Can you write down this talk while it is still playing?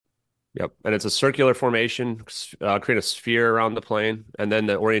Yep. And it's a circular formation, create a sphere around the plane, and then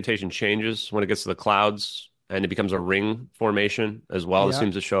the orientation changes when it gets to the clouds, and it becomes a ring formation as well. This Yeah.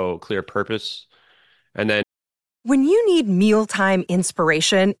 seems to show clear purpose. And then When you need mealtime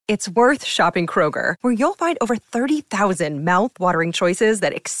inspiration, it's worth shopping Kroger, where you'll find over 30,000 mouth-watering choices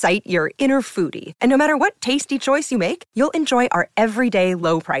that excite your inner foodie. And no matter what tasty choice you make, you'll enjoy our everyday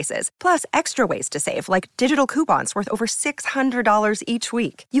low prices, plus extra ways to save, like digital coupons worth over $600 each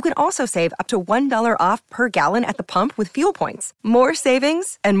week. You can also save up to $1 off per gallon at the pump with fuel points. More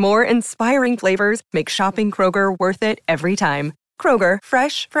savings and more inspiring flavors make shopping Kroger worth it every time. Kroger,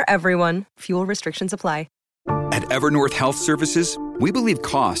 fresh for everyone. Fuel restrictions apply. At Evernorth Health Services, we believe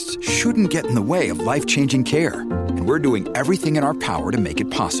costs shouldn't get in the way of life-changing care, and we're doing everything in our power to make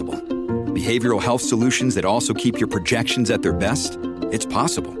it possible. Behavioral health solutions that also keep your projections at their best? It's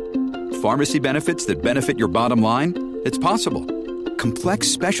possible. Pharmacy benefits that benefit your bottom line? It's possible. Complex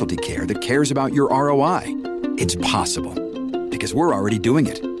specialty care that cares about your ROI? It's possible. Because we're already doing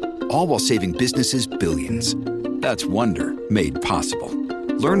it. All while saving businesses billions. That's Wonder made possible.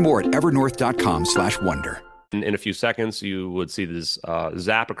 Learn more at evernorth.com/wonder. in a few seconds, you would see this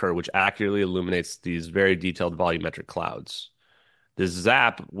zap occur, which accurately illuminates these very detailed volumetric clouds. This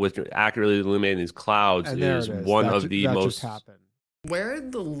zap with accurately illuminating these clouds And there is it is. one That of the that most. just happened. Where are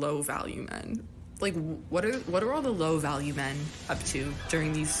the low value men? Like, what are all the low value men up to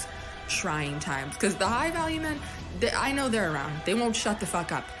during these trying times? Because the high value men, I know they're around. They won't shut the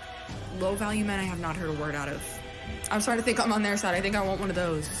fuck up. Low value men, I have not heard a word out of. I'm starting to think I'm on their side. I think I want one of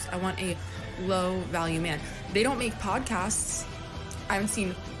those. I want a low value man. They don't make podcasts. I haven't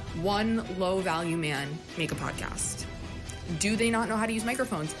seen one low value man make a podcast. Do they not know how to use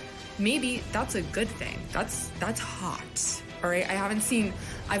microphones? Maybe that's a good thing. That's hot. All right.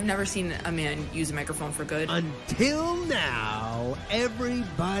 I've never seen a man use a microphone for good. Until now,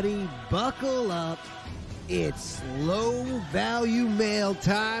 everybody buckle up. It's low value mail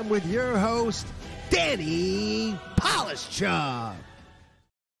time with your host, Danny Polishchuk.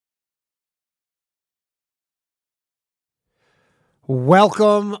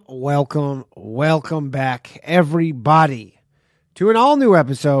 Welcome back, everybody, to an all-new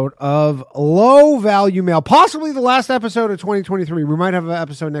episode of Low Value Mail, possibly the last episode of 2023. We might have an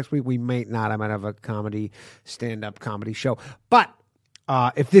episode next week. We might not. I might have a stand-up comedy show. But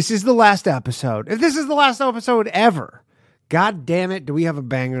if this is the last episode, ever, God damn it, do we have a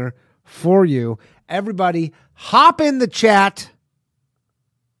banger for you. Everybody, hop in the chat.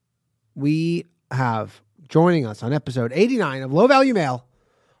 We have joining us on episode 89 of Low Value Mail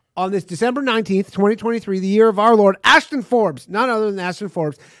on this December 19th, 2023, the year of our Lord, Ashton Forbes, none other than Ashton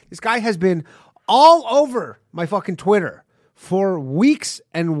Forbes. This guy has been all over my fucking Twitter for weeks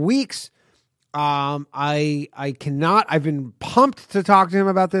and weeks. I've been pumped to talk to him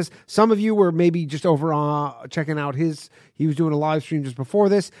about this. Some of you were maybe just over checking out he was doing a live stream just before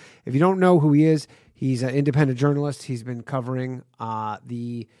this. If you don't know who he is, he's an independent journalist. He's been covering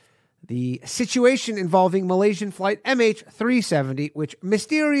the situation involving Malaysian flight MH370, which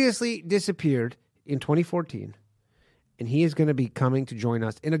mysteriously disappeared in 2014. And he is going to be coming to join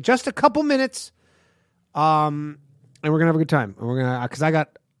us in just a couple minutes. And we're going to have a good time. And because I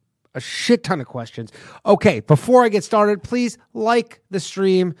got a shit ton of questions. Okay, before I get started, please like the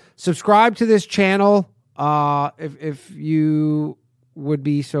stream, subscribe to this channel. If you would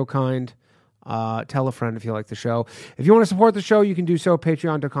be so kind. Tell a friend if you like the show. If you want to support the show, you can do so.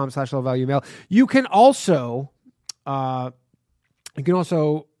 Patreon.com/lowvaluemail. You can also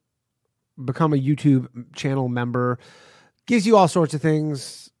become a YouTube channel member. Gives you all sorts of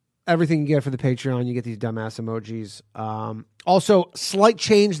things. Everything you get for the Patreon, you get these dumbass emojis. Also, slight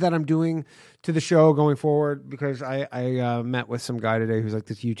change that I'm doing to the show going forward because I met with some guy today who's like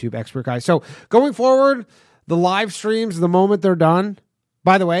this YouTube expert guy. So going forward, the live streams, the moment they're done.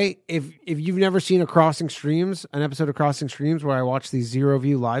 By the way, if you've never seen an episode of Crossing Streams where I watch these zero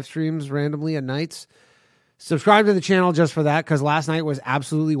view live streams randomly at nights, subscribe to the channel just for that, because last night was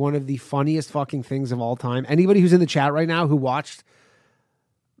absolutely one of the funniest fucking things of all time. Anybody who's in the chat right now who watched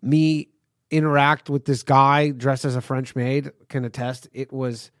me interact with this guy dressed as a French maid can attest. It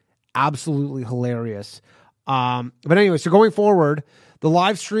was absolutely hilarious. But anyway, so going forward, the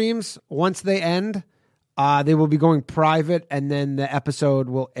live streams, once they end, they will be going private, and then the episode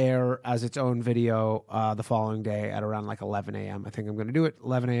will air as its own video the following day at around like 11 a.m. I think I'm going to do it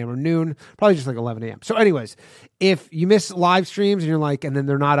 11 a.m. or noon, probably just like 11 a.m. So anyways, if you miss live streams and you're like, and then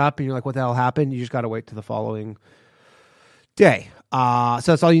they're not up and you're like, what the hell happened? You just got to wait to the following day. So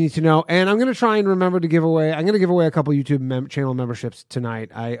that's all you need to know. And I'm going to try and remember to give away, I'm going to give away a couple YouTube channel memberships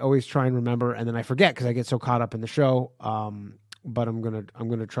tonight. I always try and remember, and then I forget because I get so caught up in the show. but I'm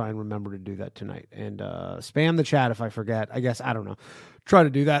gonna try and remember to do that tonight and spam the chat if I forget. I guess I don't know. Try to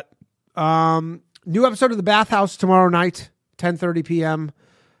do that. New episode of the Bathhouse tomorrow night, 10:30 p.m.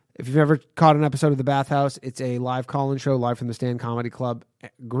 If you've ever caught an episode of the Bathhouse, it's a live call-in show, live from the Stand Comedy Club,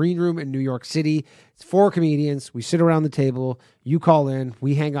 Green Room in New York City. It's 4 comedians. We sit around the table. You call in.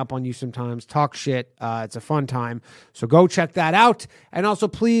 We hang up on you sometimes, talk shit. It's a fun time. So go check that out. And also,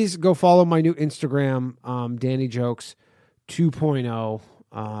 please go follow my new Instagram, Danny Jokes 2.0.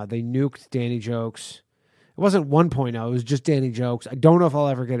 They nuked Danny Jokes. It wasn't 1.0. It was just Danny Jokes. I don't know if I'll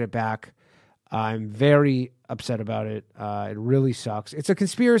ever get it back. I'm very upset about it. It really sucks. It's a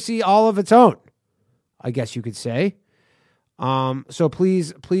conspiracy all of its own, I guess you could say. So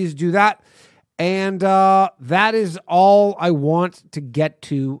please do that. And that is all I want to get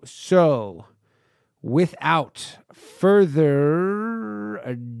to. So without further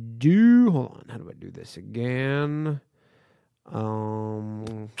ado, hold on. How do I do this again?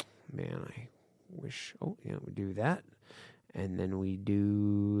 Man, I wish. Oh, yeah, we do that. And then we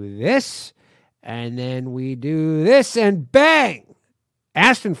do this. And then we do this, and bang!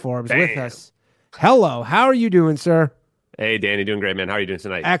 Ashton Forbes with us. Hello, how are you doing, sir? Hey, Danny, doing great, man. How are you doing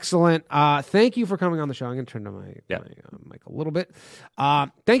tonight? Excellent. Thank you for coming on the show. I'm going to turn down my mic a little bit.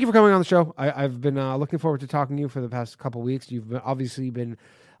 Thank you for coming on the show. I've been looking forward to talking to you for the past couple weeks. You've obviously been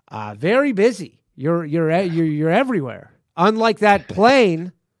very busy. You're everywhere. Unlike that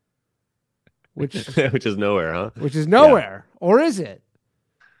plane, which which is nowhere, huh? Which is nowhere, or is it?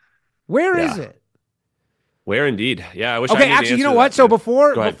 Where is it? Where indeed? Yeah, I wish. Okay, I knew actually, the you know answer what? to So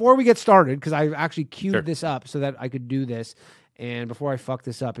that. before we get started, because I actually queued Sure. this up so that I could do this, and before I fuck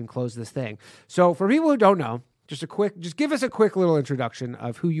this up and close this thing. So for people who don't know, just give us a quick little introduction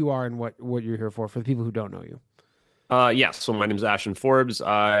of who you are and what you're here for the people who don't know you. Yes, so my name is Ashton Forbes.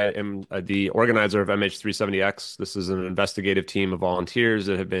 I am the organizer of MH370X. This is an investigative team of volunteers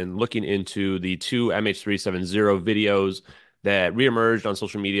that have been looking into the 2 MH370 videos that reemerged on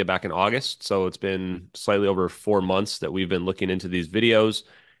social media back in August. So it's been slightly over 4 months that we've been looking into these videos.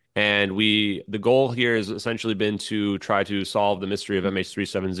 And the goal here has essentially been to try to solve the mystery of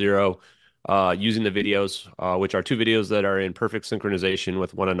MH370 using the videos, which are 2 videos that are in perfect synchronization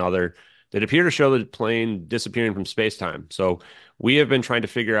with one another that appear to show the plane disappearing from space-time. So we have been trying to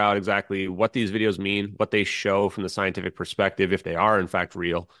figure out exactly what these videos mean, what they show from the scientific perspective, if they are in fact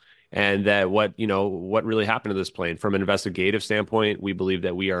real, and that what really happened to this plane. From an investigative standpoint, we believe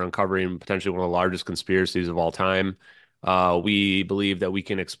that we are uncovering potentially one of the largest conspiracies of all time. We believe that we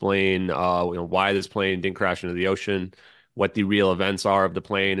can explain why this plane didn't crash into the ocean, what the real events are of the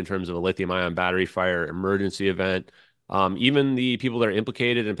plane in terms of a lithium-ion battery fire emergency event. Even the people that are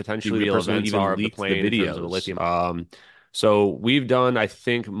implicated and potentially the real events are of the plane in terms of the lithium. So we've done, I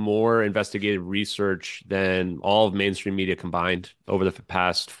think, more investigative research than all of mainstream media combined over the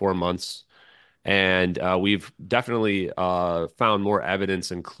past 4 months. And we've definitely found more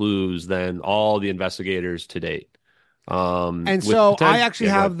evidence and clues than all the investigators to date. And so I actually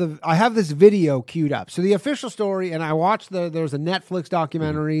have this video queued up. So the official story, and I watched there's a Netflix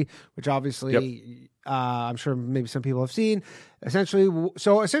documentary, which obviously I'm sure maybe some people have seen. Essentially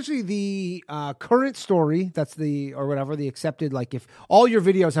the current story, that's the accepted, like if all your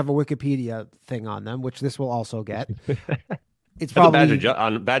videos have a Wikipedia thing on them, which this will also get. It's probably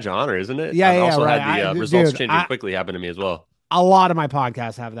a badge of honor, isn't it? Yeah, I've yeah, also right. had the results changing quickly happen to me as well. A lot of my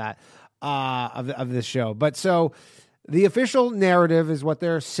podcasts have that of this show. But so the official narrative is what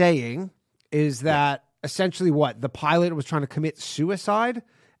they're saying is that essentially the pilot was trying to commit suicide,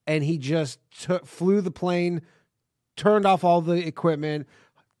 and he just flew the plane, turned off all the equipment,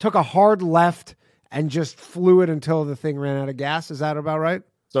 took a hard left, and just flew it until the thing ran out of gas. Is that about right?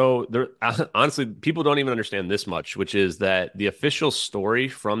 So honestly, people don't even understand this much, which is that the official story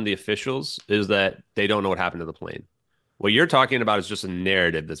from the officials is that they don't know what happened to the plane. What you're talking about is just a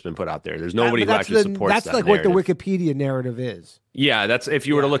narrative that's been put out there. There's nobody who actually supports that. That's like narrative. what the Wikipedia narrative is. Yeah, that's if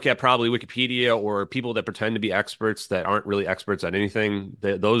you were to look at probably Wikipedia or people that pretend to be experts that aren't really experts at anything.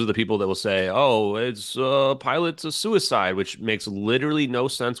 Those are the people that will say, "Oh, it's pilot's a suicide," which makes literally no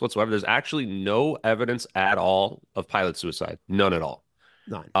sense whatsoever. There's actually no evidence at all of pilot suicide, none at all.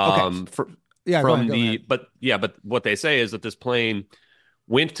 None. Okay. But what they say is that this plane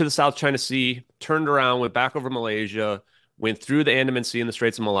went to the South China Sea, turned around, went back over Malaysia, went through the Andaman Sea and the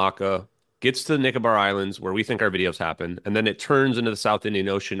Straits of Malacca, gets to the Nicobar Islands where we think our videos happen, and then it turns into the South Indian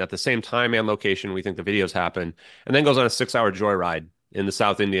Ocean at the same time and location we think the videos happen, and then goes on a 6-hour joyride in the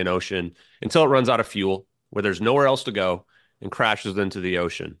South Indian Ocean until it runs out of fuel, where there's nowhere else to go, and crashes into the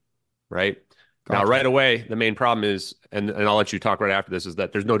ocean, right? Gotcha. Now, right away, the main problem is, and I'll let you talk right after this, is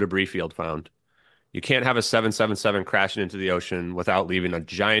that there's no debris field found. You can't have a 777 crashing into the ocean without leaving a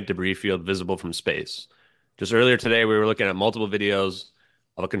giant debris field visible from space. Just earlier today, we were looking at multiple videos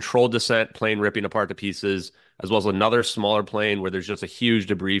of a controlled descent plane ripping apart to pieces, as well as another smaller plane where there's just a huge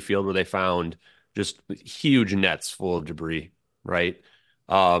debris field where they found just huge nets full of debris, right?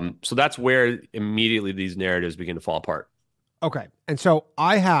 So that's where immediately these narratives begin to fall apart. Okay. And so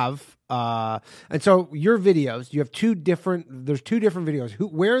I have, and so your videos, you have there's two different videos.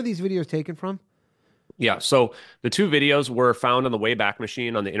 Where are these videos taken from? Yeah, so the two videos were found on the Wayback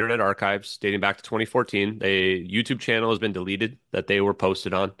Machine on the Internet Archives dating back to 2014. The YouTube channel has been deleted that they were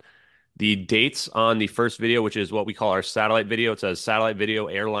posted on. The dates on the first video, which is what we call our satellite video, it says satellite video,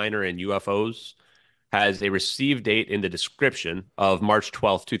 airliner, and UFOs, has a received date in the description of March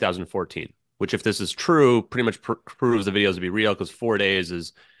 12th, 2014, which if this is true, pretty much proves the videos to be real because 4 days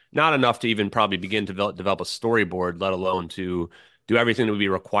is not enough to even probably begin to develop a storyboard, let alone to do everything that would be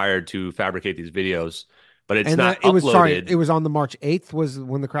required to fabricate these videos. But it's not uploaded. It was on the March 8th was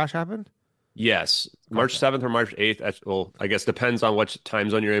when the crash happened? Yes, March 7th or March 8th. Well, I guess depends on which time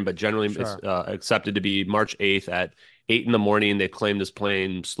zone you're in, but generally it's accepted to be March 8th at 8 in the morning. They claim this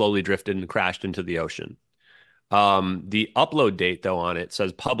plane slowly drifted and crashed into the ocean. The upload date, though, on it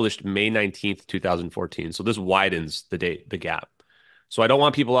says published May 19th, 2014. So this widens the gap. So I don't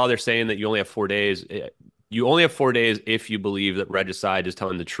want people out there saying that you only have 4 days. You only have 4 days if you believe that Regicide is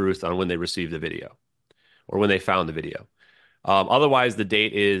telling the truth on when they received the video or when they found the video. Otherwise, the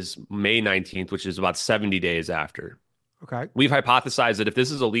date is May 19th, which is about 70 days after. Okay. We've hypothesized that if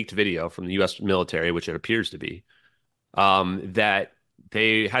this is a leaked video from the U.S. military, which it appears to be, that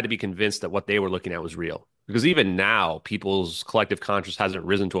they had to be convinced that what they were looking at was real. Because even now, people's collective conscience hasn't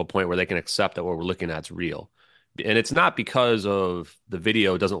risen to a point where they can accept that what we're looking at is real. And it's not because of the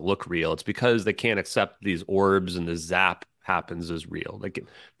video doesn't look real. It's because they can't accept these orbs and the zap happens as real. Like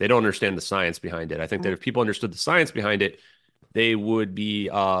they don't understand the science behind it. I think that if people understood the science behind it, they would be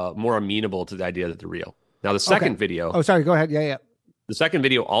more amenable to the idea that they're real. Now, the second video. Oh, sorry. Go ahead. Yeah. The second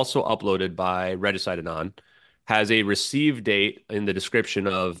video, also uploaded by Regicide Anon, has a received date in the description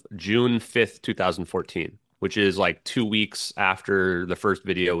of June 5th, 2014, which is like 2 weeks after the first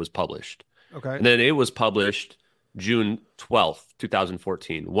video was published. Okay. And then it was published June 12th,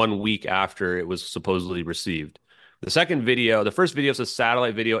 2014, 1 week after it was supposedly received. The first video says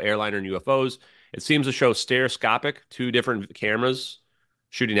satellite video, airliner, and UFOs. It seems to show stereoscopic, two different cameras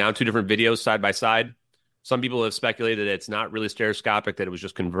shooting out two different videos side by side. Some people have speculated that it's not really stereoscopic, that it was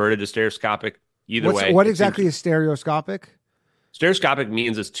just converted to stereoscopic. Either way. What exactly is stereoscopic? Stereoscopic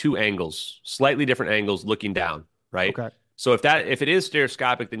means it's two angles, slightly different angles looking down, right? Okay. So if it is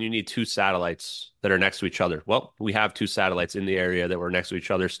stereoscopic, then you need two satellites that are next to each other. Well, we have two satellites in the area that were next to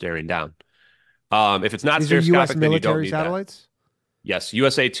each other staring down. If it's not These stereoscopic, are US then you don't military need satellites? that. Yes,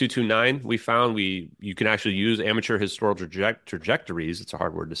 USA 229. We found you can actually use amateur historical trajectories. It's a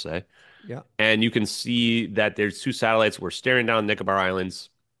hard word to say. Yeah. And you can see that there's two satellites were staring down Nicobar Islands,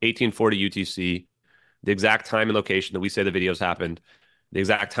 1840 UTC, the exact time and location that we say the videos happened, the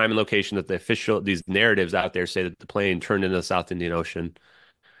exact time and location that these narratives out there say that the plane turned into the South Indian Ocean.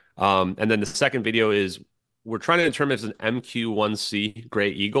 And then the second video is we're trying to determine if it's an MQ-1C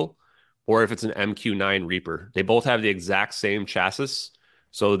Gray Eagle or if it's an MQ-9 Reaper. They both have the exact same chassis,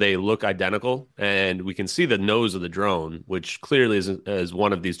 so they look identical, and we can see the nose of the drone, which clearly is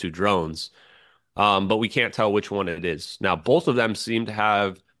one of these two drones, but we can't tell which one it is. Now, both of them seem to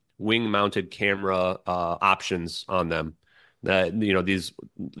have wing-mounted camera options on them. That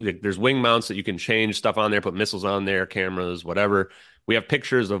there's wing mounts that you can change stuff on there, put missiles on there, cameras, whatever. We have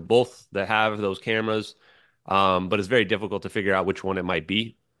pictures of both that have those cameras, but it's very difficult to figure out which one it might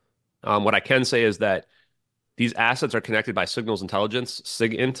be. What I can say is that these assets are connected by signals intelligence,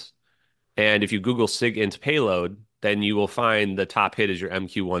 SIGINT, and if you Google SIGINT payload, then you will find the top hit is your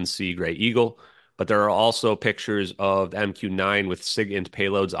MQ-1C Gray Eagle. But there are also pictures of the MQ-9 with SIGINT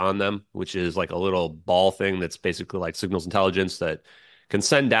payloads on them, which is like a little ball thing that's basically like signals intelligence that can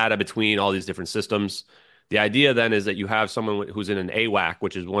send data between all these different systems. The idea then is that you have someone who's in an AWAC,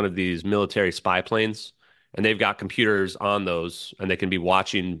 which is one of these military spy planes, and they've got computers on those, and they can be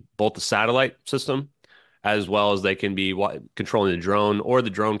watching both the satellite system as well as they can be controlling the drone, or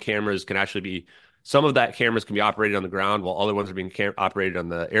the drone cameras can actually be, some of that cameras can be operated on the ground while other ones are being operated on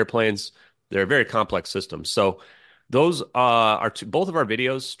the airplanes. They're a very complex system. So those are both of our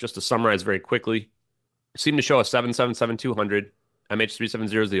videos, just to summarize very quickly, seem to show a 777-200.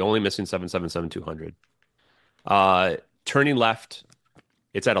 MH370 is the only missing 777-200. Turning left,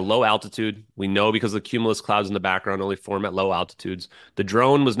 it's at a low altitude. We know because the cumulus clouds in the background only form at low altitudes. The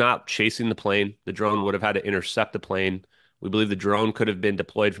drone was not chasing the plane. The drone would have had to intercept the plane. We believe the drone could have been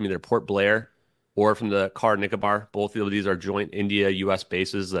deployed from either Port Blair or from the Car Nicobar. Both of these are joint India-US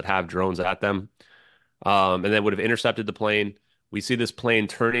bases that have drones at them. And then would have intercepted the plane. We see this plane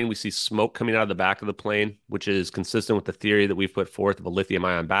turning. We see smoke coming out of the back of the plane, which is consistent with the theory that we've put forth of a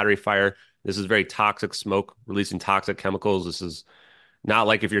lithium-ion battery fire. This is very toxic smoke, releasing toxic chemicals. This is not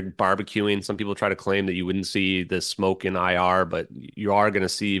like if you're barbecuing. Some people try to claim that you wouldn't see the smoke in IR, but you are going to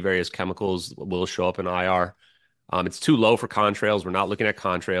see various chemicals will show up in IR. It's too low for contrails. We're not looking at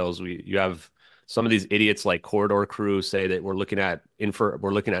contrails. You have some of these idiots like Corridor Crew say that we're looking at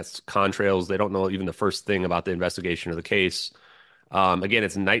contrails. They don't know even the first thing about the investigation of the case. Again,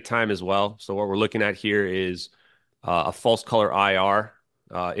 it's nighttime as well. So what we're looking at here is a false color IR,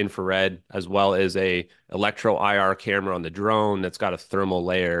 infrared, as well as a electro IR camera on the drone that's got a thermal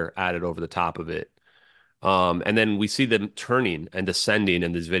layer added over the top of it. And then we see them turning and descending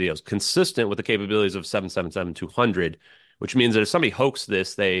in these videos, consistent with the capabilities of 777-200, which means that if somebody hoaxed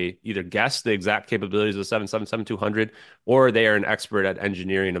this, they either guess the exact capabilities of 777-200, or they are an expert at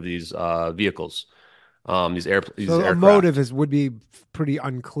engineering of these vehicles, these So a aircraft. motive would be pretty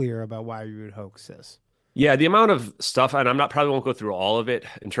unclear about why you would hoax this. Yeah, the amount of stuff, and probably won't go through all of it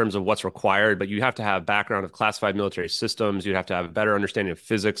in terms of what's required, but you have to have background of classified military systems. You have to have a better understanding of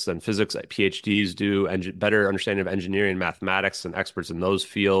physics than physics that PhDs do, and better understanding of engineering and mathematics and experts in those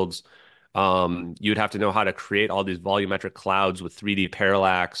fields. You'd have to know how to create all these volumetric clouds with 3D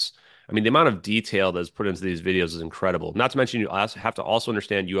parallax. I mean, the amount of detail that's put into these videos is incredible. Not to mention, you have to also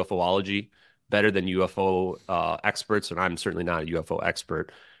understand UFOlogy better than UFO experts, and I'm certainly not a UFO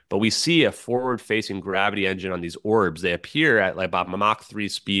expert. But we see a forward-facing gravity engine on these orbs. They appear at like about Mach 3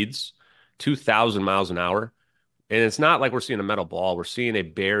 speeds, 2,000 miles an hour. And it's not like we're seeing a metal ball. We're seeing a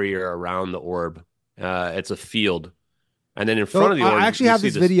barrier around the orb. It's a field. And then in front of the orb, I actually have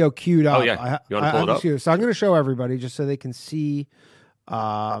this video queued up. Oh, yeah. You want to pull it up? So I'm going to show everybody just so they can see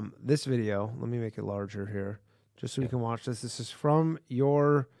this video. Let me make it larger here just so we can watch this. This is from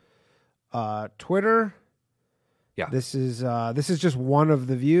your Twitter. Yeah. This is just one of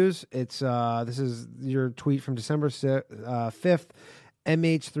the views. It's this is your tweet from December 5th.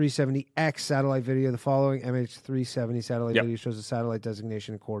 MH370X satellite video. The following MH370 satellite video shows the satellite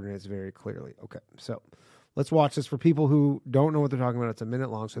designation and coordinates very clearly. Okay, so let's watch this for people who don't know what they're talking about. It's a minute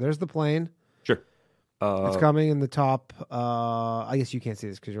long. So there's the plane. Sure. It's coming in the top. I guess you can't see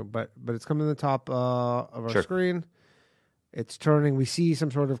this but it's coming in the top of our screen. It's turning. We see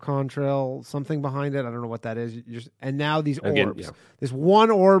some sort of contrail, something behind it. I don't know what that is. And now these orbs. Yeah. This one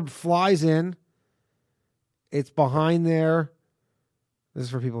orb flies in. It's behind there. This is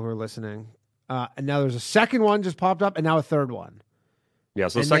for people who are listening. And now there's a second one just popped up, and now a third one. Yeah,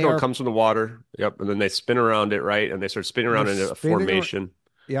 so the second one comes from the water. Yep, and then they spin around it, right? And they start spinning around into a formation.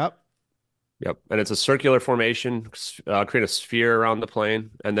 Yep. And it's a circular formation, create a sphere around the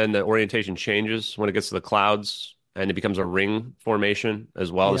plane, and then the orientation changes when it gets to the clouds. And it becomes a ring formation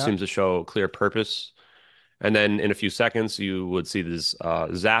as well. It seems to show clear purpose. And then in a few seconds, you would see this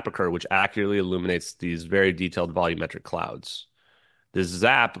zap occur, which accurately illuminates these very detailed volumetric clouds. This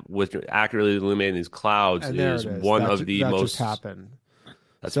zap with accurately illuminating these clouds is one of the most one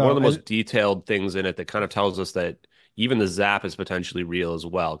of the most detailed things in it that kind of tells us that even the zap is potentially real as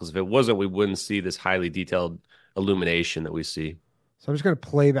well. Because if it wasn't, we wouldn't see this highly detailed illumination that we see. So I'm just going to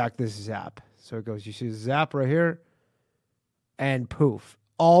play back this zap. So it goes, you see the zap right here, and poof,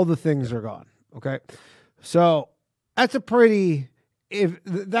 all the things are gone. Okay. So that's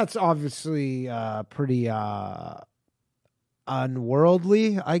that's obviously pretty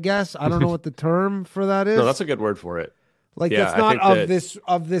unworldly, I guess. I don't know what the term for that is. No, that's a good word for it. Like, it's not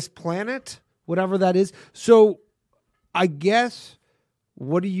of this planet, whatever that is. So I guess,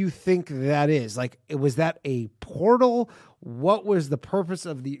 what do you think that is? Like, was that a portal? What was the purpose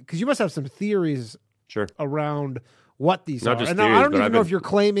of because you must have some theories around what these are. And I don't even know if you're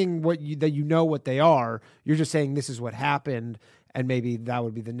claiming that you know what they are. You're just saying this is what happened, and maybe that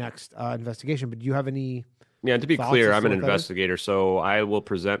would be the next investigation. But do you have any? Yeah, to be clear, I'm an investigator, so I will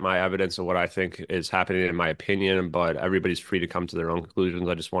present my evidence of what I think is happening in my opinion, but everybody's free to come to their own conclusions.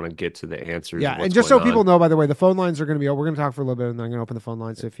 I just want to get to the answers. Yeah, and just so people know, by the way, the phone lines are going to be open. We're going to talk for a little bit, and then I'm going to open the phone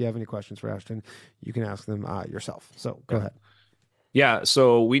lines. So if you have any questions for Ashton, you can ask them yourself. So go ahead. Yeah,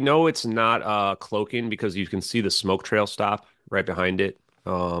 so we know it's not cloaking because you can see the smoke trail stop right behind it,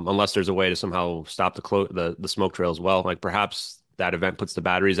 unless there's a way to somehow stop the smoke trail as well. Like perhaps that event puts the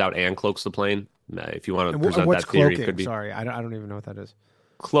batteries out and cloaks the plane. If you want to present that theory, it could be. Sorry, I don't even know what that is.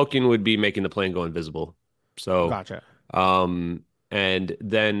 Cloaking would be making the plane go invisible. So gotcha. And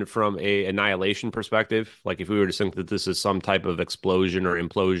then from a annihilation perspective, like if we were to think that this is some type of explosion or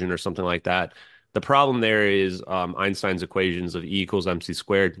implosion or something like that, The problem there is Einstein's equations of E equals mc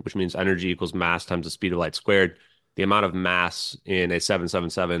squared, which means energy equals mass times the speed of light squared. The amount of mass in a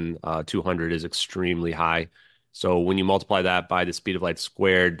 777 200 is extremely high. So when you multiply that by the speed of light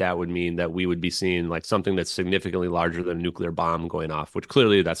squared, that would mean that we would be seeing like something that's significantly larger than a nuclear bomb going off, which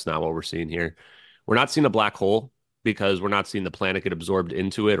clearly that's not what we're seeing here. We're not seeing a black hole because we're not seeing the planet get absorbed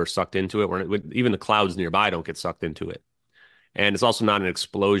into it or sucked into it. Even the clouds nearby don't get sucked into it. And it's also not an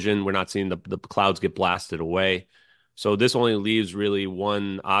explosion. We're not seeing the clouds get blasted away. So this only leaves really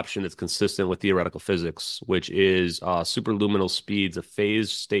one option that's consistent with theoretical physics, which is superluminal speeds, a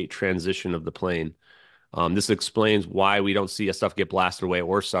phase state transition of the plane. This explains why we don't see stuff get blasted away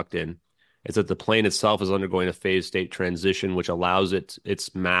or sucked in. It's that the plane itself is undergoing a phase state transition, which allows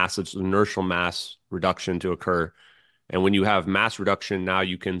its mass, its inertial mass reduction to occur. And when you have mass reduction, now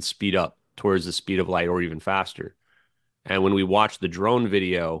you can speed up towards the speed of light or even faster. And when we watch the drone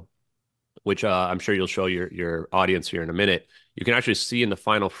video, which I'm sure you'll show your audience here in a minute, you can actually see in the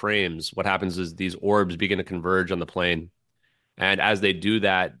final frames what happens is these orbs begin to converge on the plane. And as they do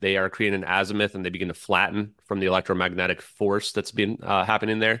that, they are creating an azimuth and they begin to flatten from the electromagnetic force that's been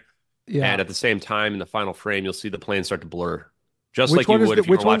happening there. Yeah. And at the same time, in the final frame, you'll see the plane start to blur, just Which like you one is would the, if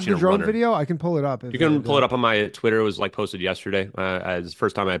you were which one's watching the a drone runner. video? I can pull it up. You can pull it up on my Twitter. It was like posted yesterday. It's the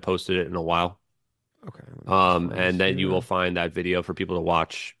first time I posted it in a while. Okay. And then you will find that video for people to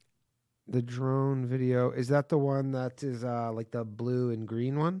watch. The drone video, is that the one that is like the blue and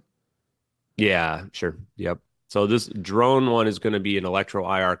green one? Yeah, sure. Yep. So this drone one is going to be an electro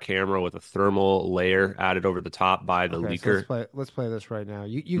IR camera with a thermal layer added over the top by the Okay, leaker. so let's play this right now.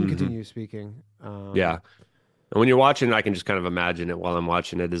 You can continue speaking. Yeah. And when you're watching it, I can just kind of imagine it while I'm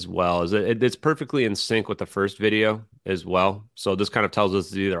watching it as well. It's perfectly in sync with the first video as well. So this kind of tells us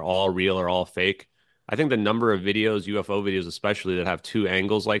it's either all real or all fake. I think the number of videos, UFO videos especially, that have two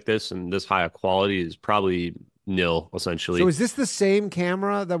angles like this and this high of quality is probably nil, essentially. So is this the same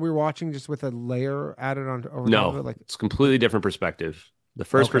camera that we were watching, just with a layer added on over top of it? No, Like, it's a completely different perspective. The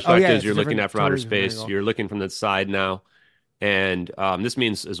first Okay. Oh, perspective yeah, is it's you're looking different, at from outer totally different space. angle. You're looking from the side now. And this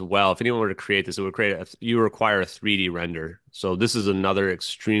means as well, if anyone were to create this, it would you require a 3D render. So this is another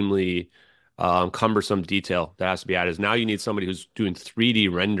extremely cumbersome detail that has to be added. Is now you need somebody who's doing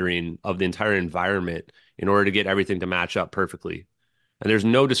 3D rendering of the entire environment in order to get everything to match up perfectly. And there's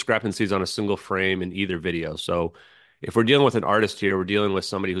no discrepancies on a single frame in either video. So if we're dealing with an artist here, we're dealing with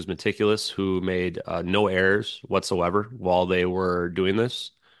somebody who's meticulous, who made no errors whatsoever while they were doing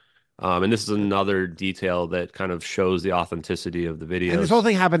this. And this is another detail that kind of shows the authenticity of the videos. and this whole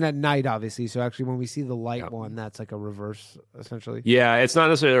thing happened at night, obviously. So actually, when we see the light Yep. one, that's like a reverse, essentially. Yeah, it's not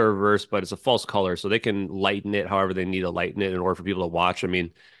necessarily a reverse, but it's a false color. So they can lighten it however they need to lighten it in order for people to watch. I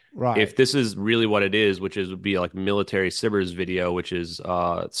mean, Right. if this is really what it is, which would be like military SIBRs video, which is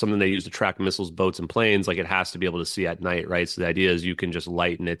something they use to track missiles, boats, and planes, like it has to be able to see at night, right? So the idea is you can just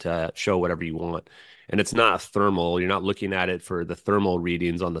lighten it to show whatever you want. And it's not thermal. You're not looking at it for the thermal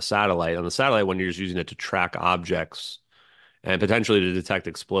readings on the satellite. On the satellite one, you're just using it to track objects and potentially to detect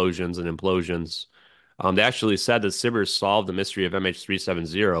explosions and implosions. They actually said that SIBRs solved the mystery of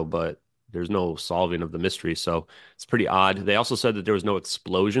MH370, but there's no solving of the mystery. So it's pretty odd. They also said that there was no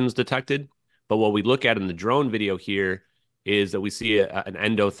explosions detected. But what we look at in the drone video here is that we see an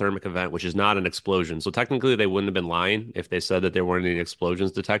endothermic event, which is not an explosion. So technically, they wouldn't have been lying if they said that there weren't any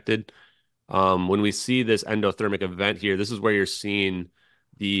explosions detected. When we see this endothermic event here, this is where you're seeing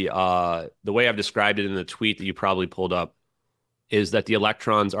the way I've described it in the tweet that you probably pulled up is that the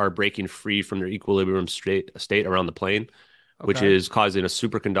electrons are breaking free from their equilibrium state around the plane, which is causing a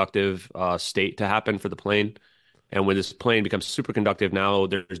superconductive state to happen for the plane. And when this plane becomes superconductive, now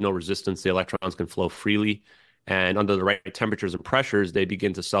there's no resistance. The electrons can flow freely. And under the right temperatures and pressures, they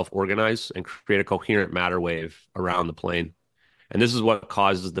begin to self-organize and create a coherent matter wave around the plane. And this is what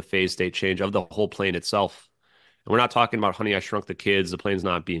causes the phase state change of the whole plane itself. And we're not talking about Honey, I Shrunk the Kids. The plane's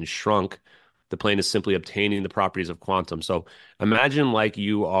not being shrunk. The plane is simply obtaining the properties of quantum. So imagine like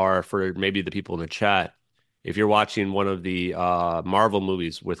you are, for maybe the people in the chat, if you're watching one of the Marvel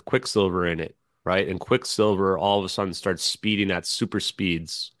movies with Quicksilver in it, right? And Quicksilver all of a sudden starts speeding at super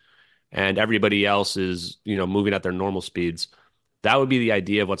speeds and everybody else is, moving at their normal speeds. That would be the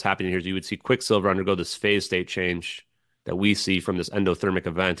idea of what's happening here. Is you would see Quicksilver undergo this phase state change that we see from this endothermic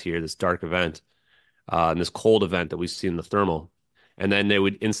event here, this dark event, and this cold event that we see in the thermal. And then they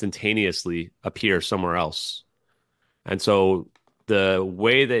would instantaneously appear somewhere else. And so the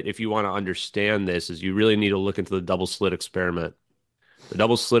way that if you want to understand this is you really need to look into the double slit experiment. The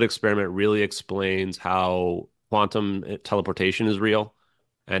double slit experiment really explains how quantum teleportation is real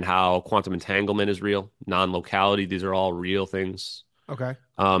and how quantum entanglement is real, non-locality. These are all real things. Okay.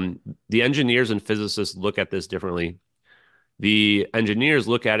 The engineers and physicists look at this differently. The engineers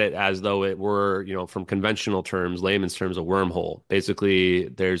look at it as though it were, from conventional terms, layman's terms, a wormhole. Basically,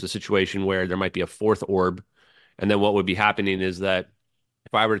 there's a situation where there might be a fourth orb, and then what would be happening is that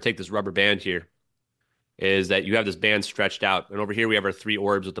if I were to take this rubber band here, is that you have this band stretched out, and over here we have our three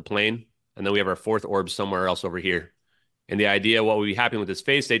orbs with the plane, and then we have our fourth orb somewhere else over here. And the idea, what would be happening with this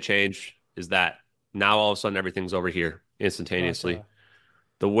phase state change is that now all of a sudden everything's over here instantaneously. Gotcha.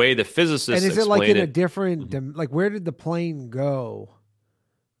 The way the physicists And is it like explain in a different, like where did the plane go?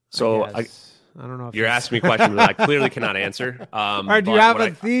 So I don't know if you're asking me questions that I clearly cannot answer. Or do you have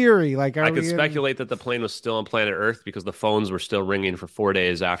a theory? Like, I could speculate that the plane was still on planet Earth because the phones were still ringing for 4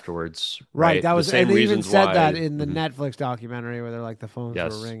 days afterwards. Right. That was, the same and they even reasons said why, that in the Netflix documentary where they're like the phones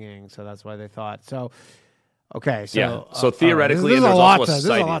Yes. were ringing, so that's why they thought. So, okay, so Yeah. So theoretically, this is there's a lot also a to, this is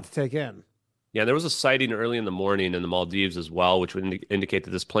a lot to take in. Yeah, there was a sighting early in the morning in the Maldives as well, which would indicate that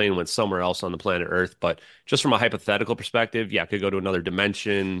this plane went somewhere else on the planet Earth. But just from a hypothetical perspective, yeah, it could go to another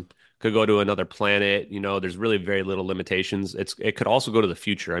dimension, could go to another planet. There's really very little limitations. It could also go to the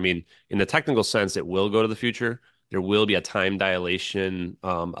future. I mean, in the technical sense, it will go to the future. There will be a time dilation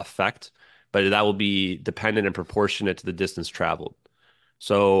effect, but that will be dependent and proportionate to the distance traveled.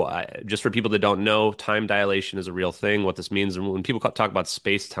 So just for people that don't know, time dilation is a real thing. What this means, and when people talk about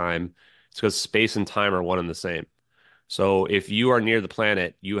space-time, it's because space and time are one and the same. So if you are near the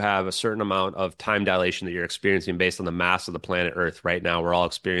planet, you have a certain amount of time dilation that you're experiencing based on the mass of the planet Earth. Right now, we're all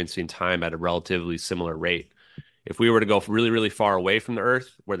experiencing time at a relatively similar rate. If we were to go really, really far away from the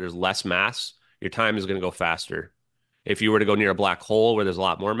Earth, where there's less mass, your time is going to go faster. If you were to go near a black hole where there's a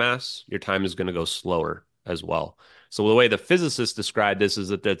lot more mass, your time is going to go slower as well. So the way the physicists describe this is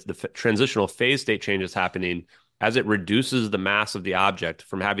that the transitional phase state change is happening as it reduces the mass of the object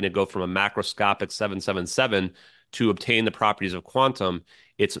from having to go from a macroscopic 777 to obtain the properties of quantum.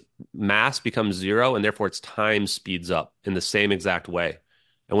 Its mass becomes zero, and therefore its time speeds up in the same exact way.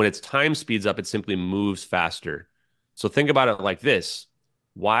 And when its time speeds up, it simply moves faster. So think about it like this.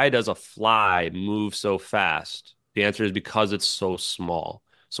 Why does a fly move so fast? The answer is because it's so small.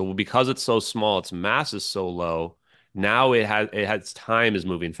 So because it's so small, its mass is so low. Now its time is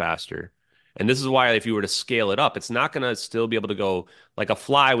moving faster. And this is why if you were to scale it up, it's not going to still be able to go like a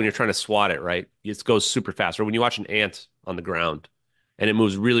fly when you're trying to swat it, right? It goes super fast. Or when you watch an ant on the ground and it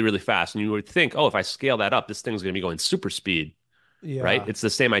moves really, really fast. And you would think, oh, if I scale that up, this thing's going to be going super speed, right? It's the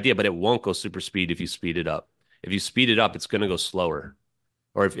same idea, but it won't go super speed if you speed it up. If you speed it up, it's going to go slower.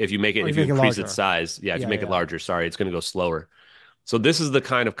 Or if you make it, if you increase its size, if you make it larger, it's going to go slower. So this is the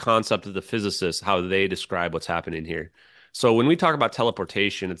kind of concept of the physicists, how they describe what's happening here. So when we talk about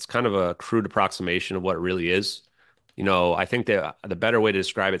teleportation, it's kind of a crude approximation of what it really is. I think that the better way to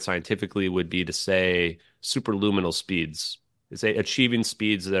describe it scientifically would be to say superluminal speeds. It's achieving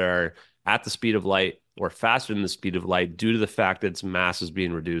speeds that are at the speed of light or faster than the speed of light due to the fact that its mass is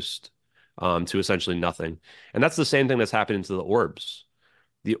being reduced to essentially nothing. And that's the same thing that's happening to the orbs.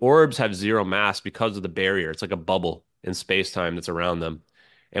 The orbs have zero mass because of the barrier. It's like a bubble in space-time that's around them.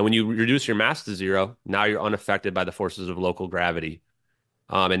 And when you reduce your mass to zero, now you're unaffected by the forces of local gravity.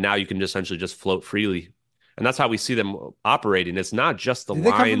 And now you can essentially just float freely. And that's how we see them operating. It's not just the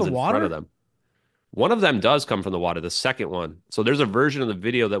lines in front of them. One of them does come from the water, the second one. So there's a version of the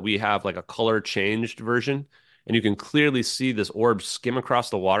video that we have, like a color changed version. And you can clearly see this orb skim across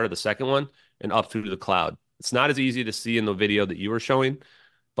the water, the second one, and up through the cloud. It's not as easy to see in the video that you were showing,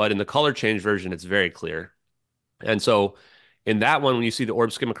 but in the color change version, it's very clear. And so in that one, when you see the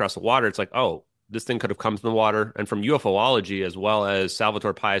orb skim across the water, it's like, oh, this thing could have come from the water. And from UFOlogy, as well as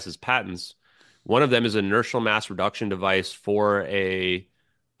Salvatore Pais' patents, one of them is an inertial mass reduction device for a,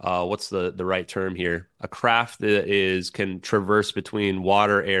 what's the right term here? A craft that can traverse between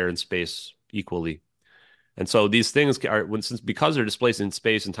water, air, and space equally. And so these things because they're displacing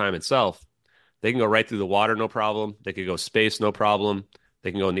space and time itself, they can go right through the water, no problem. They could go space, no problem.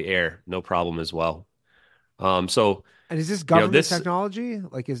 They can go in the air, no problem as well. And is this government technology?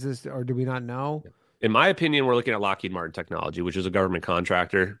 Like, is this, or do we not know? In my opinion, we're looking at Lockheed Martin Technology, which is a government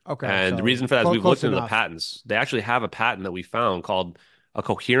contractor. Okay. And the reason for that is we've looked into the patents. They actually have a patent that we found called a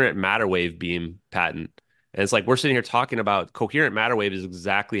coherent matter wave beam patent. And it's like, we're sitting here talking about coherent matter wave is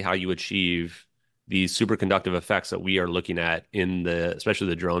exactly how you achieve the superconductive effects that we are looking at especially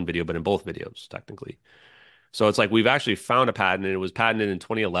the drone video, but in both videos, technically. So it's like we've actually found a patent, and it was patented in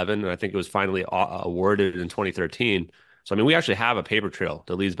 2011, and I think it was finally awarded in 2013. So, I mean, we actually have a paper trail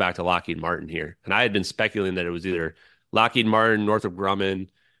that leads back to Lockheed Martin here. And I had been speculating that it was either Lockheed Martin, Northrop Grumman,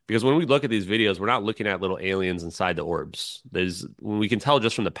 because when we look at these videos, we're not looking at little aliens inside the orbs. We can tell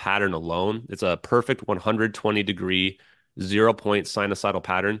just from the pattern alone, it's a perfect 120-degree 0-point sinusoidal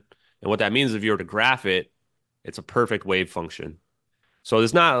pattern. And what that means, if you were to graph it, it's a perfect wave function. So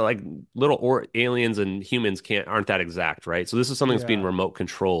it's not like little or aliens and humans aren't that exact, right? So this is something that's being Yeah. remote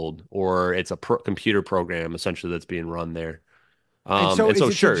controlled, or it's a computer program essentially that's being run there. And so And is so it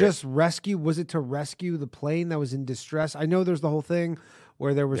to sure, just rescue? Was it to rescue the plane that was in distress? I know there's the whole thing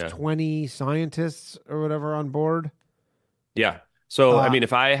where there was yeah, 20 scientists or whatever on board. yeah. So I Uh, mean,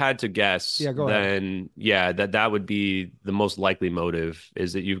 if I had to guess, yeah, go ahead. then yeah, that would be the most likely motive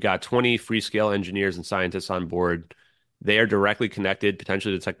is that you've got 20 free scale engineers and scientists on board. They are directly connected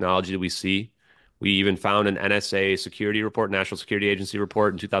potentially to the technology that we see. We even found an NSA security report, National Security Agency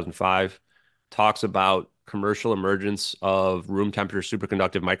report in 2005, talks about commercial emergence of room temperature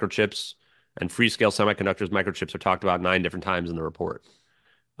superconductive microchips and free scale semiconductors. Microchips are talked about 9 different times in the report.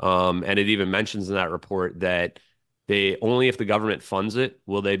 And it even mentions in that report that they only if the government funds it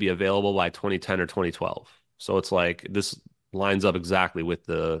will they be available by 2010 or 2012. So it's like this lines up exactly with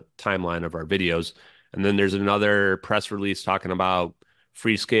the timeline of our videos. And then there's another press release talking about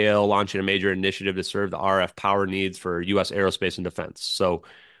Freescale launching a major initiative to serve the RF power needs for U.S. aerospace and defense. So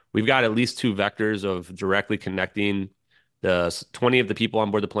we've got at least two vectors of directly connecting the 20 of the people on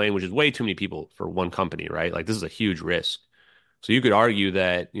board the plane, which is way too many people for one company, right? Like this is a huge risk. So you could argue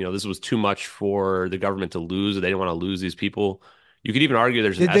that, this was too much for the government to lose, or they didn't want to lose these people. You could even argue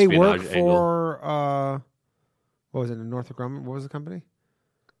there's an Did they work espionage angle. for what was it? Northrop Grumman? What was the company?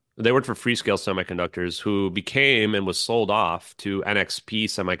 They worked for Freescale Semiconductors, who became and was sold off to NXP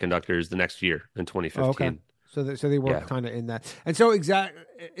Semiconductors the next year in Oh, okay. 2015. So they work Yeah. kind of in that. And so exact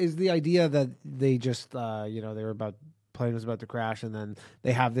is the idea that they just they were about plane was about to crash and then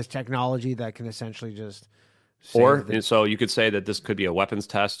they have this technology that can essentially just Or, save the and so you could say that this could be a weapons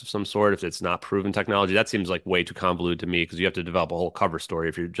test of some sort if it's not proven technology. That seems like way too convoluted to me because you have to develop a whole cover story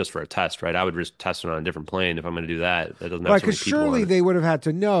if you're just for a test, right? I would just test it on a different plane if I'm going to do that. That doesn't have right, so many because people surely on it. they would have had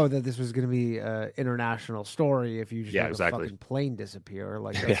to know that this was going to be an international story if you just Yeah, have exactly. a fucking plane disappear.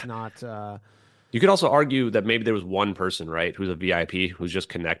 Like Yeah. that's not. You could also argue that maybe there was one person, right, who's a VIP who's just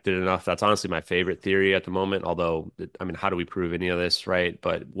connected enough. That's honestly my favorite theory at the moment. Although, I mean, how do we prove any of this, right?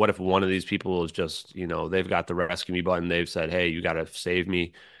 But what if one of these people is just, they've got the rescue me button. They've said, hey, you got to save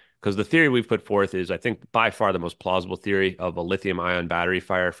me. Because the theory we've put forth is, I think, by far the most plausible theory of a lithium ion battery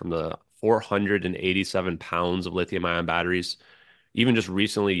fire from the 487 pounds of lithium ion batteries. Even just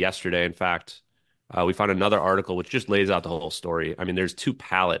recently, yesterday, in fact, we found another article which just lays out the whole story. I mean, there's two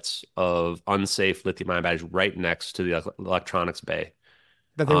pallets of unsafe lithium-ion batteries right next to the electronics bay,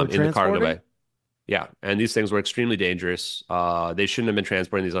 That they were in the cargo transporting. bay. Yeah, and these things were extremely dangerous. They shouldn't have been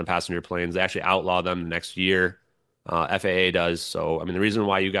transporting these on passenger planes. They actually outlaw them the next year. FAA does. So, I mean, the reason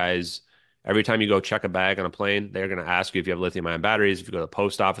why you guys, every time you go check a bag on a plane, they're going to ask you if you have lithium-ion batteries. If you go to the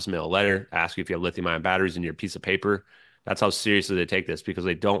post office, mail a letter, ask you if you have lithium-ion batteries in your piece of paper. That's how seriously they take this because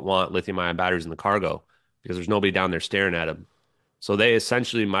they don't want lithium-ion batteries in the cargo because there's nobody down there staring at them. So they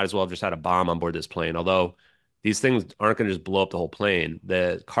essentially might as well have just had a bomb on board this plane. Although these things aren't going to just blow up the whole plane.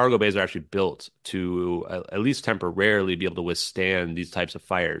 The cargo bays are actually built to at least temporarily be able to withstand these types of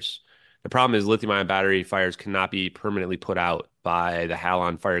fires. The problem is lithium ion battery fires cannot be permanently put out by the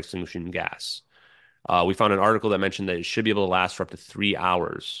halon fire extinguishing gas. We found an article that mentioned that it should be able to last for up to 3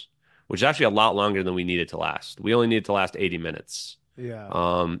 hours, which is actually a lot longer than we need it to last. We only need it to last 80 minutes. Yeah.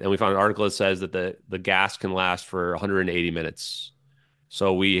 And we found an article that says that the gas can last for 180 minutes.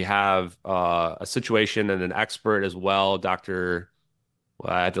 So we have a situation and an expert as well, Dr.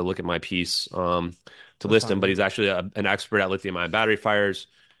 Well, I have to look at my piece to list him, but he's actually an expert at lithium-ion battery fires.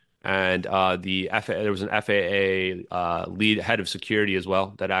 And there was an FAA lead head of security as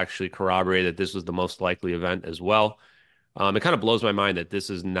well that actually corroborated that this was the most likely event as well. It kind of blows my mind that this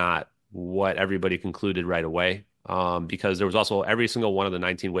is not what everybody concluded right away, because there was also every single one of the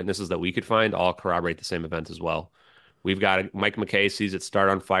 19 witnesses that we could find all corroborate the same event as well. We've got Mike McKay sees it start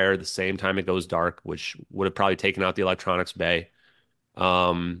on fire the same time it goes dark, which would have probably taken out the electronics bay,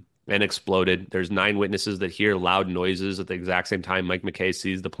 and exploded. There's 9 witnesses that hear loud noises at the exact same time Mike McKay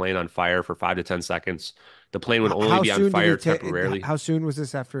sees the plane on fire for 5 to 10 seconds. The plane would only be on fire temporarily. How soon was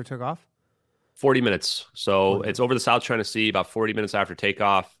this after it took off? 40 minutes. So it's over the South China Sea about 40 minutes after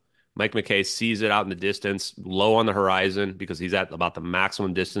takeoff. Mike McKay sees it out in the distance, low on the horizon, because he's at about the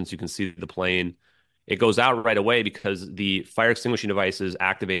maximum distance you can see the plane. It goes out right away because the fire extinguishing devices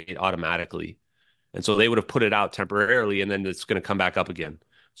activate automatically. And so they would have put it out temporarily, and then it's going to come back up again.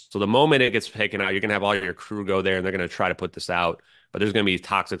 So the moment it gets taken out, you're going to have all your crew go there, and they're going to try to put this out. But there's going to be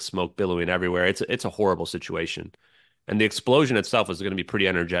toxic smoke billowing everywhere. It's a horrible situation. And the explosion itself is going to be pretty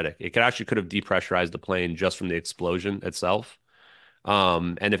energetic. It could have depressurized the plane just from the explosion itself.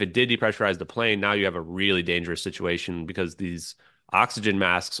 And if it did depressurize the plane, now you have a really dangerous situation because these oxygen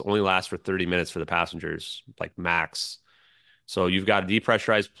masks only last for 30 minutes for the passengers, like max. So you've got a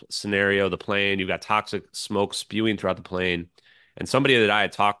depressurized scenario, the plane, you've got toxic smoke spewing throughout the plane. And somebody that I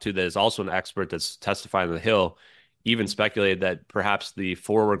had talked to that is also an expert that's testifying on the Hill even speculated that perhaps the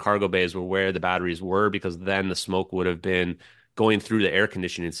forward cargo bays were where the batteries were because then the smoke would have been going through the air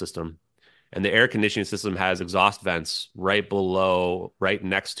conditioning system. And the air conditioning system has exhaust vents right below, right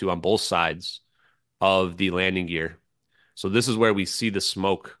next to on both sides of the landing gear. So this is where we see the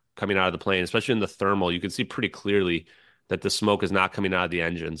smoke coming out of the plane, especially in the thermal. You can see pretty clearly that the smoke is not coming out of the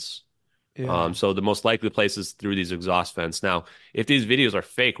engines. Yeah. So the most likely place is through these exhaust vents. Now, if these videos are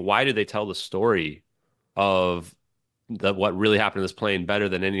fake, why did they tell the story of what really happened to this plane better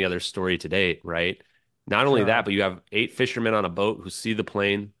than any other story to date, right? Not only Sure. that, but you have 8 fishermen on a boat who see the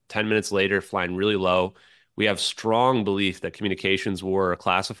plane 10 minutes later flying really low. We have strong belief that communications were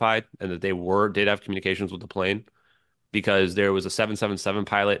classified and that did have communications with the plane because there was a 777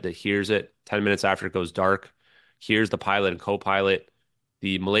 pilot that hears it 10 minutes after it goes dark, hears the pilot and co-pilot.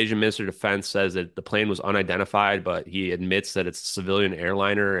 The Malaysian Minister of Defense says that the plane was unidentified, but he admits that it's a civilian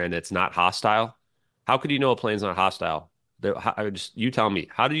airliner and it's not hostile. How could you know a plane's not hostile? You tell me.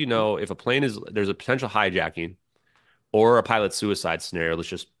 How do you know if a plane there's a potential hijacking or a pilot suicide scenario? Let's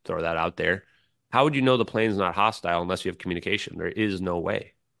just throw that out there. How would you know the plane's not hostile unless you have communication? There is no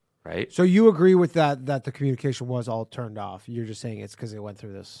way, right? So you agree with that the communication was all turned off. You're just saying it's because it went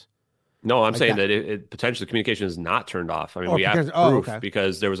through this. No, I'm Like saying that. that it potentially communication is not turned off. I mean, Or we have because proof okay.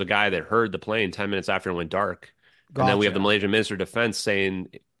 because there was a guy that heard the plane 10 minutes after it went dark. And then we have the Gotcha. Malaysian Minister of Defense saying,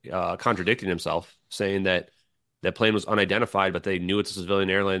 contradicting himself, saying that that plane was unidentified, but they knew it's a civilian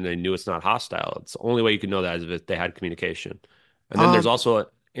airline and they knew it's not hostile. It's the only way you can know that is if they had communication. And then there's Um also an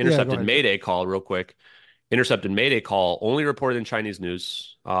yeah, go intercepted ahead. Mayday call, real quick. Intercepted Mayday call, only reported in Chinese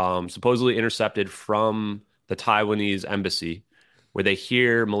news, supposedly intercepted from the Taiwanese embassy, where they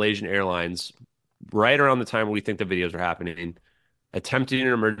hear Malaysian Airlines right around the time where we think the videos are happening, attempting an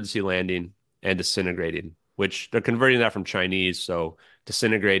emergency landing and disintegrating, which they're converting that from Chinese. So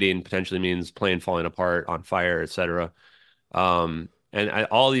disintegrating potentially means plane falling apart on fire, etc.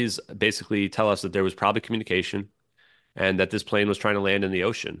 All these basically tell us that there was probably communication and that this plane was trying to land in the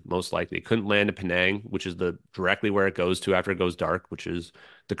ocean, most likely. It couldn't land in Penang, which is the directly where it goes to after it goes dark, which is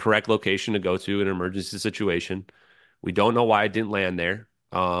the correct location to go to in an emergency situation. We don't know why it didn't land there.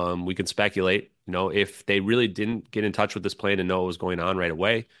 We can speculate, if they really didn't get in touch with this plane and know what was going on right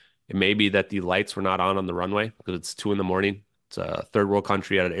away, it may be that the lights were not on the runway because it's 2 a.m. It's a third world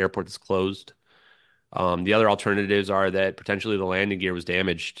country at an airport that's closed. The other alternatives are that potentially the landing gear was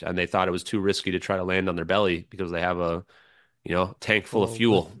damaged and they thought it was too risky to try to land on their belly because they have a, tank full of Well,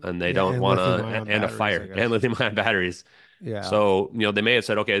 fuel and they yeah, don't and want lithium to, ion and a batteries, I fire and guess. lithium ion batteries. Yeah. So, they may have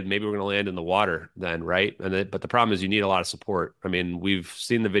said, okay, maybe we're going to land in the water then, right? But the problem is you need a lot of support. I mean, we've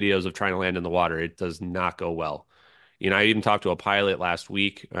seen the videos of trying to land in the water. It does not go well. I even talked to a pilot last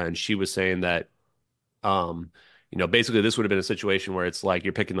week and she was saying that, basically this would have been a situation where it's like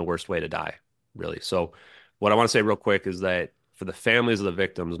you're picking the worst way to die, really. So what I want to say real quick is that for the families of the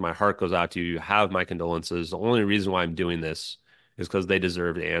victims, my heart goes out to you. You have my condolences. The only reason why I'm doing this is because they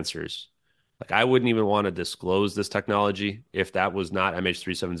deserve the answers. Like I wouldn't even want to disclose this technology if that was not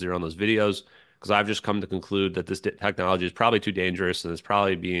MH370 on those videos, because I've just come to conclude that this technology is probably too dangerous and it's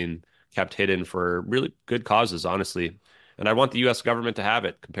probably being kept hidden for really good causes, honestly. And I want the U.S. government to have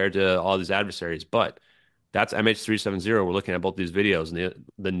it compared to all these adversaries. But that's MH370. We're looking at both these videos, and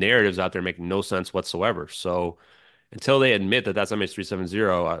the narratives out there make no sense whatsoever. So until they admit that that's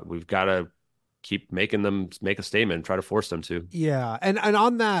MH370, we've got to keep making them make a statement, try to force them to. Yeah. And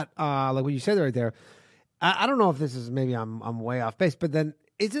on that, like what you said right there, I don't know if this is maybe I'm way off base, but then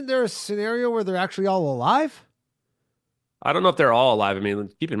isn't there a scenario where they're actually all alive? I don't know if they're all alive. I mean,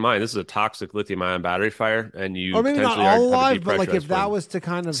 keep in mind, this is a toxic lithium ion battery fire, and you Or maybe not potentially all have a alive, but like if depressurized that one. was to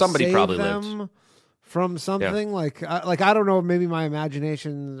kind of Somebody save probably them lived. from Yeah. something, like I don't know, maybe my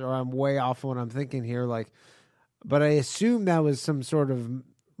imagination or I'm way off what I'm thinking here, like, but I assume that was some sort of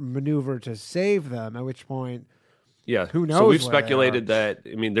maneuver to save them. At which point, Yeah. who knows? So we've where they are. speculated that,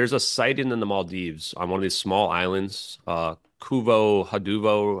 I mean, there's a sighting in the Maldives on one of these small islands, Kuvo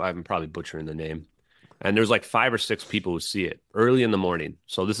Haduvo. I'm probably butchering the name. And there's like 5 or 6 people who see it early in the morning.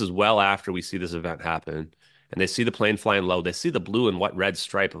 So this is well after we see this event happen. And they see the plane flying low. They see the blue and white red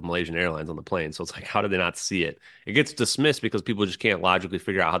stripe of Malaysian Airlines on the plane. So it's like, how did they not see it? It gets dismissed because people just can't logically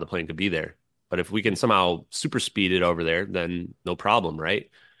figure out how the plane could be there. But if we can somehow super speed it over there, then no problem,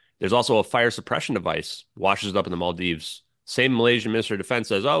 right? There's also a fire suppression device washes it up in the Maldives. Same Malaysian Minister of Defense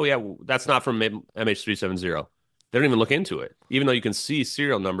says, oh, yeah, that's not from MH370. They don't even look into it, even though you can see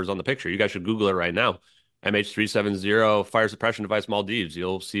serial numbers on the picture. You guys should Google it right now. MH370 fire suppression device Maldives.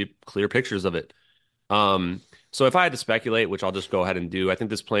 You'll see clear pictures of it. So if I had to speculate, which I'll just go ahead and do, I think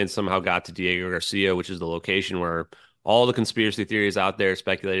this plane somehow got to Diego Garcia, which is the location where all the conspiracy theories out there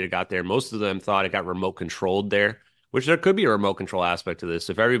speculated it got there. Most of them thought it got remote controlled there, which there could be a remote control aspect to this.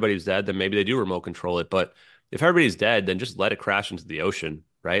 If everybody's dead, then maybe they do remote control it. But if everybody's dead, then just let it crash into the ocean,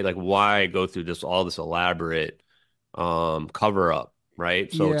 right? Like why go through all this elaborate cover up,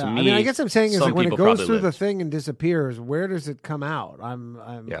 right? So to me, I guess I'm saying is like when it goes through the lived. thing and disappears, where does it come out?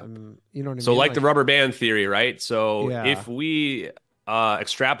 Yeah. You know what I mean? So like the rubber band theory, right? So Yeah. if we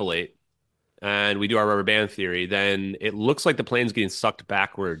extrapolate and we do our rubber band theory, then it looks like the plane's getting sucked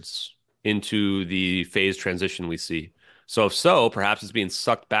backwards into the phase transition we see. So if so, perhaps it's being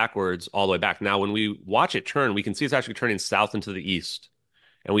sucked backwards all the way back. Now, when we watch it turn, we can see it's actually turning south into the east.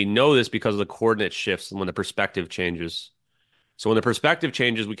 And we know this because of the coordinate shifts and when the perspective changes. So when the perspective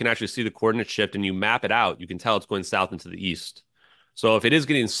changes, we can actually see the coordinate shift and you map it out. You can tell it's going south into the east. So if it is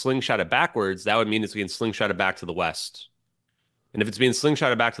getting slingshotted backwards, that would mean it's getting slingshotted back to the west. And if it's being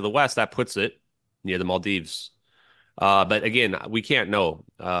slingshotted back to the west, that puts it near the Maldives. But again, we can't know.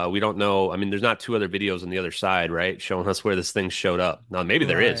 We don't know. I mean, there's not two other videos on the other side, right? Showing us where this thing showed up. Now, maybe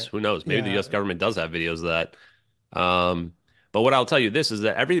there is. Who knows? Maybe the U.S. government does have videos of that. But what I'll tell you this is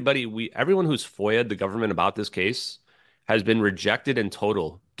that everyone who's FOIA'd the government about this case has been rejected in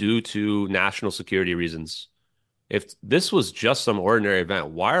total due to national security reasons. If this was just some ordinary event,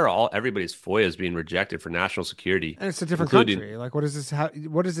 why are everybody's FOIAs being rejected for national security? And it's a different country. Like, what is this?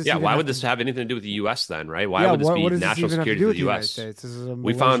 What is this? Yeah, why would this have anything to do with the U.S. then, right? Why would this be national security for the U.S.?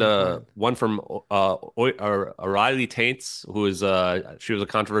 We found one from O'Reilly Taints, who is she was a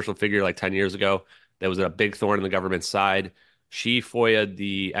controversial figure like 10 years ago. That was a big thorn in the government's side. She FOIA'd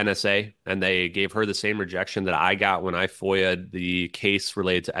the NSA, and they gave her the same rejection that I got when I FOIA'd the case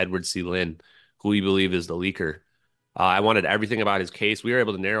related to Edward C. Lynn, who we believe is the leaker. I wanted everything about his case. We were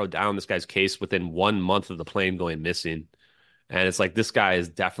able to narrow down this guy's case within 1 month of the plane going missing. And it's like, this guy is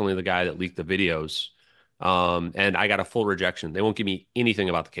definitely the guy that leaked the videos. And I got a full rejection. They won't give me anything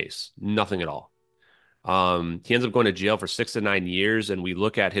about the case. Nothing at all. He ends up going to jail for 6 to 9 years. And we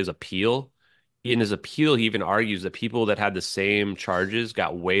look at his appeal. In his appeal, he even argues that people that had the same charges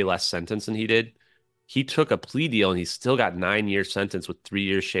got way less sentence than he did. He took a plea deal and he still got 9-year sentence with 3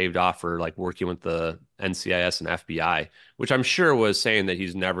 years shaved off for like working with the NCIS and FBI, which I'm sure was saying that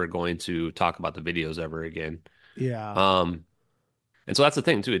he's never going to talk about the videos ever again. Yeah. And so that's the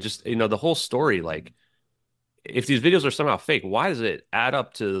thing too. It just, the whole story, like if these videos are somehow fake, why does it add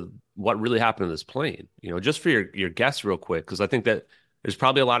up to what really happened to this plane? Just for your guess real quick, because I think that there's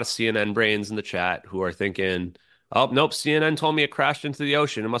probably a lot of CNN brains in the chat who are thinking, oh, nope, CNN told me it crashed into the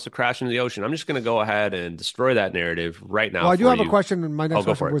ocean. It must have crashed into the ocean. I'm just going to go ahead and destroy that narrative right now. Well, I do have a question. My next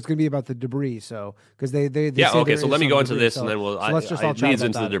question was going to be about the debris. So, because they yeah, okay. So let me go into this, and then let's just all it leads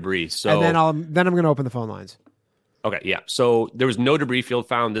into the debris. So, and then I'm going to open the phone lines. Okay, yeah. So there was no debris field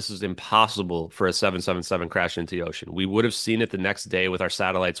found. This is impossible for a 777 crash into the ocean. We would have seen it the next day with our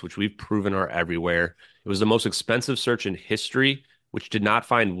satellites, which we've proven are everywhere. It was the most expensive search in history, which did not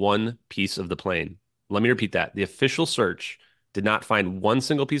find one piece of the plane. Let me repeat that. The official search did not find one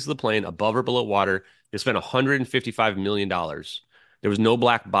single piece of the plane above or below water. They spent $155 million. There was no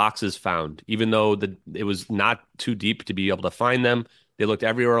black boxes found, even though it was not too deep to be able to find them. They looked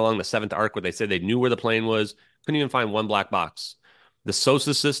everywhere along the 7th arc where they said they knew where the plane was. Couldn't even find one black box. The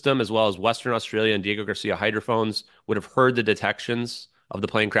SOSA system, as well as Western Australia and Diego Garcia hydrophones, would have heard the detections of the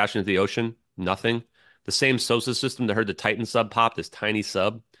plane crashing into the ocean. Nothing. The same SOSA system that heard the Titan sub pop, this tiny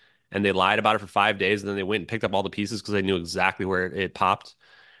sub, and they lied about it for 5 days, and then they went and picked up all the pieces because they knew exactly where it popped.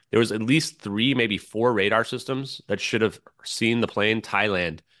 There was at least 3, maybe 4 radar systems that should have seen the plane.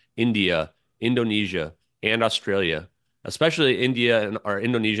 Thailand, India, Indonesia, and Australia, especially India or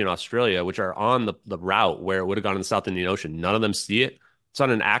Indonesia and Australia, which are on the route where it would have gone in the South Indian Ocean. None of them see it. It's on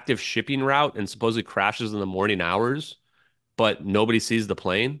an active shipping route and supposedly crashes in the morning hours, but nobody sees the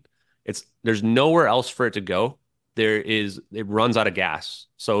plane. There's nowhere else for it to go. It runs out of gas.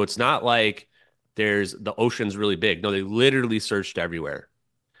 So it's not like the ocean's really big. No, they literally searched everywhere.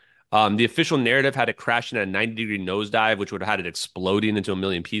 The official narrative had it crashing at a 90-degree nosedive, which would have had it exploding into a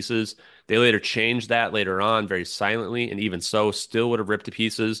million pieces. They later changed that later on very silently, and even so, still would have ripped to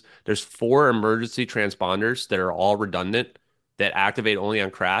pieces. There's 4 emergency transponders that are all redundant that activate only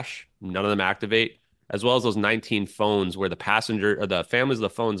on crash. None of them activate, as well as those 19 phones where the passenger or the families of the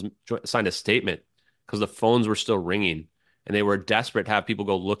phones signed a statement because the phones were still ringing, and they were desperate to have people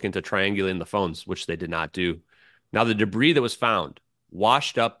go look into triangulating the phones, which they did not do. Now, the debris that was found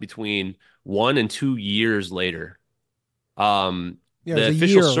washed up between 1 and 2 years later Yeah, it was The a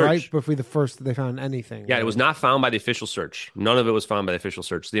official year, right? search. Before the first they found anything. Yeah, it was Really. not found by the official search. None of it was found by the official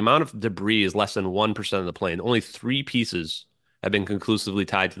search. The amount of debris is less than 1% of the plane. Only three pieces have been conclusively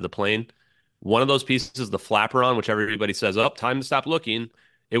tied to the plane. One of those pieces, the flaperon, which everybody says, oh, time to stop looking.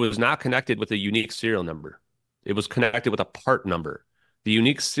 It was not connected with a unique serial number. It was connected with a part number. The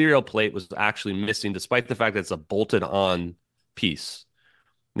unique serial plate was actually missing, despite the fact that it's a bolted on piece.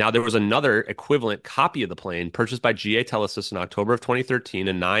 Now, there was another equivalent copy of the plane purchased by GA Telesis in October of 2013,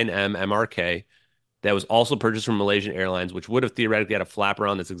 a 9M MRK, that was also purchased from Malaysian Airlines, which would have theoretically had a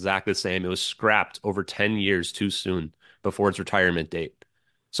flaperon that's exactly the same. It was scrapped over 10 years too soon before its retirement date.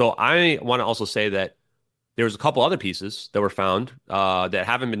 So I want to also say that there was a couple other pieces that were found that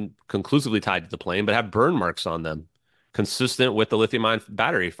haven't been conclusively tied to the plane, but have burn marks on them, consistent with the lithium-ion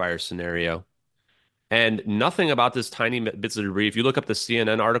battery fire scenario. And nothing about this tiny bits of debris. If you look up the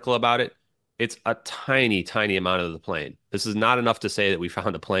CNN article about it, it's a tiny, tiny amount of the plane. This is not enough to say that we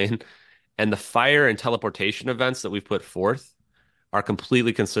found a plane. And the fire and teleportation events that we've put forth are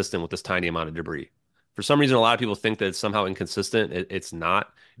completely consistent with this tiny amount of debris. For some reason, a lot of people think that it's somehow inconsistent. It's not.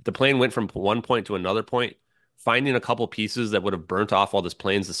 If the plane went from one point to another point, finding a couple pieces that would have burnt off while this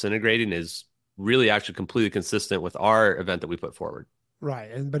plane's disintegrating is really actually completely consistent with our event that we put forward.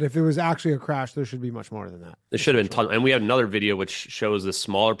 Right, but if it was actually a crash, there should be much more than that. It should have been ton. And we have another video which shows this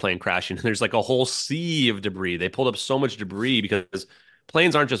smaller plane crashing. And there's like a whole sea of debris. They pulled up so much debris because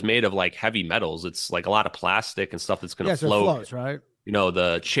planes aren't just made of like heavy metals. It's like a lot of plastic and stuff that's going to So float. it floats, right? You know,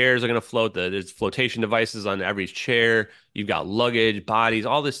 the chairs are going to float. There's flotation devices on every chair. You've got luggage, bodies,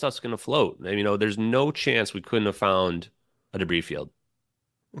 all this stuff's going to float. And, you know, there's no chance we couldn't have found a debris field.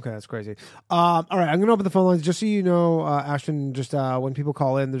 Okay, that's crazy. All right, I'm going to open the phone lines just so you know, Ashton. Just when people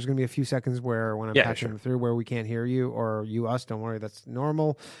call in, there's going to be a few seconds where when I'm patching them through where we can't hear you or you us. Don't worry, that's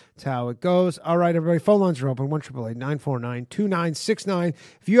normal. It's how it goes. All right, everybody, phone lines are open. 1-888-949-2969.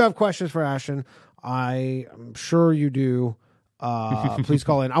 If you have questions for Ashton, I am sure you do. Please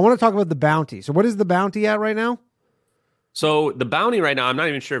call in. I want to talk about the bounty. So, what is the bounty at right now? So the bounty right now, I'm not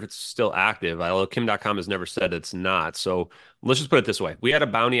even sure if it's still active. Although Kim.com has never said it's not. So let's just put it this way. We had a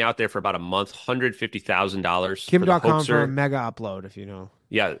bounty out there for about a month, $150,000. Kim.com for a mega upload, if you know.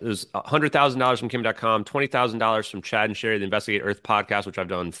 Yeah, it was $100,000 from Kim.com, $20,000 from Chad and Sherry, the Investigate Earth podcast, which I've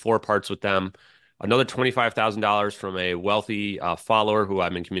done 4 parts with them. Another $25,000 from a wealthy follower who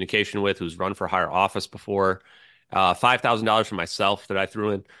I'm in communication with, who's run for higher office before. $5,000 from myself that I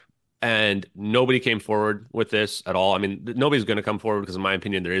threw in. And nobody came forward with this at all. I mean, nobody's going to come forward because, in my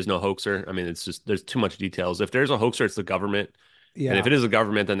opinion, there is no hoaxer. I mean, it's just there's too much details. If there's a hoaxer, it's the government. Yeah. And if it is the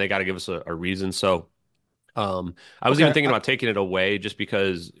government, then they got to give us a reason. So I was even thinking about taking it away just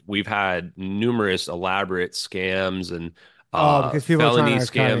because we've had numerous elaborate scams and because people felony are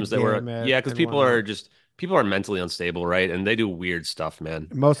scams that were because people are mentally unstable, right? And they do weird stuff, man.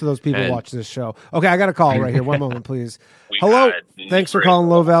 Most of those people watch this show. Okay, I got a call right here. One moment, please. Hello. Thanks for calling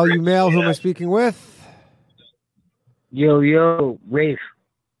Low Value Mail. Who am I speaking with? Yo, Rafe.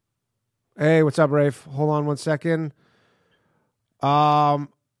 Hey, what's up, Rafe? Hold on one second. All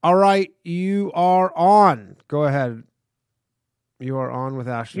right, you are on. Go ahead. You are on with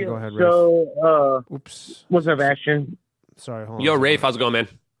Ashton. Go ahead, Rafe. So, oops. What's up, Ashton? Sorry, hold on. Yo, Rafe, how's it going, man?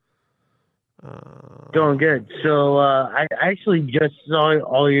 Going good. So I actually just saw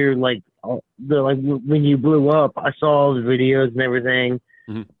all your when you blew up. I saw all the videos and everything,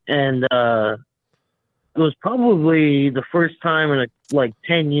 and it was probably the first time in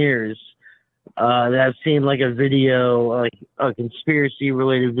 10 years that I've seen like a video, like a conspiracy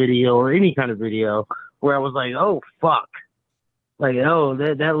related video or any kind of video where I was like, oh fuck,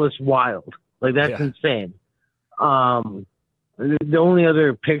 that looks wild, like that's insane. The only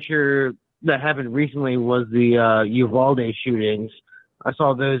other picture that happened recently was the Uvalde shootings. I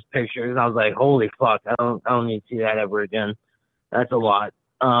saw those pictures and I was like, holy fuck, I don't need to see that ever again. That's a lot.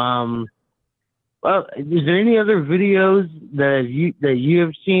 Well, is there any other videos that you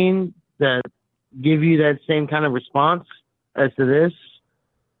have seen that give you that same kind of response as to this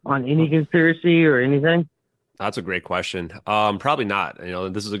on any conspiracy or anything? That's a great question. Probably not. You know,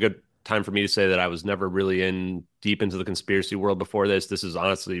 this is a good time for me to say that I was never really deep into the conspiracy world before this. This is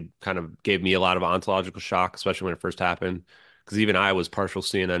honestly kind of gave me a lot of ontological shock, especially when it first happened. Because even I was partial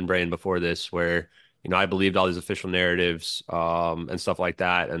CNN brain before this, where, you know, I believed all these official narratives and stuff like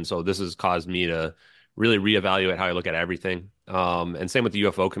that. And so this has caused me to really reevaluate how I look at everything. And same with the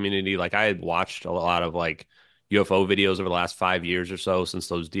UFO community. Like I had watched a lot of like UFO videos over the last 5 years or so since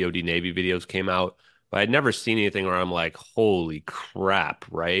those DoD Navy videos came out. But I'd never seen anything where I'm like, holy crap,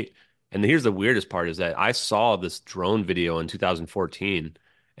 right? And here's the weirdest part is that I saw this drone video in 2014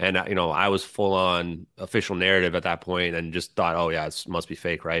 And I was full on official narrative at that point and just thought, oh yeah, it must be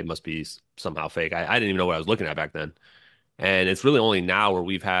fake, right? It must be somehow fake. I didn't even know what I was looking at back then. And it's really only now where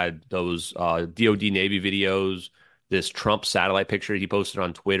we've had those DoD Navy videos, this Trump satellite picture he posted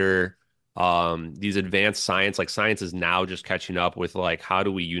on Twitter, these advanced science, like science is now just catching up with like how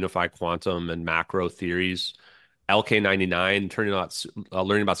do we unify quantum and macro theories. LK99 turning out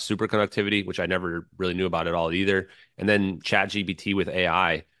learning about superconductivity, which I never really knew about at all either, and then ChatGPT with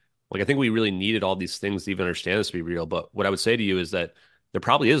AI. Like I think we really needed all these things to even understand this to be real. But what I would say to you is that there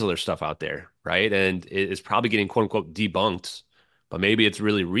probably is other stuff out there, right? And it's probably getting quote unquote debunked, but maybe it's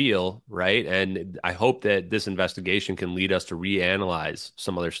really real, right? And I hope that this investigation can lead us to reanalyze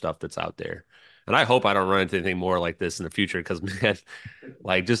some other stuff that's out there. And I hope I don't run into anything more like this in the future because, man,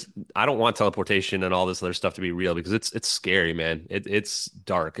 like just I don't want teleportation and all this other stuff to be real because it's scary, man. It's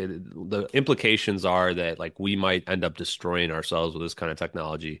dark. The implications are that like we might end up destroying ourselves with this kind of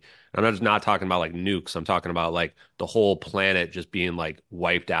technology. And I'm just not talking about like nukes. I'm talking about like the whole planet just being like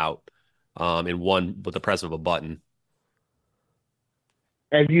wiped out in one with the press of a button.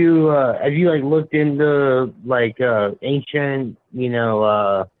 Have you like looked into like ancient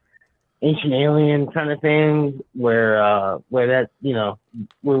alien kind of thing where that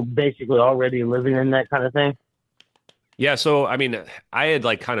we're basically already living in that kind of thing? Yeah, so I mean, I had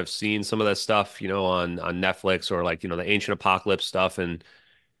like kind of seen some of that stuff, on Netflix or like, the ancient apocalypse stuff. And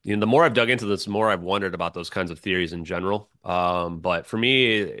the more I've dug into this, the more I've wondered about those kinds of theories in general. But for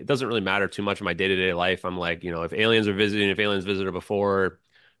me, it doesn't really matter too much in my day-to-day life. I'm like, if aliens are visiting, if aliens visited before,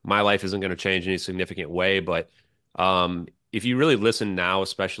 my life isn't going to change in any significant way. But if you really listen now,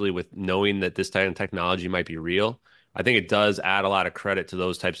 especially with knowing that this type of technology might be real, I think it does add a lot of credit to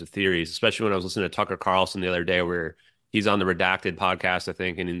those types of theories, especially when I was listening to Tucker Carlson the other day, where he's on the Redacted podcast, I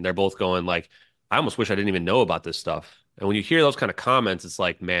think, and they're both going like, I almost wish I didn't even know about this stuff. And when you hear those kind of comments, it's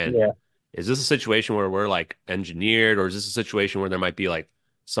like, man, Yeah. is this a situation where we're like engineered, or is this a situation where there might be like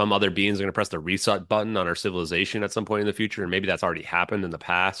some other beings are going to press the reset button on our civilization at some point in the future? And maybe that's already happened in the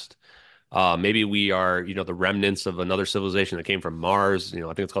past. Maybe we are, the remnants of another civilization that came from Mars. I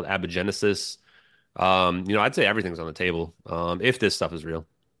think it's called abigenesis. I'd say everything's on the table if this stuff is real.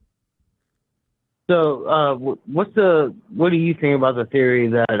 So, what do you think about the theory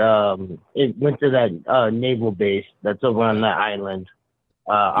that it went to that naval base that's over on that island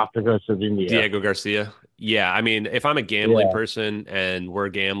off the coast of India? Diego Garcia. Yeah, I mean, if I'm a gambling person and we're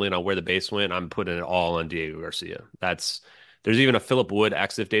gambling on where the base went, I'm putting it all on Diego Garcia. There's even a Philip Wood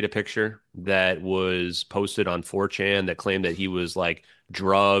EXIF data picture that was posted on 4chan that claimed that he was like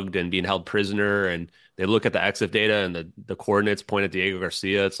drugged and being held prisoner. And they look at the EXIF data and the coordinates point at Diego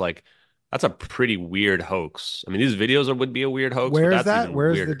Garcia. It's like, that's a pretty weird hoax. I mean, these videos would be a weird hoax. Where but is that's that? even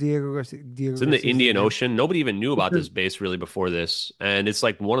Where's weirder. the Diego Garcia? It's in the Indian Ocean. Nobody even knew about this base really before this. And it's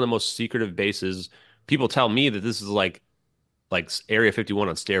like one of the most secretive bases. People tell me that this is like Area 51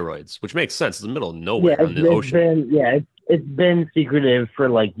 on steroids, which makes sense. It's in the middle of nowhere in the ocean. It's been secretive for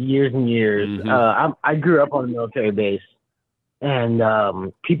like years and years. Mhm. I grew up on a military base,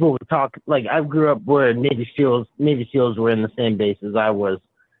 and people would talk like I grew up where Navy SEALs were in the same base as I was,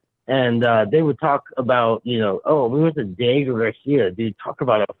 and they would talk about oh, we went to Diego Garcia, dude. Talk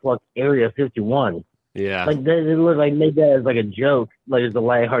about a fuck Area 51. Yeah. Like they look like made that as like a joke, like as a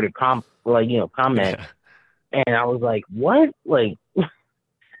lighthearted comment. Yeah. And I was like, what? Like,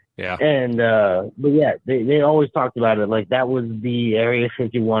 Yeah. and but yeah, they always talked about it like that was the Area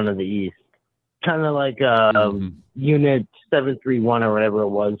 51 of the East, kind of like Unit 731 or whatever it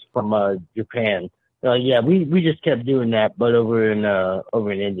was from Japan. Yeah, we just kept doing that, but over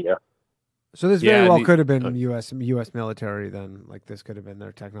in India. So this very well could have been U.S. military then. Like this could have been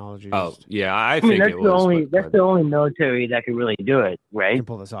their technology. Oh yeah, I mean, think that's it the was. only that's the only military that could really do it, right? Can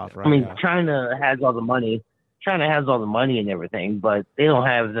pull this off, right? I mean, yeah. China has all the money. China has all the money and everything, but they don't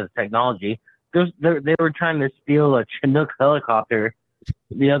have the technology. They were trying to steal a Chinook helicopter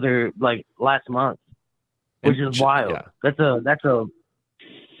last month, which is wild. Yeah. That's a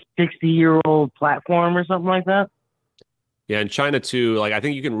 60-year-old platform or something like that. Yeah, and China too, like I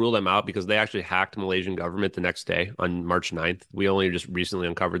think you can rule them out because they actually hacked Malaysian government the next day on March 9th. We only just recently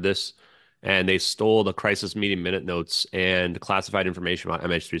uncovered this. And they stole the crisis meeting minute notes and classified information about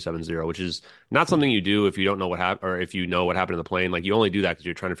MH370, which is not something you do if you don't know what happened or if you know what happened in the plane. Like you only do that because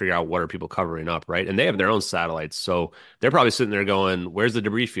you're trying to figure out what are people covering up, right? And they have their own satellites. So they're probably sitting there going, where's the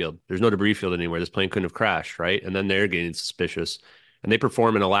debris field? There's no debris field anywhere. This plane couldn't have crashed, right? And then they're getting suspicious. And they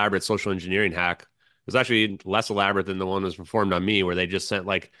perform an elaborate social engineering hack. It was actually less elaborate than the one that was performed on me, where they just sent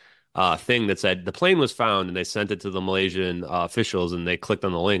like thing that said the plane was found, and they sent it to the Malaysian officials, and they clicked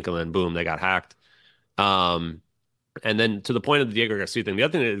on the link, and then boom, they got hacked. And then to the point of the Diego Garcia thing, the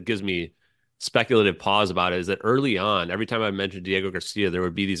other thing that gives me speculative pause about it is that early on, every time I mentioned Diego Garcia, there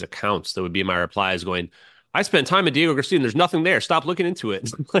would be these accounts that would be in my replies going, I spent time at Diego Garcia and there's nothing there. Stop looking into it.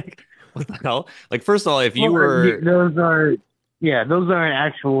 Like, what the hell? Like, first of all, if you Well, were those aren't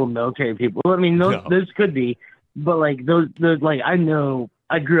actual military people. I mean, no. those could be, but like those like I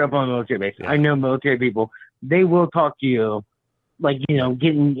grew up on a military base. Yeah. I know military people. They will talk to you, like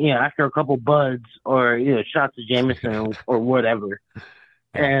getting after a couple buds or shots of Jameson or whatever,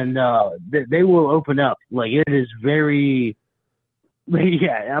 and they will open up. Like it is very,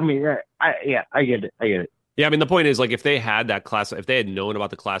 yeah. I mean, I get it. Yeah, I mean, the point is, like, if they had that class, if they had known about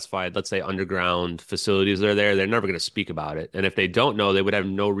the classified, let's say, underground facilities that are there, they're never going to speak about it. And if they don't know, they would have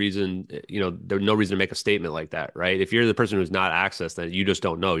no reason, there's no reason to make a statement like that, right? If you're the person who's not accessed, then you just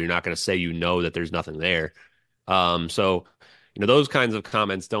don't know. You're not going to say that there's nothing there. So, those kinds of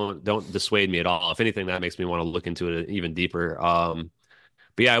comments don't dissuade me at all. If anything, that makes me want to look into it even deeper.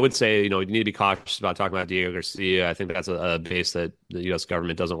 But yeah, I would say, you need to be cautious about talking about Diego Garcia. I think that's a base that the U.S.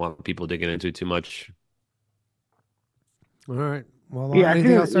 government doesn't want people digging into too much. All right. Well, Yeah,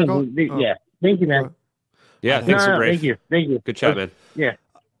 anything else, Circle? yeah. Thank you, man. Yeah, thanks for Thank you. Good chat, man. Yeah.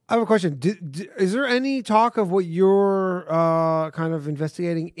 I have a question. Is there any talk of what you're kind of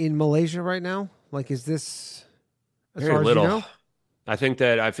investigating in Malaysia right now? Like, is this as Very far little. as you know? I think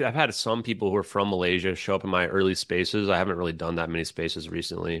that I've had some people who are from Malaysia show up in my early spaces. I haven't really done that many spaces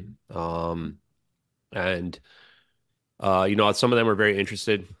recently. And some of them were very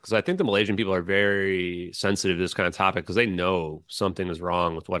interested because I think the Malaysian people are very sensitive to this kind of topic because they know something is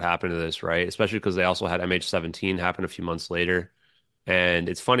wrong with what happened to this, right? Especially because they also had MH17 happen a few months later. And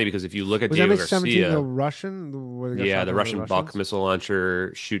it's funny because if you look at Was Diego MH17 Garcia, the Russian? Where they got yeah, shot the by Russian Buck Russians? missile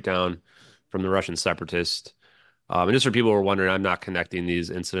launcher shoot down from the Russian separatist. And just for people who are wondering, I'm not connecting these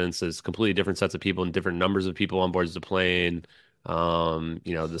incidents as completely different sets of people and different numbers of people on board the plane.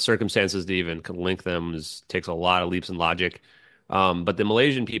 The circumstances to even link them takes a lot of leaps in logic. But the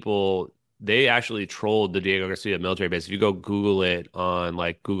Malaysian people, they actually trolled the Diego Garcia military base. If you go Google it on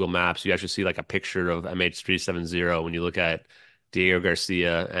like Google Maps, you actually see like a picture of MH370 when you look at Diego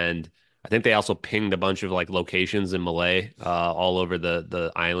Garcia. And I think they also pinged a bunch of like locations in Malay, all over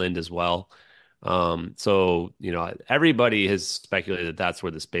the island as well. So everybody has speculated that that's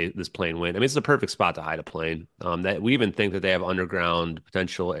where this plane went. I mean, it's the perfect spot to hide a plane. That we even think that they have underground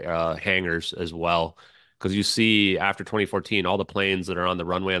potential hangars as well, because you see after 2014, all the planes that are on the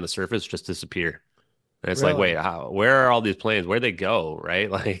runway on the surface just disappear, and it's like, Really? wait, where are all these planes? Where'd they go? Right?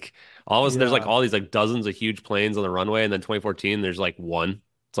 Like all of a sudden, there's like all these like dozens of huge planes on the runway, and then 2014, there's like one.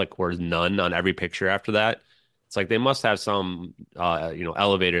 It's like where's none on every picture after that. It's like they must have some,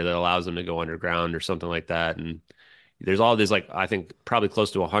 elevator that allows them to go underground or something like that. And there's all this, like, I think probably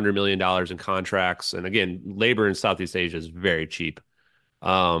close to $100 million in contracts. And again, labor in Southeast Asia is very cheap.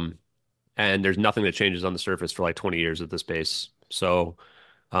 And there's nothing that changes on the surface for like 20 years at this base. So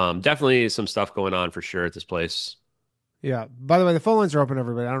definitely some stuff going on for sure at this place. Yeah. By the way, the phone lines are open,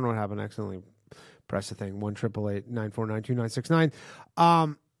 everybody. I don't know what happened. I accidentally pressed the thing.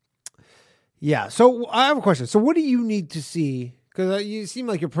 1-888-949-2969. Yeah. So I have a question. So what do you need to see? Because you seem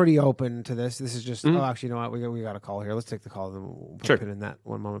like you're pretty open to this. This is just, oh, actually, you know what? We got a call here. Let's take the call. And then we'll put a pin in that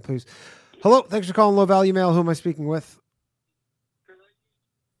one moment, please. Hello. Thanks for calling Low Value Mail. Who am I speaking with?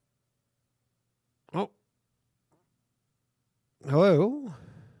 Oh. Hello.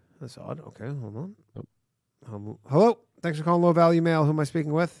 That's odd. Okay. Hold on. Hello. Thanks for calling Low Value Mail. Who am I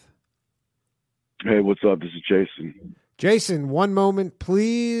speaking with? Hey, what's up? This is Jason. Jason, one moment,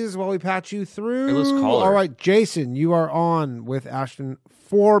 please, while we patch you through. Hey, let's call her. All right, Jason, you are on with Ashton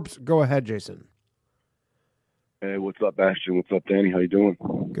Forbes. Go ahead, Jason. Hey, what's up, Ashton? What's up, Danny? How you doing?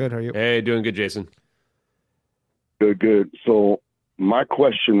 Good. How are you? Hey, doing good, Jason. Good. So my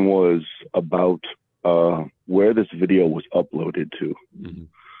question was about where this video was uploaded to. Mm-hmm.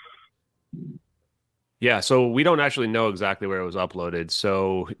 Yeah, so we don't actually know exactly where it was uploaded.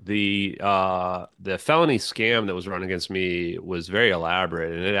 So the felony scam that was run against me was very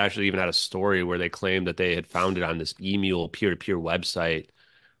elaborate, and it actually even had a story where they claimed that they had found it on this Emule peer-to-peer website.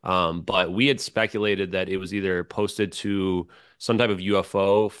 But we had speculated that it was either posted to some type of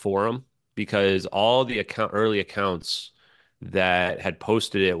UFO forum because all the early accounts that had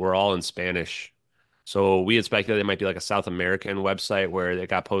posted it were all in Spanish. So we had speculated it might be like a South American website where it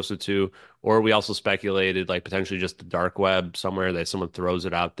got posted to, or we also speculated like potentially just the dark web somewhere that someone throws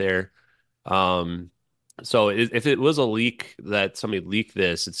it out there. So if it was a leak that somebody leaked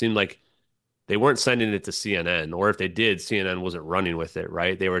this, it seemed like they weren't sending it to CNN, or if they did, CNN wasn't running with it,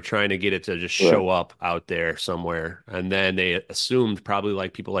 right? They were trying to get it to just show up out there somewhere. And then they assumed, probably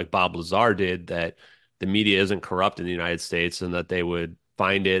like people like Bob Lazar did, that the media isn't corrupt in the United States and that they would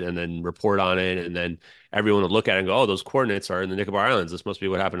find it and then report on it. And then everyone would look at it and go, oh, those coordinates are in the Nicobar Islands. This must be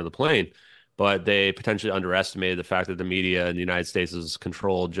what happened to the plane. But they potentially underestimated the fact that the media in the United States is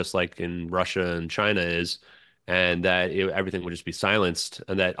controlled just like in Russia and China is, and that everything would just be silenced,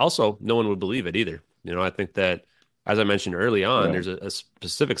 and that also no one would believe it either. I think that, as I mentioned early on, there's a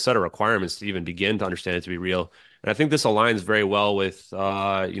specific set of requirements to even begin to understand it to be real. And I think this aligns very well with,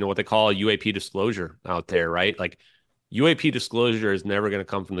 what they call UAP disclosure out there, right? Like UAP disclosure is never going to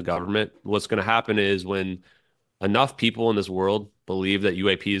come from the government. What's going to happen is when enough people in this world believe that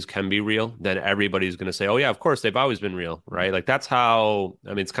UAPs can be real, then everybody's going to say, oh, yeah, of course, they've always been real, right? Like that's how, I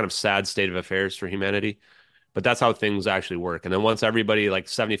mean, it's kind of sad state of affairs for humanity, but that's how things actually work. And then once everybody, like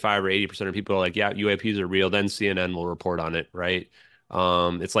 75 or 80% of people are like, yeah, UAPs are real, then CNN will report on it, right?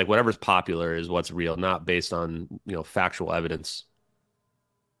 It's like whatever's popular is what's real, not based on, factual evidence.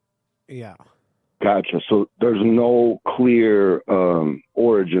 Yeah. Gotcha. So there's no clear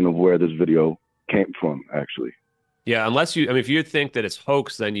origin of where this video came from, actually. Yeah, if you think that it's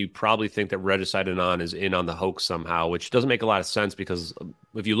hoax, then you probably think that Regicide Anon is in on the hoax somehow, which doesn't make a lot of sense because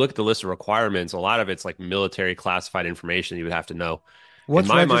if you look at the list of requirements, a lot of it's like military classified information you would have to know. What's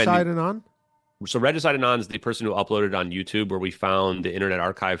Regicide Anon? So Regicide Anon is the person who uploaded on YouTube where we found the Internet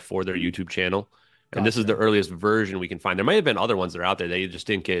Archive for their YouTube channel. And this is the earliest version we can find. There might have been other ones that are out there. They just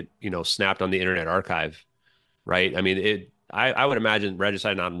didn't get, snapped on the Internet Archive, right? I mean, I would imagine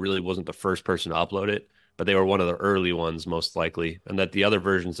Regicide Anon really wasn't the first person to upload it, but they were one of the early ones, most likely, and that the other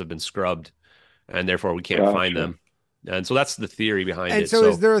versions have been scrubbed, and therefore we can't find them. And so that's the theory behind it. And so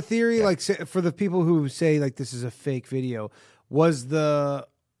is there a theory, like, for the people who say, like, this is a fake video, was the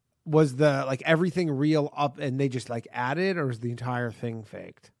like everything real up and they just like added, or is the entire thing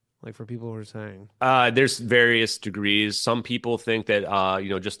faked? Like for people who are saying, there's various degrees. Some people think that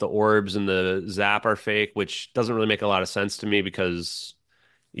just the orbs and the zap are fake, which doesn't really make a lot of sense to me because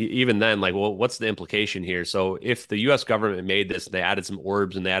even then, like, well, what's the implication here? So if the U.S. government made this, they added some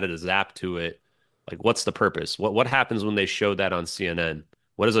orbs and they added a zap to it, like, what's the purpose? What happens when they show that on CNN?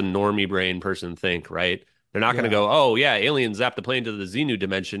 What does a normie brain person think, right? They're not going to go, oh, yeah, aliens zapped the plane to the Xenu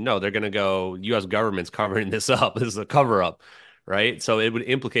dimension. No, they're going to go, U.S. government's covering this up. This is a cover up, right? So it would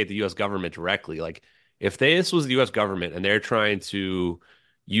implicate the U.S. government directly. Like, if this was the U.S. government and they're trying to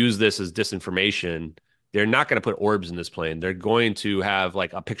use this as disinformation, they're not going to put orbs in this plane. They're going to have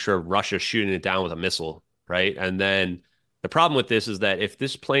like a picture of Russia shooting it down with a missile, right? And then the problem with this is that if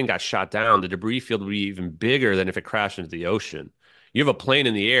this plane got shot down, the debris field would be even bigger than if it crashed into the ocean. You have a plane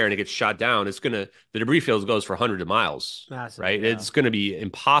in the air and it gets shot down, the debris field goes for hundreds of miles, right? Yeah. It's going to be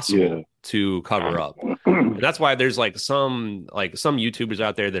impossible to cover up. And that's why there's like some YouTubers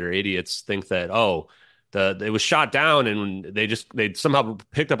out there that are idiots think that, it was shot down and they somehow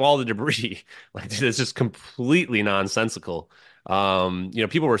picked up all the debris. Like, it's just completely nonsensical.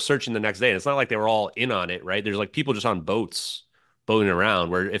 People were searching the next day and it's not like they were all in on it, right? There's like people just on boats boating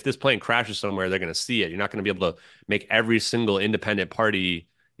around where if this plane crashes somewhere, they're going to see it. You're not going to be able to make every single independent party,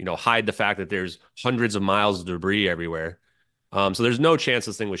 hide the fact that there's hundreds of miles of debris everywhere. So there's no chance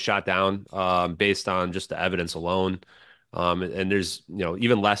this thing was shot down based on just the evidence alone. And there's,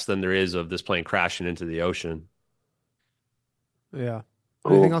 even less than there is of this plane crashing into the ocean. Yeah.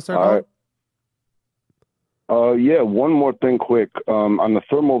 Cool. Anything else there? Yeah, one more thing quick. On the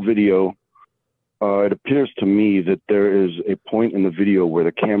thermal video, it appears to me that there is a point in the video where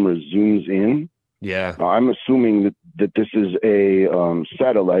the camera zooms in. Yeah. I'm assuming that this is a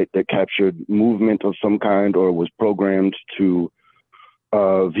satellite that captured movement of some kind or was programmed to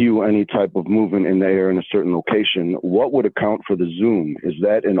view any type of movement in the air in a certain location. What would account for the zoom? Is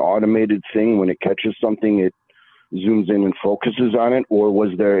that an automated thing when it catches something, it zooms in and focuses on it? Or was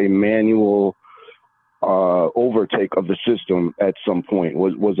there a manual overtake of the system at some point?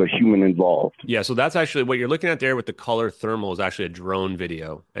 Was a human involved? Yeah, so that's actually what you're looking at there with the color thermal is actually a drone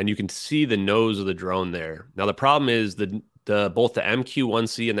video, and you can see the nose of the drone there. Now the problem is both the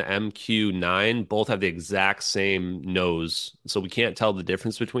MQ-1C and the MQ-9 both have the exact same nose, so we can't tell the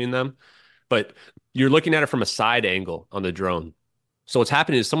difference between them. But you're looking at it from a side angle on the drone. So what's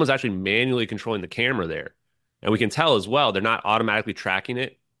happening is someone's actually manually controlling the camera there, and we can tell as well they're not automatically tracking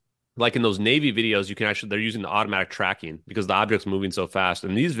it. Like in those Navy videos, they're using the automatic tracking because the object's moving so fast.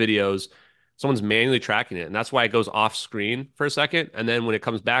 In these videos, someone's manually tracking it. And that's why it goes off screen for a second. And then when it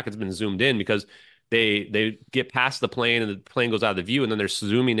comes back, it's been zoomed in because they get past the plane and the plane goes out of the view and then they're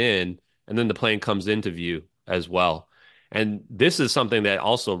zooming in and then the plane comes into view as well. And this is something that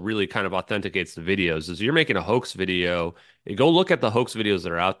also really kind of authenticates the videos. Is you're making a hoax video, go look at the hoax videos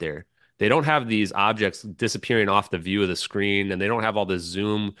that are out there. they don't have these objects disappearing off the view of the screen, and they don't have all this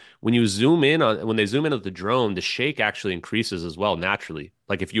zoom. When they zoom in with the drone, the shake actually increases as well naturally.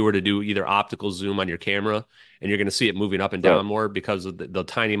 Like if you were to do either optical zoom on your camera, and you're going to see it moving up and down more because of the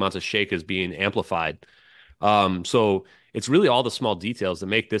tiny amounts of shake is being amplified. So it's really all the small details that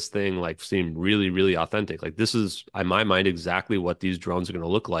make this thing like seem really, really authentic. Like this is, in my mind, exactly what these drones are going to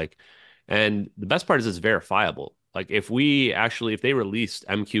look like. And the best part is it's verifiable. Like if they released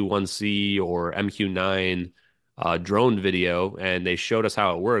MQ-1C or MQ-9 drone video and they showed us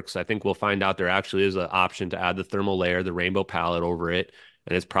how it works, I think we'll find out there actually is an option to add the thermal layer, the rainbow palette over it,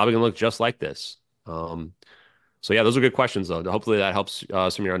 and it's probably going to look just like this. So yeah, those are good questions though. Hopefully that helps some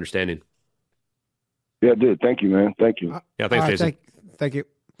of your understanding. Yeah, it did. Thank you, man. Thank you. Yeah, thanks, Jason. Thank you.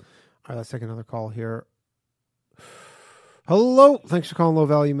 All right, let's take another call here. Hello. Thanks for calling Low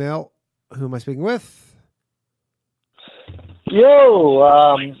Value Mail. Who am I speaking with?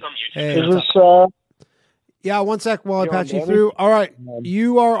 Yo, Hey, is this, yeah, one sec while I you patch on, you Danny? through. All right,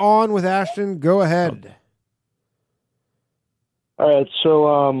 you are on with Ashton. Go ahead. all right, so,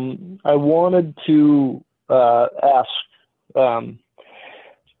 I wanted to, ask, I'm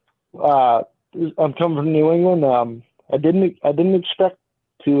coming from New England. I didn't expect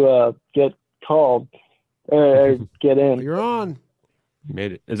to, get called or get in. You're on. You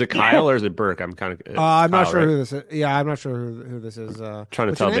made it. Is it Kyle or is it Burke? I'm kind of. I'm not Kyle, sure right? who this is. Yeah, I'm not sure who this is. Trying to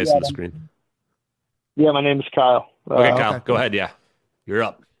what's tell your name? based on the screen. Yeah, my name is Kyle. Okay, Kyle, okay. go ahead. Yeah, you're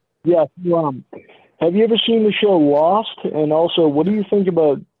up. Yeah. So, have you ever seen the show Lost? And also, what do you think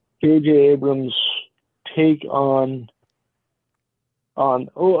about J.J. Abrams' take on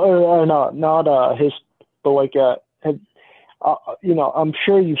or not his, but like I'm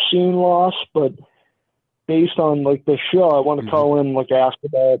sure you've seen Lost, but based on like the show, I want to call in, like ask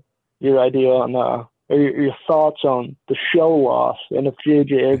about your idea on or your thoughts on the show Lost, and if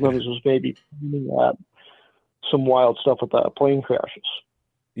J.J. Abrams was maybe doing at some wild stuff with plane crashes.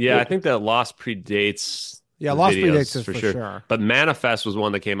 Yeah, I think that Lost predates. Yeah, the Lost videos, predates this for sure. But Manifest was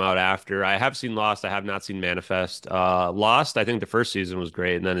one that came out after. I have seen Lost. I have not seen Manifest. Lost, I think the first season was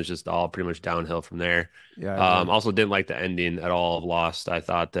great, and then it's just all pretty much downhill from there. Yeah. Also didn't like the ending at all of Lost. I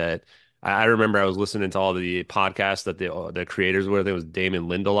thought that I remember I was listening to all the podcasts that the creators were. I think it was Damon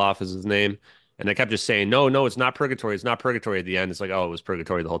Lindelof is his name. And they kept just saying, no, it's not purgatory. It's not purgatory at the end. It's like, oh, it was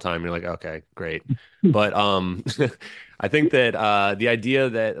purgatory the whole time. You're like, okay, great. But I think that the idea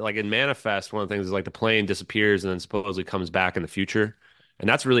that like in Manifest, one of the things is like the plane disappears and then supposedly comes back in the future. And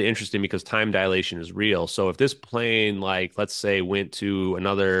that's really interesting because time dilation is real. So if this plane, like, let's say went to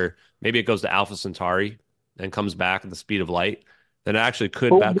maybe it goes to Alpha Centauri and comes back at the speed of light, then it actually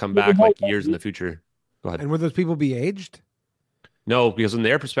could come back like years in the future. Go ahead. And would those people be aged? No, because in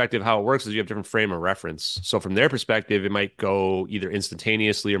their perspective, how it works is you have different frame of reference. So from their perspective, it might go either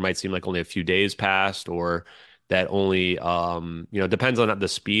instantaneously or might seem like only a few days passed, or that only, depends on the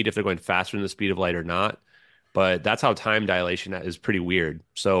speed, if they're going faster than the speed of light or not. But that's how time dilation is pretty weird.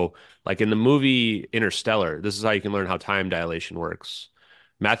 So like in the movie Interstellar, this is how you can learn how time dilation works.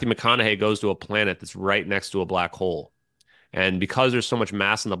 Matthew McConaughey goes to a planet that's right next to a black hole. And because there's so much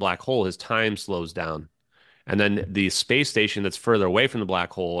mass in the black hole, his time slows down. And then the space station that's further away from the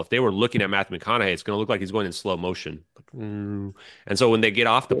black hole, if they were looking at Matthew McConaughey, it's going to look like he's going in slow motion. And so when they get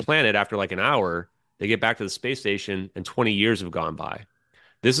off the planet after like an hour, they get back to the space station and 20 years have gone by.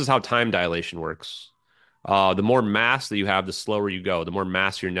 This is how time dilation works. The more mass that you have, the slower you go, the more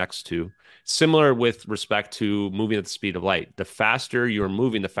mass you're next to. Similar with respect to moving at the speed of light. The faster you're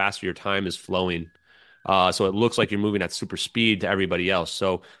moving, the faster your time is flowing. So it looks like you're moving at super speed to everybody else.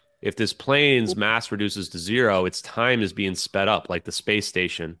 So if this plane's mass reduces to zero, its time is being sped up like the space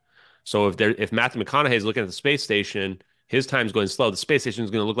station. So if Matthew McConaughey is looking at the space station, his time's going slow. The space station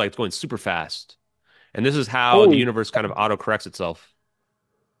is going to look like it's going super fast. And this is how the universe kind of auto-corrects itself.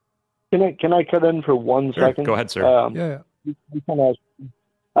 Can I cut in for 1 Sure. second? Go ahead, sir. Yeah.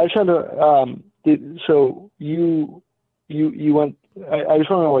 I just had to. So you went. I just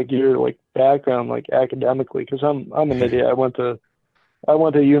want to know like your like background like academically, because I'm an idiot. I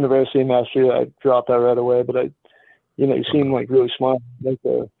went to university in Massachusetts. I dropped out right away, but you seem like really smart. I'd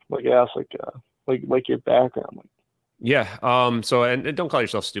like to ask like your background. Yeah. So, and don't call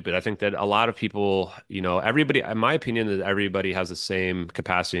yourself stupid. I think that a lot of people, everybody, in my opinion, that everybody has the same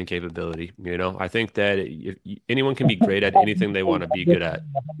capacity and capability. I think that anyone can be great at anything they want to be good at.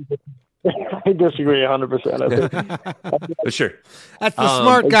 I disagree 100%. But sure. That's the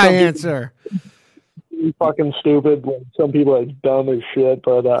smart guy answer. really fucking stupid when some people are dumb as shit.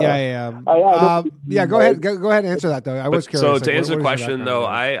 But yeah. Go ahead. Go ahead and answer that though. I was curious. So to answer the question though,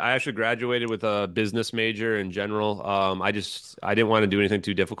 I actually graduated with a business major in general. I didn't want to do anything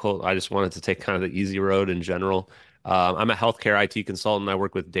too difficult. I just wanted to take kind of the easy road in general. I'm a healthcare IT consultant. I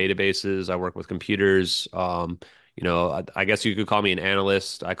work with databases. I work with computers. I guess you could call me an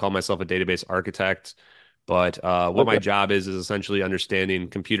analyst. I call myself a database architect. But what my job is essentially understanding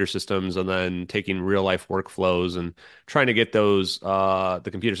computer systems and then taking real life workflows and trying to get those the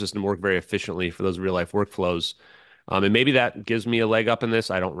computer system to work very efficiently for those real life workflows. And maybe that gives me a leg up in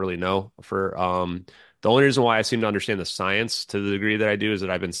this. I don't really know. The only reason why I seem to understand the science to the degree that I do is that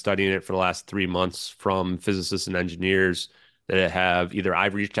I've been studying it for the last 3 months from physicists and engineers that have either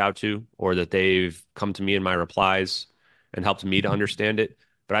I've reached out to or that they've come to me in my replies and helped me to understand it.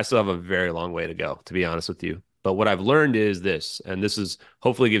 But I still have a very long way to go, to be honest with you. But what I've learned is this, and this is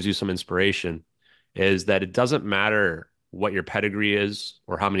hopefully gives you some inspiration, is that it doesn't matter what your pedigree is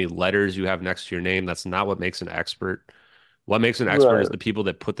or how many letters you have next to your name. That's not what makes an expert. What makes an expert is the people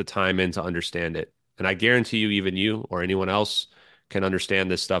that put the time in to understand it. And I guarantee you, even you or anyone else can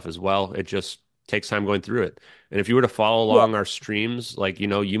understand this stuff as well. It just takes time going through it. And if you were to follow along our streams,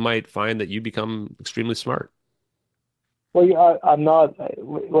 you might find that you become extremely smart. Well, yeah, I'm not I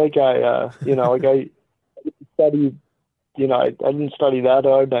studied, I didn't study that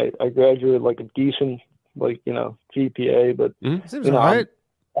hard. I graduated like a decent, GPA, but, seems all right.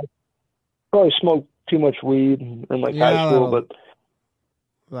 I probably smoked too much weed in high school, but.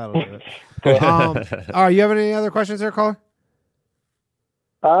 That'll do it. All right, you have any other questions there, caller?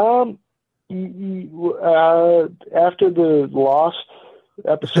 After the Lost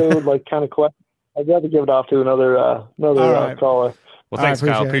episode, kind of question, I'd rather give it off to another caller. Well, thanks,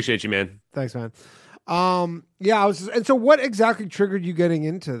 Kyle. Appreciate you, man. Thanks, man. And so what exactly triggered you getting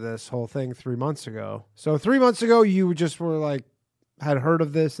into this whole thing 3 months ago? So 3 months ago, you just were had heard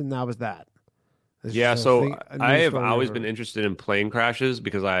of this, and that was that. So I have always been interested in plane crashes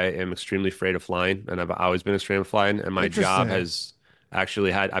because I am extremely afraid of flying, and I've always been afraid of flying. And my job has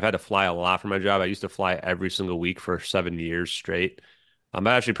actually I've had to fly a lot for my job. I used to fly every single week for 7 years straight. I've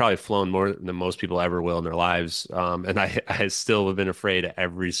actually probably flown more than most people ever will in their lives. And I still have been afraid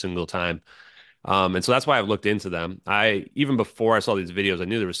every single time. And so that's why I've looked into them. Even before I saw these videos, I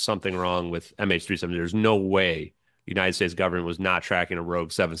knew there was something wrong with MH370. There's no way the United States government was not tracking a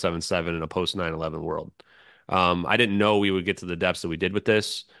rogue 777 in a post 9/11 world. I didn't know we would get to the depths that we did with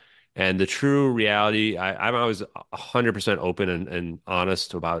this. And the true reality, I'm always 100% open and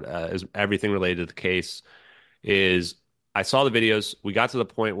honest about everything related to the case, is I saw the videos. We got to the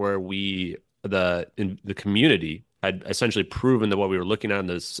point where the community had essentially proven that what we were looking at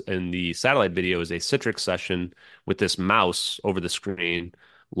in the satellite video is a Citrix session with this mouse over the screen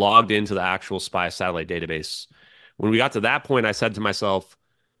logged into the actual spy satellite database. When we got to that point, I said to myself,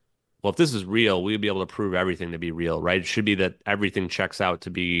 well, if this is real, we'd be able to prove everything to be real, right? It should be that everything checks out to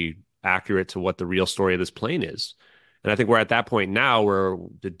be accurate to what the real story of this plane is. And I think we're at that point now where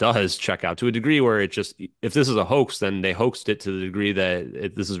it does check out to a degree where it just, if this is a hoax, then they hoaxed it to the degree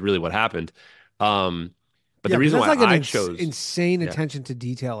that this is really what happened. But the reason why I chose insane attention to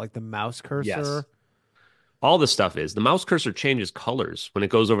detail, like the mouse cursor. Yes. All this stuff is the mouse cursor changes colors when it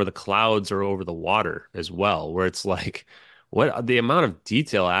goes over the clouds or over the water as well, where it's like, what the amount of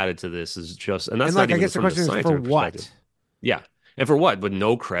detail added to this is just, and that's not even I guess the question is for what? Yeah. And for what? With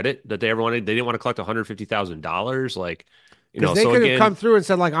no credit that they ever wanted. They didn't want to collect $150,000. They could have come through and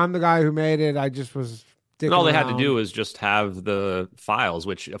said, I'm the guy who made it. I just was. And all they had to do was just have the files,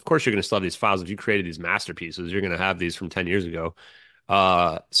 which of course you're going to still have these files. If you created these masterpieces, you're going to have these from 10 years ago.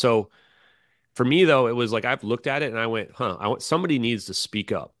 So for me, though, it was I've looked at it and I went, somebody needs to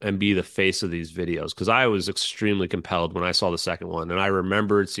speak up and be the face of these videos, because I was extremely compelled when I saw the second one. And I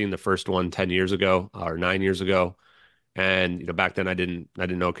remembered seeing the first one 10 years ago or 9 years ago. And back then I didn't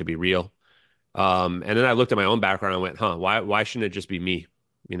know it could be real. And then I looked at my own background and I went, why shouldn't it just be me?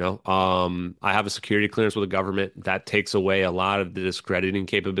 I have a security clearance with the government. That takes away a lot of the discrediting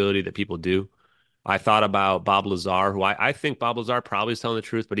capability that people do. I thought about Bob Lazar, who I think Bob Lazar probably is telling the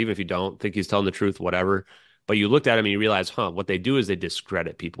truth, but even if you don't think he's telling the truth, whatever. But you looked at him and you realize, what they do is they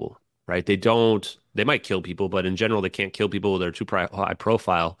discredit people, right? They might kill people, but in general, they can't kill people with their too high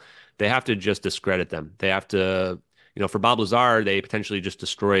profile. They have to just discredit them. They have to, for Bob Lazar, they potentially just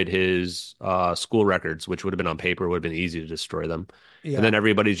destroyed his school records, which would have been on paper, would have been easy to destroy them. Yeah. And then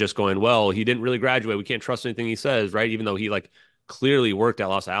everybody's just going, well, he didn't really graduate. We can't trust anything he says, right? Even though he clearly worked at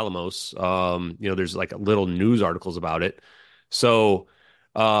Los Alamos. There's little news articles about it. So,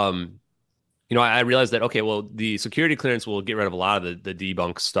 I realized that, okay, well, the security clearance will get rid of a lot of the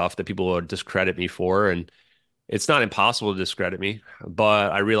debunk stuff that people would discredit me for. And it's not impossible to discredit me.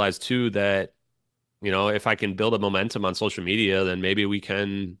 But I realized too that, if I can build a momentum on social media, then maybe we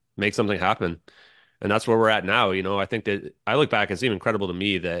can make something happen. And that's where we're at now. I think that I look back, it's even incredible to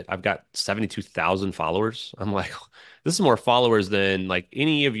me that I've got 72,000 followers. I'm like, this is more followers than like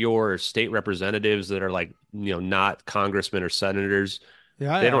any of your state representatives that are like, not congressmen or senators.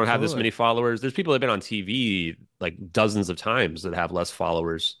 Yeah, They yeah, don't have this absolutely. many followers. There's people that have been on TV like dozens of times that have less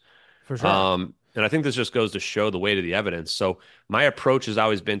followers. For sure. And I think this just goes to show the weight of the evidence. So my approach has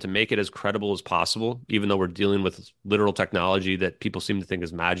always been to make it as credible as possible, even though we're dealing with literal technology that people seem to think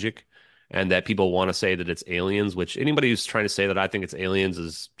is magic and that people want to say that it's aliens, which anybody who's trying to say that I think it's aliens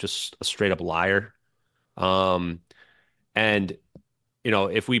is just a straight up liar. Um, and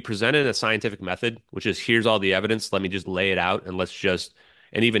if we presented a scientific method, which is here's all the evidence, let me just lay it out and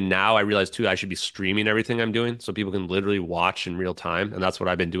and even now I realize too, I should be streaming everything I'm doing so people can literally watch in real time. And that's what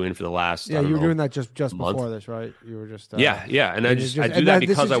I've been doing for the last, Yeah, I don't you were know, doing that just month. before this, right? You were just Yeah, yeah. And and it's I just do and that this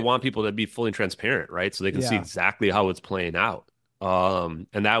because is I want people to be fully transparent, right? So they can see yeah. exactly how it's playing out.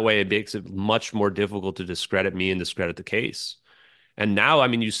 And that way it makes it much more difficult to discredit me and discredit the case. And now, I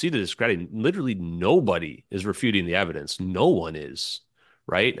mean, you see the discrediting. Literally nobody is refuting the evidence. No one is,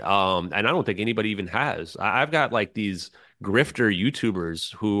 right? And I don't think anybody even has. I've got like these grifter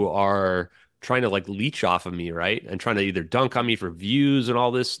YouTubers who are trying to like leech off of me, right? And trying to either dunk on me for views and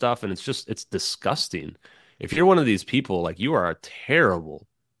all this stuff. And it's disgusting. If you're one of these people, like you are a terrible,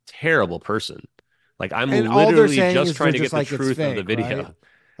 terrible person. Like I'm And all they're literally saying just is they're trying to just get the like it's truth of the fake, right? video.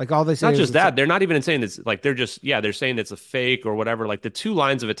 Like all they say Not is just it's that, they're not even saying it's like they're saying it's a fake or whatever. Like the two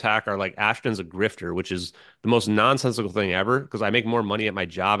lines of attack are like Ashton's a grifter, which is the most nonsensical thing ever because I make more money at my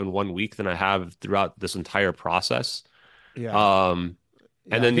job in 1 week than I have throughout this entire process. yeah. Um,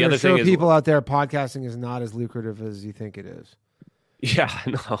 Yeah, and I then can the other assure thing is, people out there podcasting is not as lucrative as you think it is. yeah,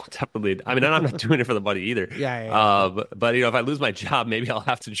 no, definitely. I mean, I'm not doing it for the money either. Yeah, yeah. But if I lose my job, maybe I'll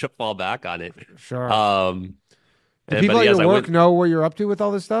have to just fall back on it. Sure. Um, Do people but at yes, your I work went. know where you're up to with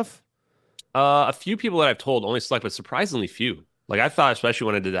all this stuff? A few people that I've told only select, but surprisingly few. Like I thought, especially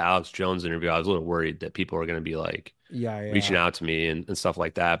when I did the Alex Jones interview, I was a little worried that people were going to be like Yeah, reaching yeah. out to me and stuff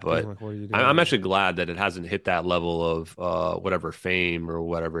like that. Being But like, what are you I'm doing? actually glad that it hasn't hit that level of whatever fame or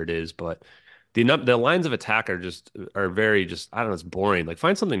whatever it is. But the lines of attack are very just I don't know, it's boring. Like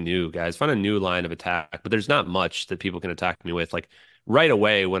find something new, guys. Find a new line of attack. But there's not much that people can attack me with. Like right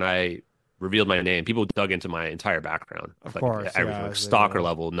away when I revealed my name, people dug into my entire background, Of like course, everything, yeah, like as they stalker do.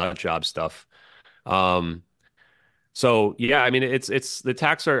 level nut job stuff. Um, so yeah, I mean it's the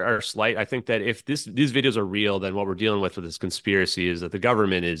attacks are slight. I think that if these videos are real, then what we're dealing with this conspiracy is that the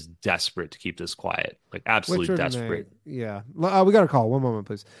government is desperate to keep this quiet, like Which absolutely would desperate. make, yeah. We got a call. One moment,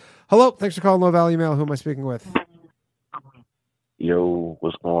 please. Hello, thanks for calling Low Value Mail. Who am I speaking with? Yo,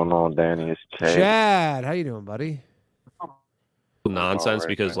 what's going on, Danny? It's Chad. Chad, how you doing, buddy? Nonsense All right,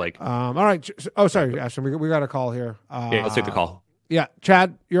 because man. like All right. Oh, sorry, Ashton. We got a call here. yeah, let's take the call. Yeah,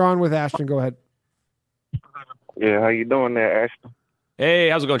 Chad, you're on with Ashton. Go ahead. Yeah, how you doing there, Ashton? Hey,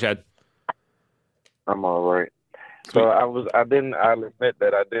 how's it going, Chad? I'm all right. Sweet. So I'll admit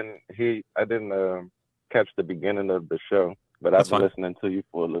that I didn't catch the beginning of the show, but That's I've been fine. listening to you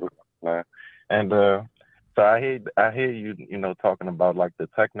for a little while. And so I hear you, talking about like the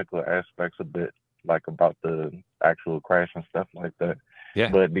technical aspects a bit, like about the actual crash and stuff like that. Yeah.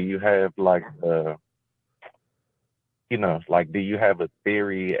 But do you have like do you have a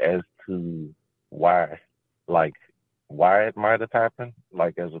theory as to why? Like why it might have happened,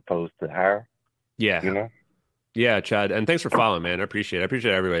 like as opposed to how, Yeah. Yeah, Chad, and thanks for following, man. I appreciate it. I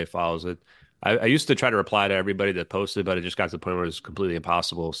appreciate everybody who follows it. I used to try to reply to everybody that posted, but it just got to the point where it was completely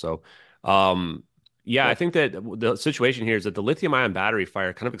impossible. So, yeah, I think that the situation here is that the lithium-ion battery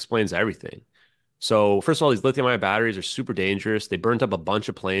fire kind of explains everything. So, first of all, these lithium-ion batteries are super dangerous. They burnt up a bunch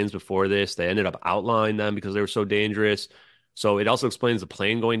of planes before this. They ended up outlawing them because they were so dangerous. So, it also explains the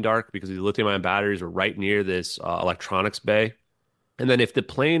plane going dark because the lithium-ion batteries were right near this electronics bay. And then if the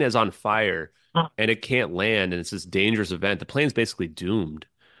plane is on fire and it can't land and it's this dangerous event, the plane's basically doomed.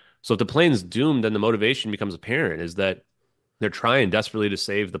 So if the plane's doomed, then the motivation becomes apparent is that they're trying desperately to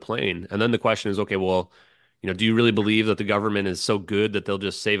save the plane. And then the question is, okay, well, do you really believe that the government is so good that they'll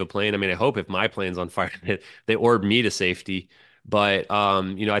just save a plane? I mean, I hope if my plane's on fire, they orb me to safety. But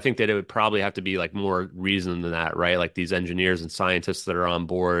I think that it would probably have to be like more reason than that, right? Like these engineers and scientists that are on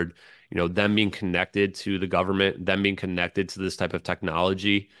board, them being connected to the government, them being connected to this type of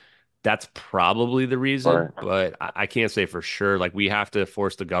technology. That's probably the reason, Right. but I can't say for sure. Like we have to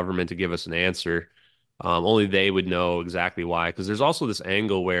force the government to give us an answer. Only they would know exactly why. Because there's also this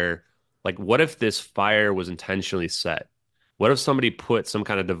angle where Like, what if this fire was intentionally set? What if somebody put some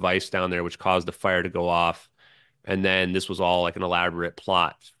kind of device down there which caused the fire to go off? And then this was all like an elaborate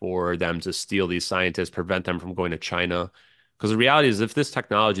plot for them to steal these scientists, prevent them from going to China. Because the reality is, if this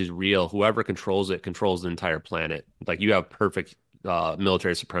technology is real, whoever controls it controls the entire planet. Like you have perfect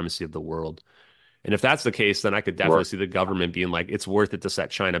military supremacy of the world. And if that's the case, then I could definitely Right. see the government being like, it's worth it to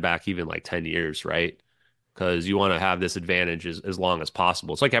set China back even like 10 years, right? Because you want to have this advantage as long as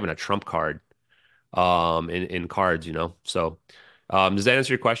possible. It's like having a trump card in cards, you know? So does that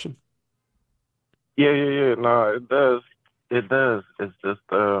answer your question? Yeah. No, it does. It does. It's just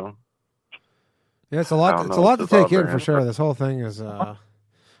Yeah, it's a I lot. don't It's a know. It's lot to just all take in very for sure. This whole thing is.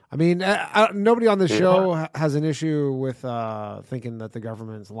 I mean, nobody on the Yeah. show has an issue with thinking that the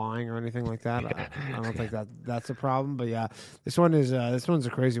government's lying or anything like that. I don't think that's a problem. But yeah, this one's a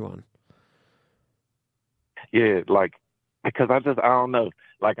crazy one. Yeah, like because I don't know.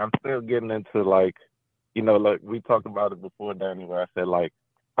 Like I'm still getting into like, like we talked about it before, Danny, where I said like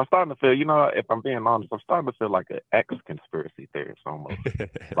I'm starting to feel, if I'm being honest, I'm starting to feel like an ex conspiracy theorist almost.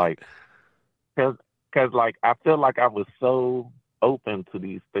 Like, cause like I feel like I was so open to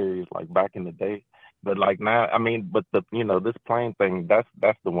these theories like back in the day, but like now, I mean, but this plane thing, that's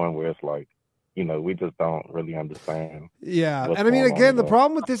the one where it's like, we just don't really understand Yeah, what's and I mean, going on again, in the there.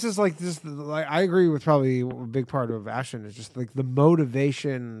 problem with this is like this. Like, I agree with probably a big part of Ashton is just like the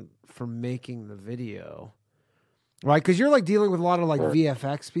motivation for making the video, right? Because you're like dealing with a lot of like Right.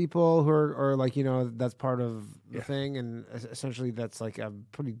 VFX people who are like that's part of the Yeah. thing, and essentially that's like a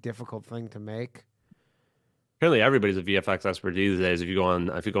pretty difficult thing to make. Apparently, everybody's a VFX expert these days. If you go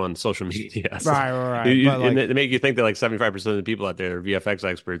on social media, so Right. But and like, they make you think that like 75% of the people out there are VFX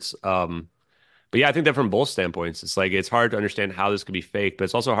experts. But yeah, I think that from both standpoints, it's like it's hard to understand how this could be fake, but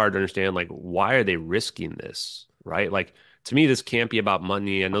it's also hard to understand like why are they risking this, right? Like to me, this can't be about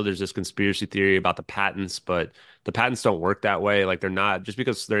money. I know there's this conspiracy theory about the patents, but the patents don't work that way. Like they're not just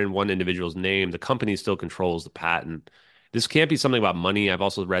because they're in one individual's name, the company still controls the patent. This can't be something about money. I've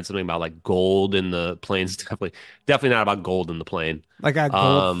also read something about like gold in the planes. Definitely not about gold in the plane. like a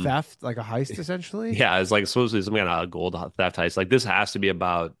gold Um, theft, like a heist, essentially. yeah, it's like supposedly some kind of gold theft heist. Like this has to be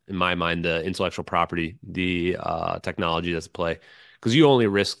about, in my mind, the intellectual property, the technology that's at play. Because you only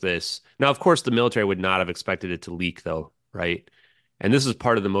risk this. Now, of course, the military would not have expected it to leak, though, right? And this is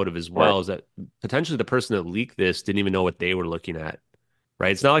part of the motive as Right. well, is that potentially the person that leaked this didn't even know what they were looking at,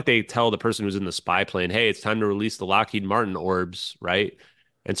 right? It's not like they tell the person who's in the spy plane, "Hey, it's time to release the Lockheed Martin orbs," right?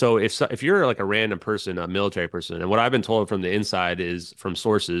 And so if you're like a random person, a military person, and what I've been told from the inside is from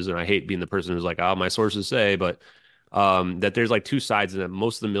sources, and I hate being the person who's like, "Oh, my sources say," but that there's like two sides, and that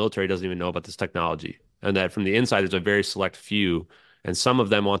most of the military doesn't even know about this technology, and that from the inside there's a very select few, and some of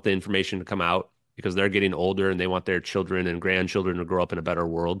them want the information to come out because they're getting older and they want their children and grandchildren to grow up in a better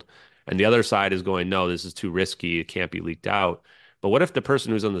world, and the other side is going, "No, this is too risky; it can't be leaked out." But what if the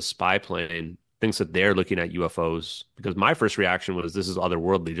person who's on the spy plane thinks that they're looking at UFOs? Because my first reaction was this is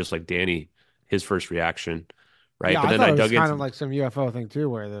otherworldly, just like Danny, his first reaction, right? Yeah, But I then thought I it was dug kind of into like some UFO thing too,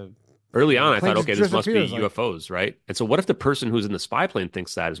 where the early on, I plane thought, just okay, this must be disappears. Like, UFOs, right? And so what if the person who's in the spy plane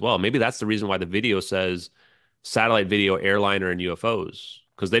thinks that as well? Maybe that's the reason why the video says satellite video, airliner, and UFOs.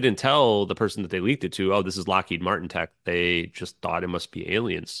 Because they didn't tell the person that they leaked it to, oh, this is Lockheed Martin tech. They just thought it must be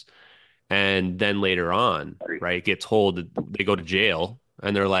aliens. And then later on, right, get told that they go to jail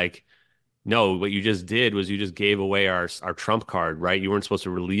and they're like, no, what you just did was you just gave away our trump card, right? You weren't supposed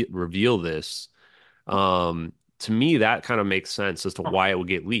to reveal this. To me, that kind of makes sense as to why it would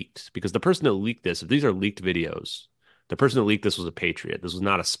get leaked. Because the person that leaked this, if these are leaked videos, the person that leaked this was a patriot. This was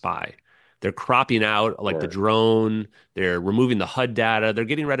not a spy. They're cropping out like the Right. drone. They're removing the HUD data. They're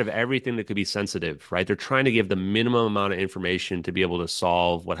getting rid of everything that could be sensitive, right? They're trying to give the minimum amount of information to be able to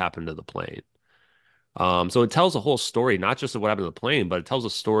solve what happened to the plane. So it tells a whole story, not just of what happened to the plane, but it tells a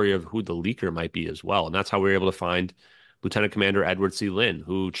story of who the leaker might be as well. And that's how we were able to find Lieutenant Commander Edward C. Lynn,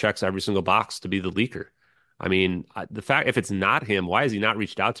 who checks every single box to be the leaker. I mean, the fact if it's not him, why has he not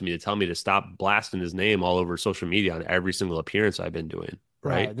reached out to me to tell me to stop blasting his name all over social media on every single appearance I've been doing,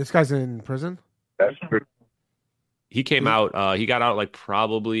 right? this guy's in prison. That's true. He came out, he got out like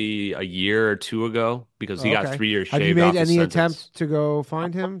probably a year or two ago because he got Okay. 3 years Have you shaved made off his any sentence. attempt to go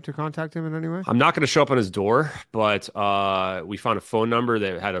find him, to contact him in any way? I'm not going to show up on his door, but we found a phone number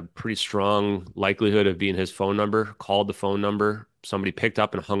that had a pretty strong likelihood of being his phone number. Called the phone number. Somebody picked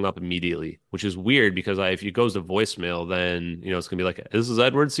up and hung up immediately, which is weird because if it goes to voicemail, then it's going to be like, "This is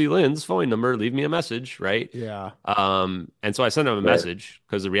Edward C. Lynn's phone number. Leave me a message," right? Yeah. And so I sent him a Right. message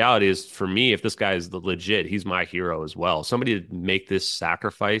because the reality is, for me, if this guy is the legit, he's my hero as well. Somebody to make this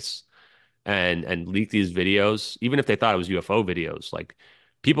sacrifice and leak these videos, even if they thought it was UFO videos, like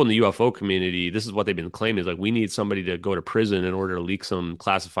people in the UFO community, this is what they've been claiming is like, we need somebody to go to prison in order to leak some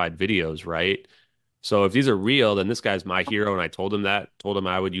classified videos, right? So if these are real, then this guy's my hero. And I told him that, told him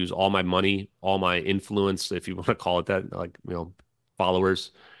I would use all my money, all my influence, if you want to call it that, like,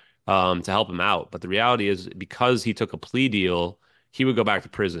 followers, to help him out. But the reality is, because he took a plea deal, he would go back to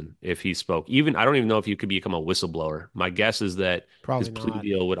prison if he spoke. Even I don't even know if he could become a whistleblower. My guess is that Probably his plea not.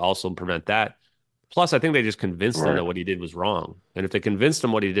 deal would also prevent that. Plus, I think they just convinced him that what he did was wrong. And if they convinced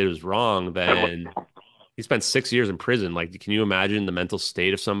him what he did was wrong, then he spent 6 years in prison. Like, can you imagine the mental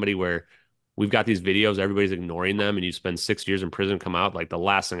state of somebody where we've got these videos, everybody's ignoring them, and you spend 6 years in prison, come out? Like, the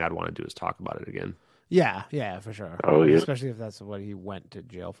last thing I'd want to do is talk about it again. Yeah, yeah, for sure. Oh, yeah. Especially if that's what he went to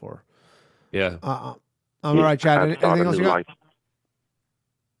jail for. Yeah. All right, Chad. Anything else you got?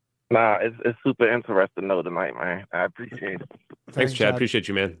 Nah, it's super interesting though tonight, man. I appreciate it. Thanks, Chad. Appreciate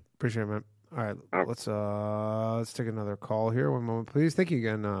you, man. Appreciate it, man. All right, let's take another call here. One moment, please. Thank you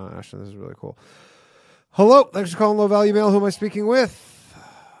again, Ashton. This is really cool. Hello, thanks for calling Low Value Mail. Who am I speaking with?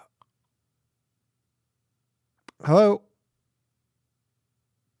 Hello.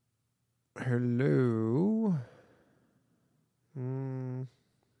 Hello.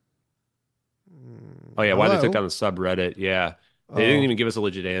 Oh yeah, Hello? why they took down the subreddit? Yeah. They didn't even give us a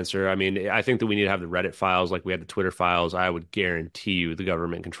legit answer. I mean, I think that we need to have the Reddit files like we had the Twitter files. I would guarantee you the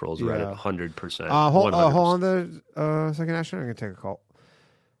government controls Reddit 100%. Hold on the second, Ashton. I'm going to take a call.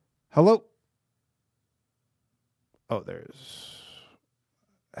 Hello? Oh, there's...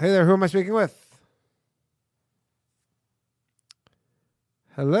 Hey there, who am I speaking with?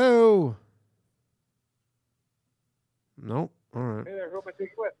 Hello? Nope. All right. Hey there, who am I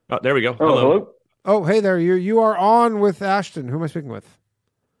speaking with? Oh, there we go. Oh, hello? Oh, hey there. You are on with Ashton. Who am I speaking with?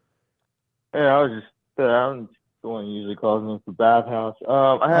 Hey, I'm the one who usually calls me for Bathhouse.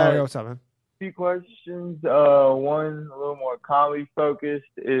 I had what's up, man? a few questions. One a little more comedy focused.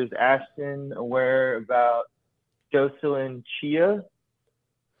 Is Ashton aware about Jocelyn Chia?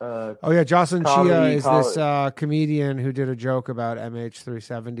 Jocelyn Chia is this comedian who did a joke about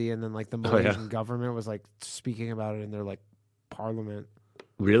MH370, and then like the Malaysian government was like speaking about it in their like parliament.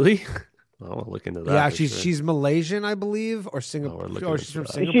 Really? I'll look into that. Yeah, she's Malaysian, I believe, or Singapore. Oh, she's from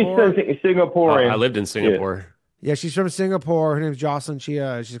Singapore. She's Singaporean. I lived in Singapore. Yeah, she's from Singapore. Her name's Jocelyn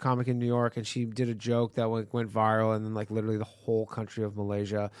Chia. She's a comic in New York, and she did a joke that went viral, and then like literally the whole country of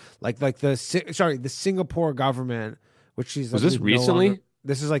Malaysia, like the Singapore government, which she's was this recently?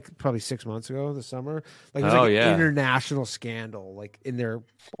 This is like probably 6 months ago, this summer. Like, it was an international scandal, like in their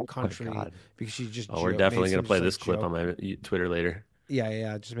country, because she just. Oh, we're definitely gonna play this clip on my Twitter later.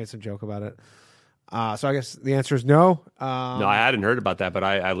 Yeah, just made some joke about it. So I guess the answer is no. No, I hadn't heard about that, but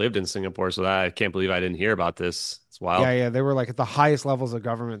I lived in Singapore, so I can't believe I didn't hear about this. It's wild. Yeah, they were like at the highest levels of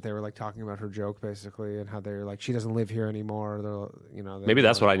government. They were like talking about her joke basically, and how they're like she doesn't live here anymore. Maybe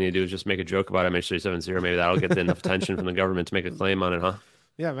that's what I need to do is just make a joke about MH370. Maybe that'll get enough attention from the government to make a claim on it, huh?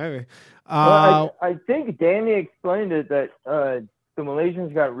 Yeah, maybe. Well, I think Danny explained it that the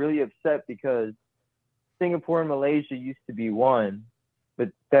Malaysians got really upset because Singapore and Malaysia used to be one, but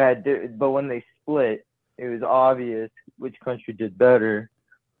when they split, it was obvious which country did better.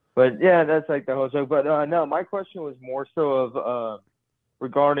 But yeah, that's like the whole joke. But no, my question was more so of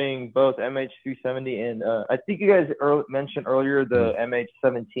regarding both MH370 and I think you guys mentioned earlier the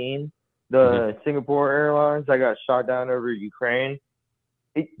MH17, the Singapore Airlines that got shot down over Ukraine.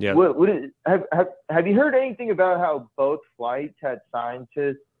 Have you heard anything about how both flights had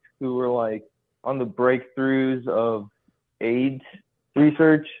scientists who were like on the breakthroughs of AIDS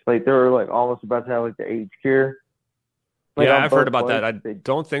research? Like they were like almost about to have like the AIDS cure. Like, yeah, I've heard about that. I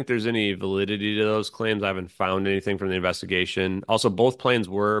don't think there's any validity to those claims. I haven't found anything from the investigation. Also, both planes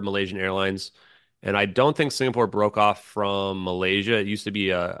were Malaysian Airlines, and I don't think Singapore broke off from Malaysia. It used to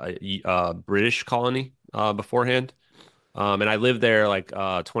be a British colony beforehand. And I lived there like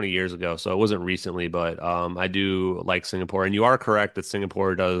 20 years ago, so it wasn't recently, but I do like Singapore. And you are correct that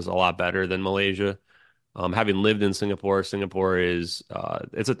Singapore does a lot better than Malaysia. Having lived in Singapore, Singapore is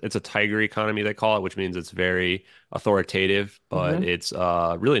it's a tiger economy, they call it, which means it's very authoritative, but it's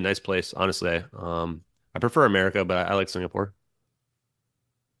a really nice place, honestly. I prefer America, but I like Singapore.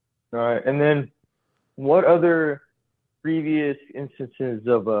 All right, and then what other previous instances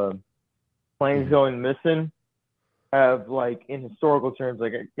of planes going missing have, like, in historical terms,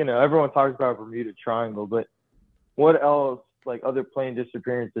 like, everyone talks about Bermuda Triangle, but what else, like, other plane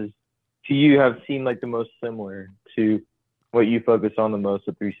disappearances to you have seemed like the most similar to what you focus on the most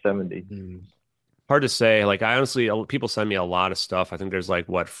at 370? Hard to say. Like, I honestly, people send me a lot of stuff. I think there's like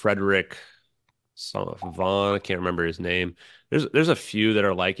Frederick some Vaughn. I can't remember his name. There's a few that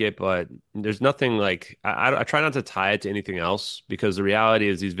are like it, but there's nothing like I try not to tie it to anything else because the reality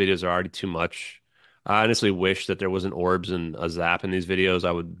is these videos are already too much. I honestly wish that there wasn't orbs and a zap in these videos.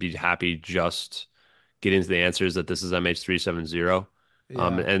 I would be happy just getting into the answers that this is MH370. Yeah.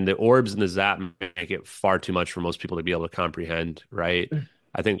 And the orbs and the zap make it far too much for most people to be able to comprehend, right?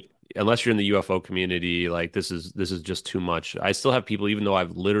 I think unless you're in the UFO community, like this is just too much. I still have people, even though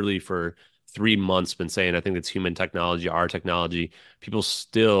I've literally for 3 months been saying I think it's human technology, our technology, people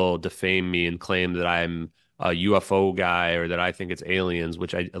still defame me and claim that I'm a UFO guy or that I think it's aliens,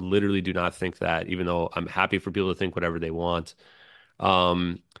 which I literally do not think that, even though I'm happy for people to think whatever they want.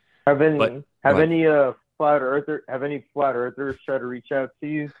 Um, Have but any go have ahead. any flat earthers try to reach out to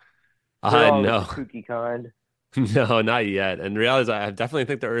you? They're all the No. kooky kind. No, not yet. And the reality is, I definitely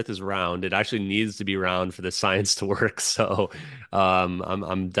think the Earth is round. It actually needs to be round for the science to work. So,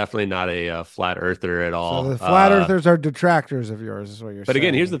 I'm definitely not a, flat earther at So all. the flat earthers are detractors of yours, is what you're But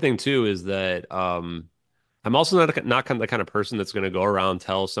again, saying. here's the thing too: is that I'm also not kind of the kind of person that's going to go around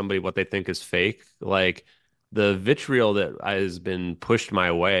tell somebody what they think is fake. Like the vitriol that has been pushed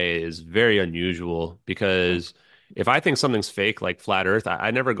my way is very unusual because if I think something's fake, like flat Earth,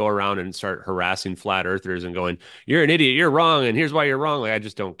 I never go around and start harassing flat earthers and going, "You're an idiot, you're wrong, and here's why you're wrong." Like I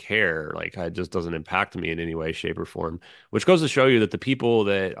just don't care. Like it just doesn't impact me in any way, shape, or form. Which goes to show you that the people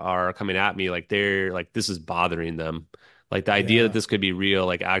that are coming at me, like they're like this is bothering them. Like the idea that Yeah. this could be real,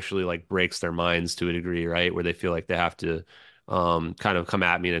 like actually like breaks their minds to a degree, right? Where they feel like they have to kind of come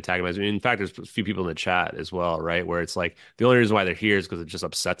at me and antagonize me. In fact, there's a few people in the chat as well, right? Where it's like the only reason why they're here is because it just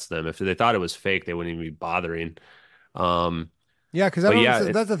upsets them. If they thought it was fake, they wouldn't even be bothering. Um, Yeah, because but yeah,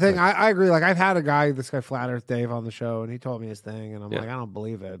 that's the thing. I agree. Like I've had this guy Flat Earth Dave on the show, and he told me his thing, and I'm yeah. like, I don't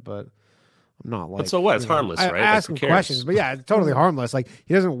believe it, but I'm not like. But so what? It's harmless, I right? Like, ask who him cares? questions, but yeah, it's totally harmless. Like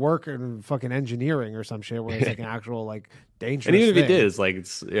he doesn't work in fucking engineering or some shit where it's like an actual like dangerous. And even if he thing. did, it's like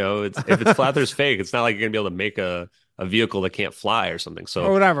it's it's if it's flat Earth's fake, it's not like you're gonna be able to make a vehicle that can't fly or something. So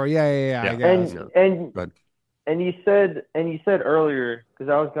or whatever. Yeah. I guess. And you said earlier, because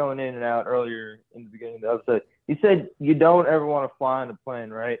I was going in and out earlier in the beginning of the episode, you said you don't ever want to fly in a plane,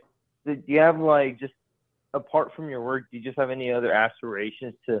 right? Do you have like just apart from your work, do you just have any other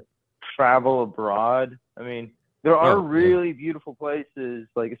aspirations to travel abroad? I mean, there are really beautiful places,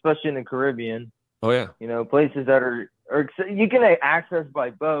 like especially in the Caribbean. Oh yeah. Places that are you can access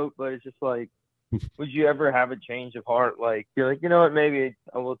by boat, but it's just like, would you ever have a change of heart? Like you're like, you know what, maybe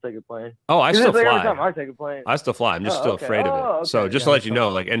I will take a plane. Oh, I still fly. Every time I take a plane, I still fly. I'm just still afraid of it. Okay. So just to let you know,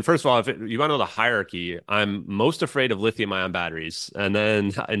 like, and first of all, you want to know the hierarchy, I'm most afraid of lithium-ion batteries, and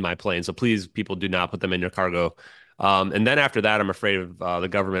then in my plane. So please, people, do not put them in your cargo. And then after that, I'm afraid of the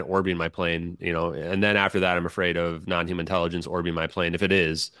government orbiting my plane. And then after that, I'm afraid of non-human intelligence orbiting my plane if it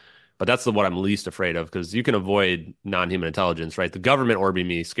is. But that's what I'm least afraid of because you can avoid non-human intelligence, right? The government orbiting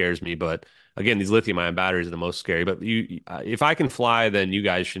me scares me, but again, these lithium-ion batteries are the most scary. But if I can fly, then you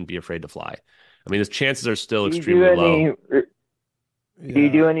guys shouldn't be afraid to fly. I mean, the chances are still extremely low. Do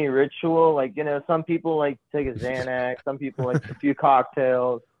you do any ritual? Like, some people like take a Xanax, some people like a few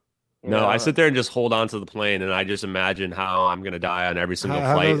cocktails. No, I sit there and just hold on to the plane, and I just imagine how I'm going to die on every single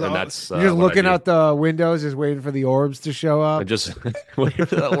flight, and that's you're just looking out the windows, just waiting for the orbs to show up. And just waiting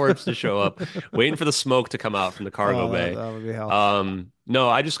for the orbs to show up, waiting for the smoke to come out from the cargo bay. That would be hell. No,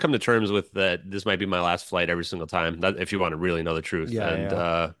 I just come to terms with that. This might be my last flight every single time. That, if you want to really know the truth,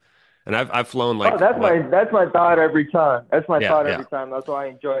 and I've flown like that's my thought every time. That's my thought every yeah. time. That's why I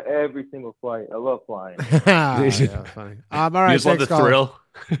enjoy every single flight. I love flying. Yeah, funny. All right, you just love the thrill.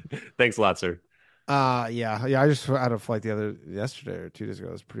 Thanks a lot, sir. Yeah. I just had a flight yesterday or 2 days ago.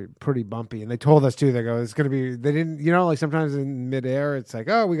 It was pretty bumpy, and they told us too. They go, it's gonna be. They didn't, like sometimes in midair, it's like,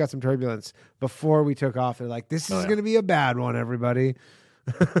 oh, we got some turbulence. Before we took off, they're like, this is gonna be a bad one, everybody.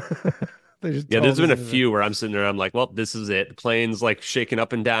 There's been a few where I'm sitting there, I'm like, well, this is it. The plane's like shaking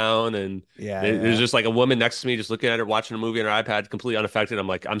up and down, and there's just like a woman next to me, just looking at her, watching a movie on her iPad, completely unaffected.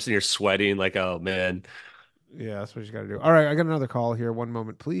 I'm sitting here sweating, like, oh man. Yeah, that's what you got to do. All right, I got another call here. One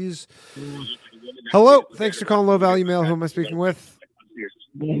moment, please. Hello, thanks for calling Low Value Mail. Who am I speaking with?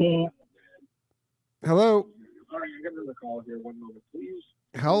 Hello. All right, I got another call here. One moment, please.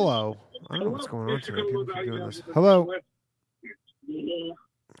 Hello. I don't know what's going on today. People keep doing this. Hello.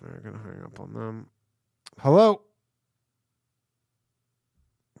 I'm going to hang up on them. Hello.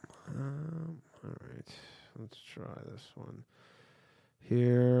 All right. Let's try this one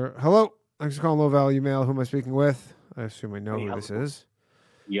here. Hello. Thanks for calling Low Value Mail. Who am I speaking with? I assume I know who this is.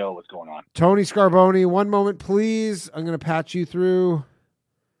 Yo, what's going on? Tony Scarboni. One moment, please. I'm going to patch you through.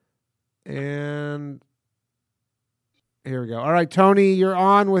 And Here we go. All right, Tony, you're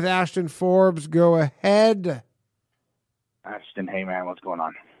on with Ashton Forbes. Go ahead. Ashton, hey man, what's going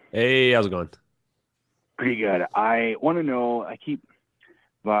on? Hey, how's it going? Pretty good. I want to know. I keep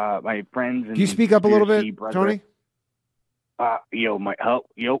my friends. And Can you speak up a little bit, brethren, Tony?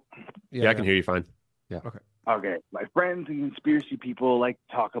 Yo. Yeah, I can hear you fine. Yeah. Okay. Okay. My friends and conspiracy people like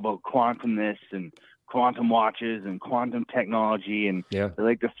to talk about quantum this and quantum watches and quantum technology, and Yeah. they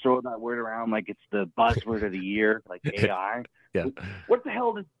like to throw that word around like it's the buzzword of the year, like AI. Yeah. What the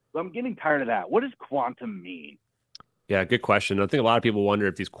hell does? I'm getting tired of that. What does quantum mean? Yeah, good question. I think a lot of people wonder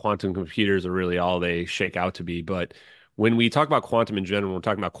if these quantum computers are really all they shake out to be. But when we talk about quantum in general, we're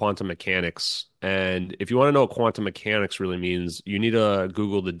talking about quantum mechanics. And if you want to know what quantum mechanics really means, you need to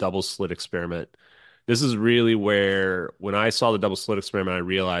Google the double slit experiment. This is really where, when I saw the double slit experiment, I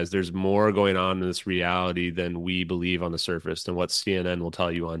realized there's more going on in this reality than we believe on the surface, than what CNN will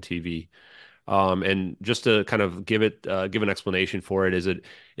tell you on TV. And just to kind of give an explanation for it, is that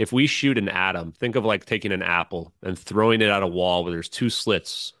if we shoot an atom, think of like taking an apple and throwing it at a wall where there's two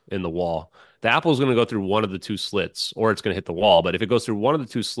slits in the wall. The apple is going to go through one of the two slits, or it's going to hit the wall. But if it goes through one of the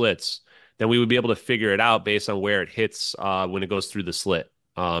two slits, then we would be able to figure it out based on where it hits when it goes through the slit.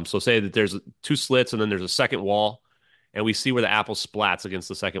 So say that there's two slits and then there's a second wall, and we see where the apple splats against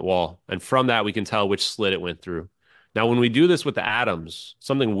the second wall. And from that, we can tell which slit it went through. Now, when we do this with the atoms,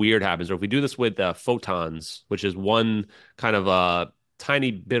 something weird happens. Or if we do this with photons, which is one kind of a tiny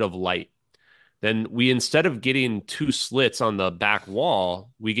bit of light, then we, instead of getting two slits on the back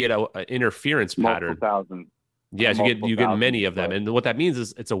wall, we get an interference pattern. Thousand. Yes, you get many of them. And what that means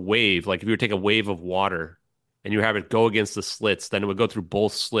is it's a wave. Like if you were to take a wave of water and you have it go against the slits, then it would go through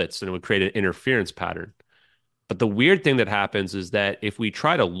both slits and it would create an interference pattern. But the weird thing that happens is that if we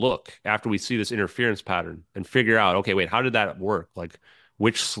try to look after we see this interference pattern and figure out, okay, wait, how did that work? Like,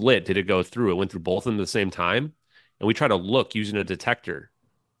 which slit did it go through? It went through both of them at the same time. And we try to look using a detector.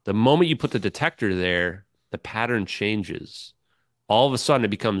 The moment you put the detector there, the pattern changes. All of a sudden, it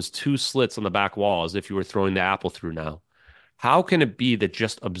becomes two slits on the back wall as if you were throwing the apple through now. How can it be that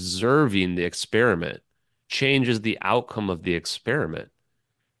just observing the experiment changes the outcome of the experiment?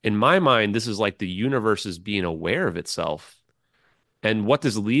 In my mind, this is like the universe is being aware of itself. And what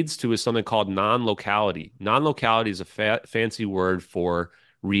this leads to is something called non-locality. Non-locality is a fancy word for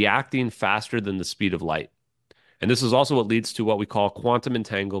reacting faster than the speed of light. And this is also what leads to what we call quantum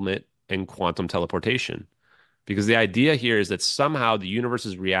entanglement and quantum teleportation. Because the idea here is that somehow the universe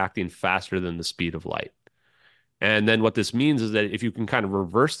is reacting faster than the speed of light. And then what this means is that if you can kind of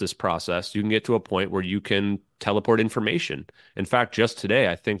reverse this process, you can get to a point where you can teleport information. In fact, just today,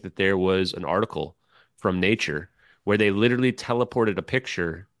 I think that there was an article from Nature where they literally teleported a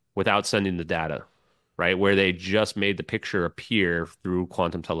picture without sending the data, right? Where they just made the picture appear through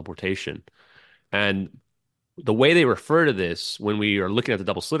quantum teleportation. And the way they refer to this when we are looking at the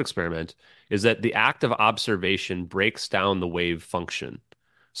double slit experiment is that the act of observation breaks down the wave function.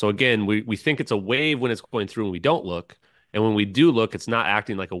 So again, we think it's a wave when it's going through and we don't look. And when we do look, it's not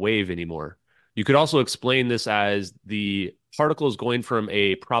acting like a wave anymore. You could also explain this as the particle is going from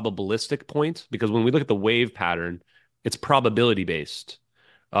a probabilistic point, because when we look at the wave pattern, it's probability based.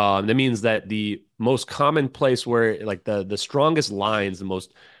 That means that the most common place where, like the strongest lines, the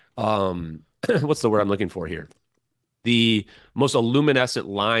most, what's the word I'm looking for here? The most luminescent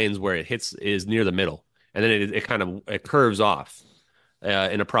lines where it hits is near the middle. And then it kind of it curves off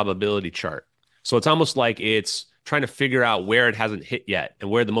in a probability chart. So it's almost like it's trying to figure out where it hasn't hit yet and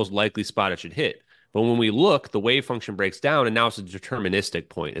where the most likely spot it should hit. But when we look, the wave function breaks down, and now it's a deterministic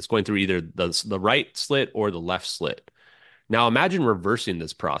point. It's going through either the right slit or the left slit. Now imagine reversing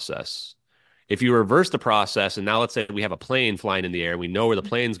this process. If you reverse the process, and now let's say we have a plane flying in the air, we know where the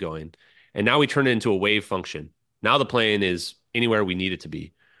plane's going, and now we turn it into a wave function. Now the plane is anywhere we need it to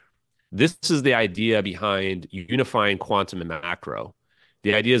be. This is the idea behind unifying quantum and macro.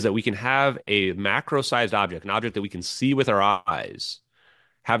 The idea is that we can have a macro-sized object, an object that we can see with our eyes,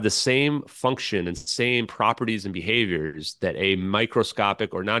 have the same function and same properties and behaviors that a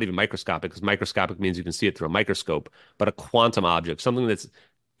microscopic, or not even microscopic, because microscopic means you can see it through a microscope, but a quantum object, something that's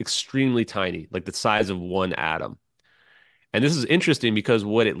extremely tiny, like the size of one atom. And this is interesting because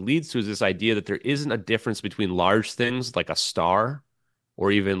what it leads to is this idea that there isn't a difference between large things like a star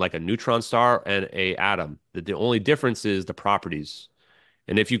or even like a neutron star and an atom. That the only difference is the properties.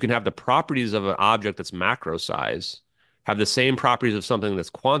 And if you can have the properties of an object that's macro size, have the same properties of something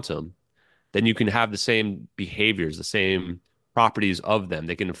that's quantum, then you can have the same behaviors, the same properties of them.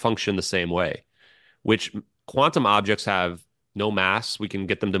 They can function the same way, which quantum objects have no mass. We can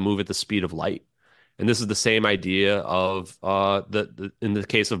get them to move at the speed of light. And this is the same idea of in the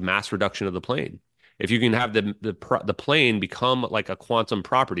case of mass reduction of the plane. if you can have the plane become like a quantum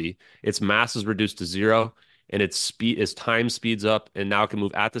property, its mass is reduced to zero, and its time speeds up, and now it can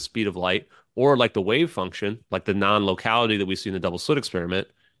move at the speed of light, or like the wave function, like the non-locality that we see in the double slit experiment,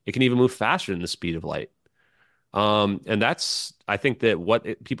 it can even move faster than the speed of light. And that's, I think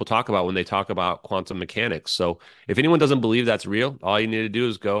that people talk about when they talk about quantum mechanics. So if anyone doesn't believe that's real, all you need to do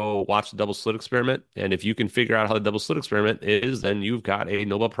is go watch the double slit experiment. And if you can figure out how the double slit experiment is, then you've got a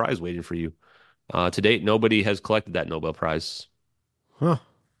Nobel Prize waiting for you. To date, nobody has collected that Nobel Prize. Huh.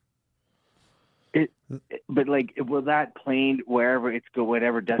 But like, will that plane, wherever it's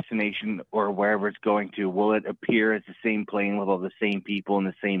whatever destination or wherever it's going to, will it appear as the same plane with all the same people and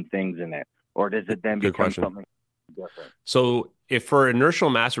the same things in it, or does it then Good become question. something different? So, if for inertial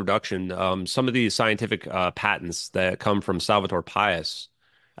mass reduction, some of these scientific patents that come from Salvatore Pais,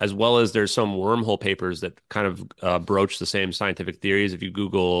 as well as there's some wormhole papers that kind of broach the same scientific theories. If you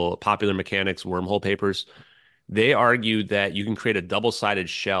Google popular mechanics wormhole papers, they argue that you can create a double-sided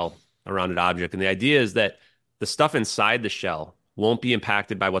shell around an object. And the idea is that the stuff inside the shell won't be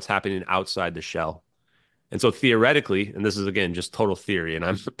impacted by what's happening outside the shell. And so theoretically, and this is again just total theory, and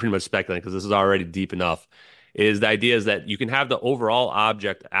I'm pretty much speculating because this is already deep enough, is the idea is that you can have the overall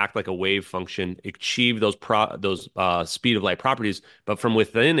object act like a wave function, achieve those speed of light properties, but from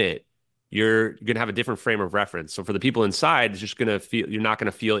within it, you're going to have a different frame of reference. So for the people inside, it's just going to feel, you're not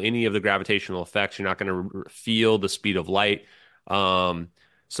going to feel any of the gravitational effects. You're not going to feel the speed of light.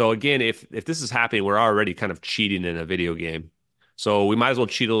 So again, if this is happening, we're already kind of cheating in a video game. So we might as well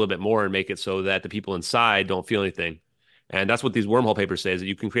cheat a little bit more and make it so that the people inside don't feel anything. And that's what these wormhole papers say, is that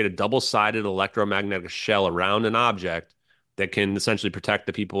you can create a double-sided electromagnetic shell around an object that can essentially protect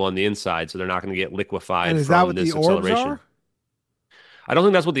the people on the inside so they're not going to get liquefied And is that from what this the orbs acceleration. are? I don't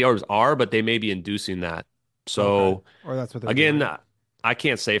think that's what the orbs are, but they may be inducing that. So Okay. Or that's what they're again, doing. I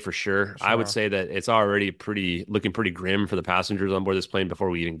can't say for sure. I would say that it's already looking pretty grim for the passengers on board this plane before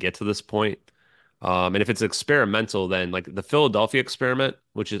we even get to this point. And if it's experimental, then like the Philadelphia experiment,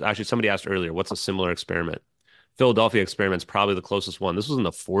 which is actually somebody asked earlier, what's a similar experiment? Philadelphia experiment's probably the closest one. This was in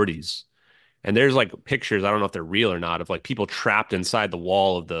the 40s. And there's like pictures, I don't know if they're real or not, of like people trapped inside the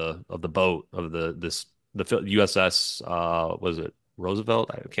wall of the boat of the USS was it Roosevelt?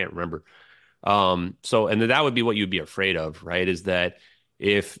 I can't remember. So and that would be what you'd be afraid of, right? Is that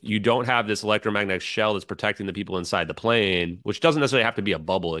if you don't have this electromagnetic shell that's protecting the people inside the plane, which doesn't necessarily have to be a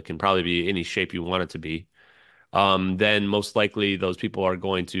bubble, it can probably be any shape you want it to be, then most likely those people are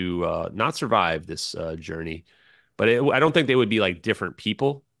going to not survive this journey. But I don't think they would be like different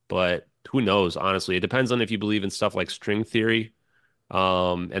people, but who knows, honestly. It depends on if you believe in stuff like string theory,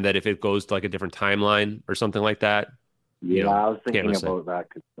 and that if it goes to like a different timeline or something like that. Yeah, I was thinking can't about that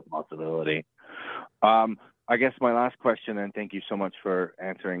because it's a possibility. I guess my last question, and thank you so much for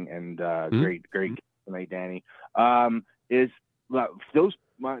answering, and great tonight, Danny. Is those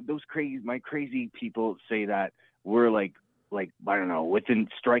crazy people say that we're like I don't know, within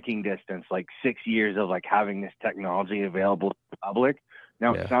striking distance, like 6 years of like having this technology available to the public.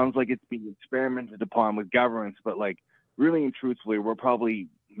 Now it sounds like it's being experimented upon with governments, but like really and truthfully, we're probably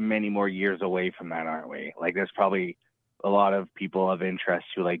many more years away from that, aren't we? Like there's probably a lot of people of interest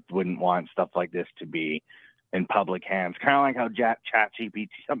who like wouldn't want stuff like this to be in public hands, kind of like how ChatGPT,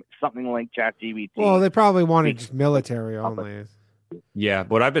 something like ChatGPT. Well, they probably wanted just military only. Yeah,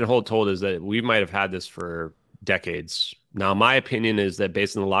 what I've been told is that we might have had this for decades. Now, my opinion is that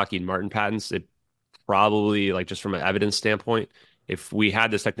based on the Lockheed Martin patents, it probably, like just from an evidence standpoint, if we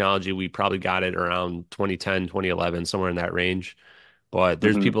had this technology, we probably got it around 2010, 2011, somewhere in that range. But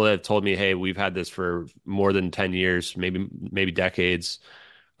there's people that have told me, hey, we've had this for more than 10 years, maybe decades.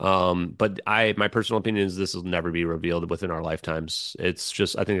 But my personal opinion is this will never be revealed within our lifetimes. It's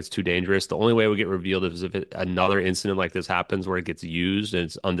just, I think it's too dangerous. The only way it would get revealed is if another incident like this happens where it gets used and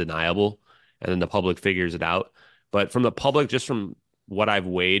it's undeniable, and then the public figures it out. But from the public, just from what I've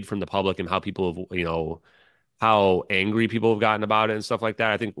weighed from the public and how people have, how angry people have gotten about it and stuff like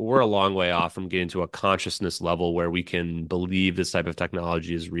that, I think we're a long way off from getting to a consciousness level where we can believe this type of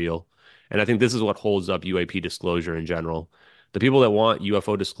technology is real. And I think this is what holds up UAP disclosure in general. The people that want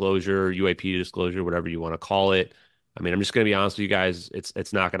UFO disclosure, UAP disclosure, whatever you want to call it, I mean, I'm just going to be honest with you guys.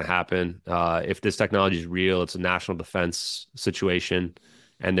 It's not going to happen. If this technology is real, it's a national defense situation,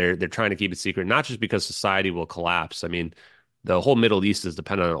 and they're trying to keep it secret, not just because society will collapse. I mean, the whole Middle East is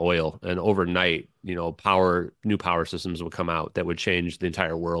dependent on oil, and overnight, new power systems would come out that would change the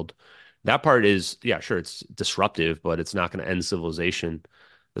entire world. That part is, yeah, sure, it's disruptive, but it's not going to end civilization.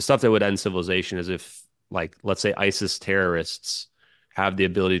 The stuff that would end civilization is if, like, let's say ISIS terrorists have the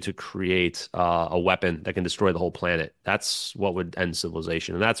ability to create a weapon that can destroy the whole planet. That's what would end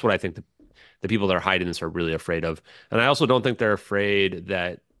civilization. And that's what I think the people that are hiding this are really afraid of. And I also don't think they're afraid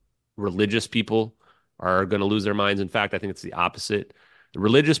that religious people are going to lose their minds. In fact, I think it's the opposite. The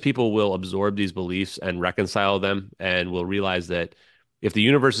religious people will absorb these beliefs and reconcile them and will realize that if the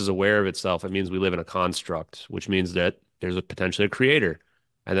universe is aware of itself, it means we live in a construct, which means that there's potentially a creator.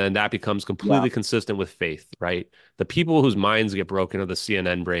 And then that becomes completely consistent with faith, right? The people whose minds get broken are the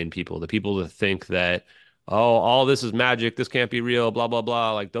CNN brain people, the people that think that, oh, all this is magic, this can't be real, blah, blah,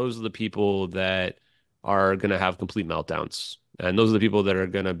 blah. Like those are the people that are going to have complete meltdowns. And those are the people that are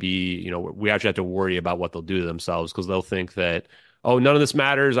going to be, we actually have to worry about what they'll do to themselves because they'll think that, oh, none of this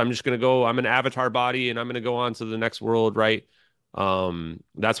matters. I'm just going to go, I'm an avatar body and I'm going to go on to the next world, right?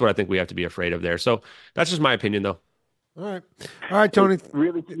 That's what I think we have to be afraid of there. So that's just my opinion, though. All right, Tony. It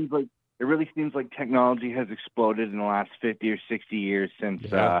really seems like technology has exploded in the last 50 or 60 years since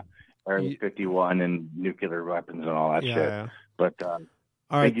Area 51 and nuclear weapons and all that shit. Yeah. But all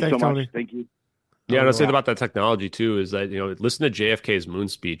right, thank you so Tony. much. Thank you. Yeah, and I'll say about that technology too is that, listen to JFK's moon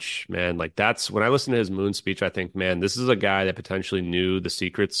speech, man. Like that's when I listen to his moon speech, I think, man, this is a guy that potentially knew the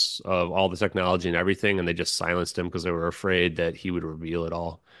secrets of all the technology and everything, and they just silenced him because they were afraid that he would reveal it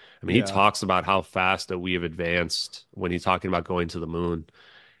all. I mean, he talks about how fast that we have advanced when he's talking about going to the moon.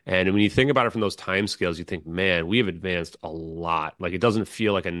 And when you think about it from those time scales, you think, man, we have advanced a lot. Like it doesn't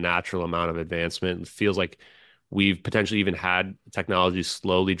feel like a natural amount of advancement. It feels like we've potentially even had technology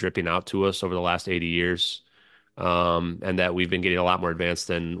slowly dripping out to us over the last 80 years, and that we've been getting a lot more advanced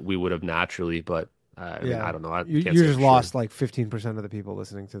than we would have naturally. But I mean, I don't know. You just lost like 15% of the people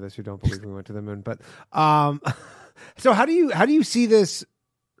listening to this who don't believe we went to the moon. But so how do you see this?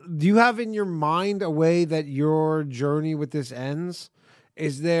 Do you have in your mind a way that your journey with this ends?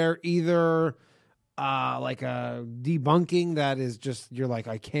 Is there either like a debunking that is just, you're like,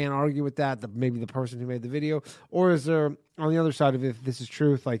 I can't argue with that, maybe the person who made the video, or is there on the other side of it, if this is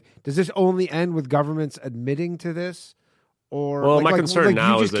truth, like, does this only end with governments admitting to this? Or well, my concern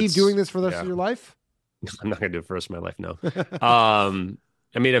now you is just keep doing this for the rest of your life? I'm not going to do it for the rest of my life. No.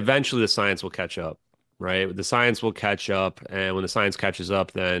 I mean, eventually the science will catch up, right? The science will catch up. And when the science catches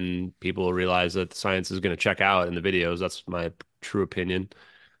up, then people will realize that the science is going to check out in the videos. That's my true opinion.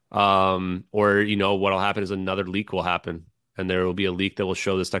 Or, what'll happen is another leak will happen and there will be a leak that will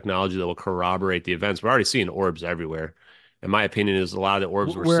show this technology that will corroborate the events. We're already seeing orbs everywhere. In my opinion, is a lot of the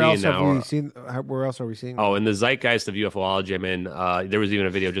orbs we're seeing now. Where else are we seeing? Oh, in the zeitgeist of UFOlogy, I mean, there was even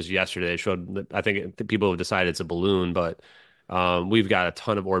a video just yesterday that showed, I think people have decided it's a balloon, but we've got a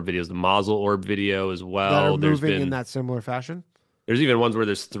ton of orb videos. The Mazel orb video as well. That are moving in that similar fashion? There's even ones where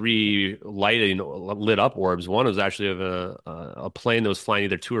there's 3 lit up orbs. One was actually of a plane that was flying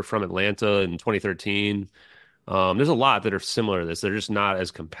either to or from Atlanta in 2013. There's a lot that are similar to this. They're just not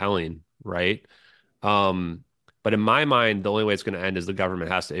as compelling, right? But in my mind, the only way it's going to end is the government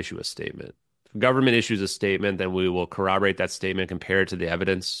has to issue a statement. If the government issues a statement, then we will corroborate that statement, compare it to the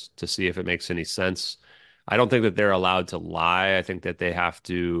evidence to see if it makes any sense. I don't think that they're allowed to lie. I think that they have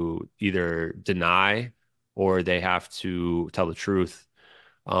to either deny or they have to tell the truth.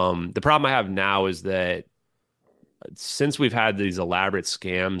 The problem I have now is that since we've had these elaborate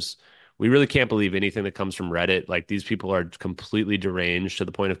scams, we really can't believe anything that comes from Reddit. Like these people are completely deranged to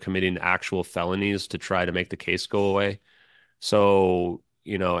the point of committing actual felonies to try to make the case go away. So,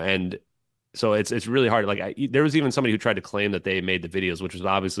 and so it's really hard. Like there was even somebody who tried to claim that they made the videos, which was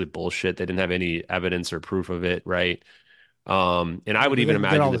obviously bullshit. They didn't have any evidence or proof of it, right? And I would even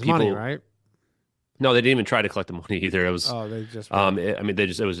imagine that people, money, right? No, they didn't even try to collect the money either. It was, they just,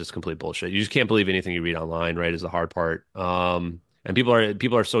 it was just complete bullshit. You just can't believe anything you read online, right? Is the hard part. And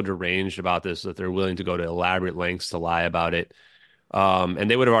people are so deranged about this that they're willing to go to elaborate lengths to lie about it. And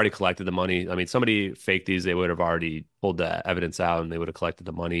they would have already collected the money. I mean, somebody faked these, they would have already pulled the evidence out and they would have collected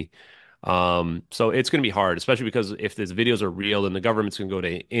the money. So it's going to be hard, especially because if these videos are real, then the government's going to go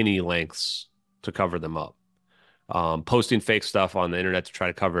to any lengths to cover them up. Posting fake stuff on the internet to try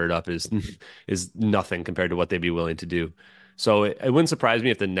to cover it up is nothing compared to what they'd be willing to do. So it wouldn't surprise me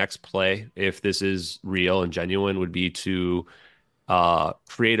if the next play, if this is real and genuine, would be to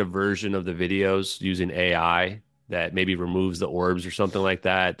create a version of the videos using AI that maybe removes the orbs or something like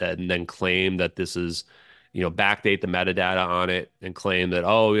that, and then claim that this is, backdate the metadata on it and claim that,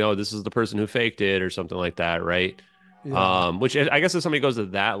 this is the person who faked it or something like that, right? Yeah. Which I guess if somebody goes to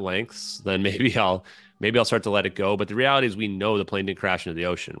that lengths, then maybe I'll start to let it go. But the reality is we know the plane didn't crash into the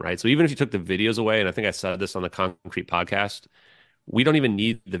ocean, right? So even if you took the videos away, and I think I said this on the Concrete podcast, we don't even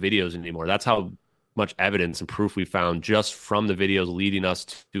need the videos anymore. That's how much evidence and proof we found just from the videos leading us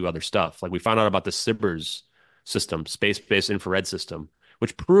to other stuff. Like we found out about the SIBRS system, space-based infrared system.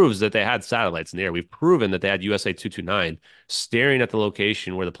 which proves that they had satellites in the air. We've proven that they had USA 229 staring at the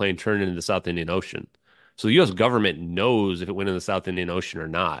location where the plane turned into the South Indian Ocean. So the U.S. government knows if it went in the South Indian Ocean or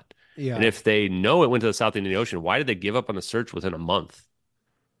not. Yeah. And if they know it went to the South Indian Ocean, why did they give up on the search within a month?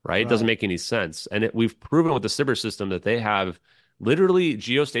 Right? It doesn't make any sense. And we've proven with the Cyber system that they have literally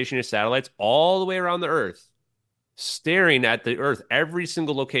geostationary satellites all the way around the Earth, staring at the Earth, every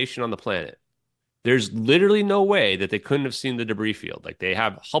single location on the planet. There's literally no way that they couldn't have seen the debris field. Like they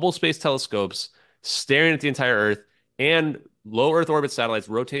have Hubble Space Telescopes staring at the entire Earth and low Earth orbit satellites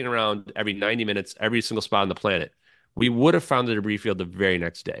rotating around every 90 minutes, every single spot on the planet. We would have found the debris field the very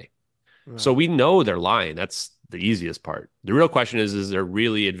next day. Right. So we know they're lying. That's the easiest part. The real question is there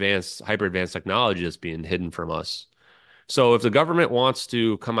really advanced, hyper advanced technology that's being hidden from us? So if the government wants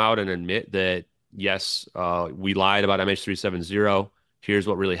to come out and admit that, yes, we lied about MH370, here's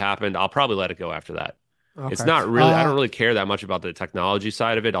what really happened, I'll probably let it go after that. Okay. It's not really, I don't really care that much about the technology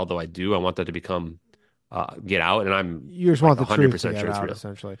side of it, although I do. I want that to become, get out, and you just want the 100% truth to get out,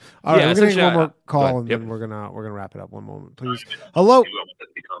 essentially. All right, we're going to take one more call, and then we're gonna wrap it up. One moment, please. Hello.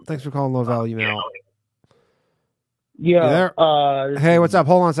 Thanks for calling Low Value Mail. Yeah. Hey, what's up?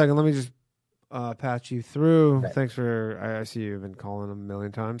 Hold on a second. Let me just patch you through. Thanks for. I see you've been calling a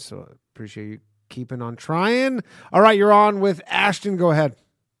million times, so I appreciate you keeping on trying. All right, you're on with Ashton. Go ahead.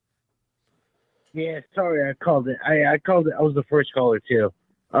 Yeah, sorry, I called it. I called it. I was the first caller too.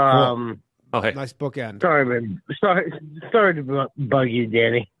 Cool. Okay. Nice bookend. Sorry, man. Sorry to bug you,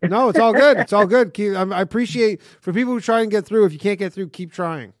 Danny. No, it's all good. It's all good. I appreciate for people who try and get through. If you can't get through, keep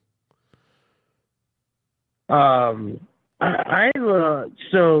trying. This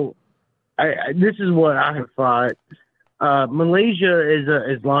is what I have thought. Malaysia is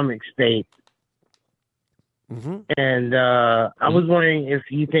an Islamic state. Mm-hmm. And I was wondering if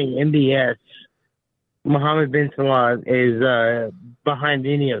you think MBS, Mohammed bin Salman, is behind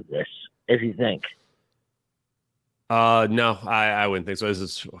any of this, if you think. No, I wouldn't think so. This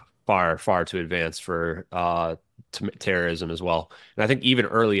is far, far too advanced for terrorism as well. And I think even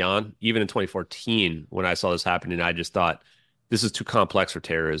early on, even in 2014, when I saw this happening, I just thought, this is too complex for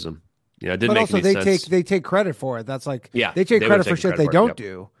terrorism. You know, it didn't make any sense. They take credit for it. That's like, yeah, they take credit for shit they don't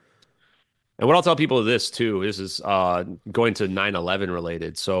do. And what I'll tell people this too, this is going to 9/11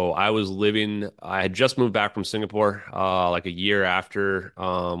 related. So I had just moved back from Singapore like a year after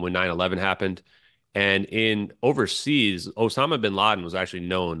when 9/11 happened. And in overseas, Osama bin Laden was actually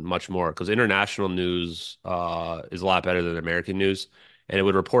known much more because international news is a lot better than American news. And it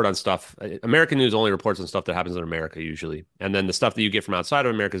would report on stuff. American news only reports on stuff that happens in America usually. And then the stuff that you get from outside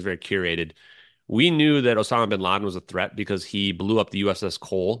of America is very curated. We knew that Osama bin Laden was a threat because he blew up the USS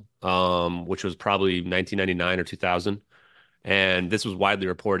Cole, which was probably 1999 or 2000. And this was widely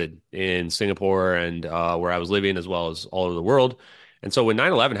reported in Singapore and where I was living, as well as all over the world. And so when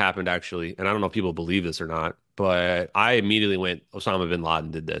 9/11 happened, actually, and I don't know if people believe this or not, but I immediately went, Osama bin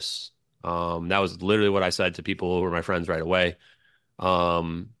Laden did this. That was literally what I said to people who were my friends right away.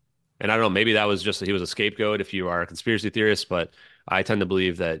 And I don't know, maybe that was just that he was a scapegoat if you are a conspiracy theorist, but I tend to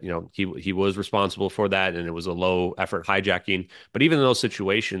believe that, you know, he was responsible for that, and it was a low effort hijacking. But even in those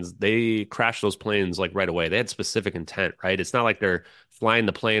situations, they crashed those planes like right away. They had specific intent, right? It's not like they're flying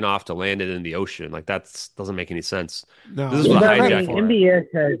the plane off to land it in the ocean. Like that doesn't make any sense. No, this is what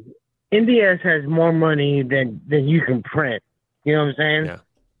MBS has more money than you can print. You know what I'm saying? Yeah.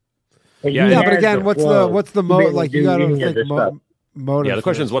 Yeah, but again, what's the motive? Like you got to think motive. Yeah, the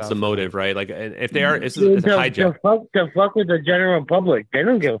question is, what's the motive, right? Like, and if they are, it's a hijack. To fuck with the general public. They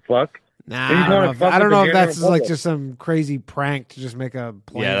don't give a fuck. Nah, I don't know if that's like just some crazy prank to just make a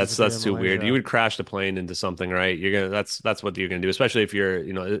plane. Yeah, that's too weird. You would crash the plane into something, right? That's what you're gonna do, especially if you're,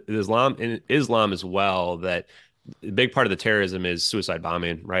 you know, Islam as well. That a big part of the terrorism is suicide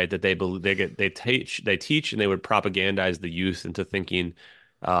bombing, right? That they teach and they would propagandize the youth into thinking.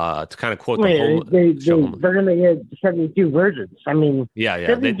 To kind of quote they're going to get 72 virgins. I mean,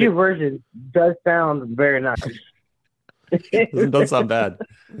 72 virgins does sound very nice. It doesn't sound bad.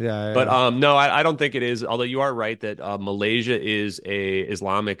 Yeah. But no, I don't think it is. Although you are right that Malaysia is a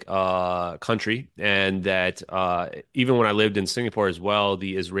Islamic country, and that even when I lived in Singapore as well,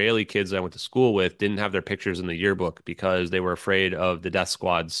 the Israeli kids I went to school with didn't have their pictures in the yearbook because they were afraid of the death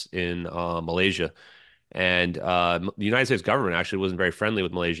squads in Malaysia. And the United States government actually wasn't very friendly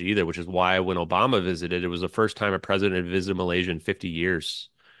with Malaysia either, which is why when Obama visited, it was the first time a president had visited Malaysia in 50 years.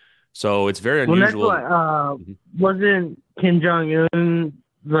 So it's very unusual. Well, that's why, wasn't Kim Jong-un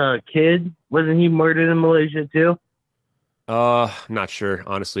the kid? Wasn't he murdered in Malaysia too? Not sure,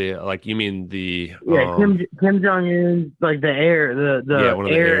 honestly. Like, you mean the Yeah, Kim Jong Un, like the heir, the one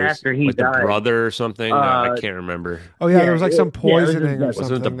of the heir heirs, after he like the died. brother or something. I can't remember. Oh yeah, there was like some poisoning or Wasn't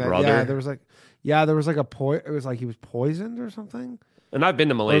something. it the brother? There was like it was like he was poisoned or something. And I've been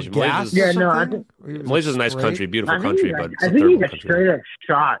to Malaysia. Malaysia's a nice country, beautiful country, but it's I a think third he world got country. straight up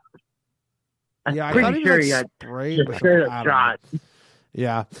shot. Yeah, I pretty thought he sure got he got sprayed just with straight something. up I don't shot. know.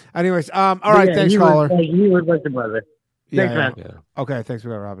 Yeah. Anyways, all right. Yeah, Thanks, he caller. he was like the brother. Thanks, man. Yeah. Okay, thanks. We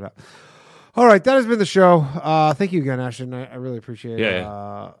got to wrap it up. All right, that has been the show. Thank you again, Ashton. I really appreciate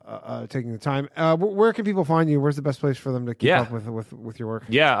taking the time. Where can people find you? Where's the best place for them to keep up with your work?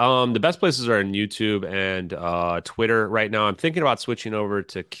 Yeah, the best places are on YouTube and Twitter right now. I'm thinking about switching over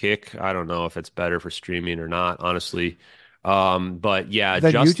to Kick. I don't know if it's better for streaming or not, honestly. But yeah,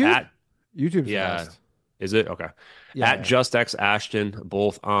 Then just YouTube? at YouTube's the yeah. best. Is it? Okay. Yeah, At JustX Ashton,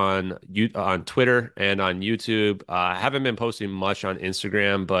 both on Twitter and on YouTube. I haven't been posting much on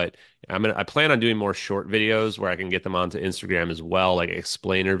Instagram, but I plan on doing more short videos where I can get them onto Instagram as well, like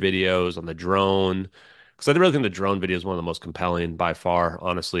explainer videos on the drone. Because I really think the drone video is one of the most compelling by far,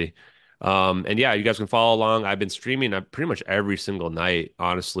 honestly. And yeah, you guys can follow along. I've been streaming pretty much every single night,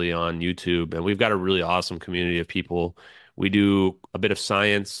 honestly, on YouTube, and we've got a really awesome community of people. We do a bit of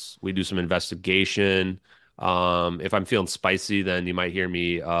science. We do some investigation. If I'm feeling spicy, then you might hear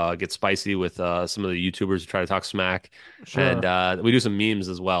me get spicy with some of the YouTubers who try to talk smack. Sure. And we do some memes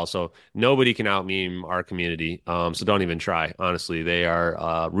as well. So nobody can out meme our community. So don't even try. Honestly, they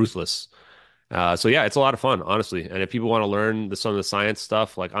are ruthless. So yeah, it's a lot of fun, honestly. And if people want to learn some of the science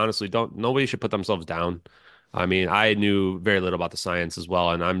stuff, like honestly, nobody should put themselves down. I mean, I knew very little about the science as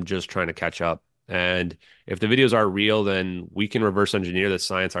well, and I'm just trying to catch up. And if the videos are real, then we can reverse engineer the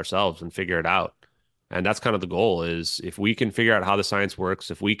science ourselves and figure it out. And that's kind of the goal is if we can figure out how the science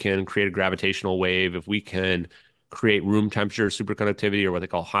works, if we can create a gravitational wave, if we can create room temperature superconductivity or what they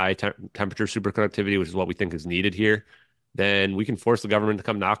call high temperature superconductivity, which is what we think is needed here, then we can force the government to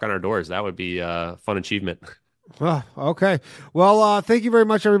come knock on our doors. That would be a fun achievement. Okay. Well, thank you very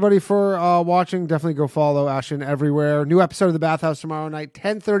much, everybody, for watching. Definitely go follow Ashton everywhere. New episode of The Bathhouse tomorrow night,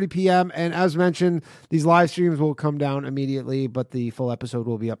 10:30 p.m. And as mentioned, these live streams will come down immediately, but the full episode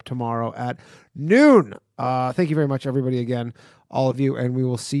will be up tomorrow at noon. Thank you very much, everybody, again, all of you, and we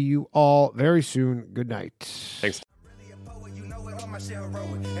will see you all very soon. Good night. Thanks. My shit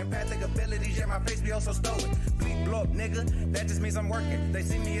heroic. Empathic abilities, yeah, my face be also stoic. Bleep, blow up, nigga, that just means I'm working. They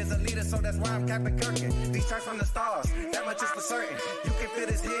see me as a leader, so that's why I'm Captain Kirkin. These tracks from the stars, that much is for certain. You can fit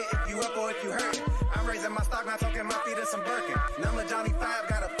his hit if you up or if you hurt. I'm raising my stock, not talking my feet in some Birkin. Number Johnny 5,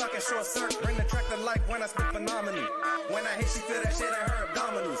 got a fucking short circuit. Bring the track to life when I spit phenomenal. When I hit, she feel that shit in her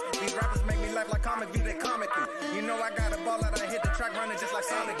abdominals. These rappers make me laugh like comic view, they comical. You know I got a ball out, I hit the track running just like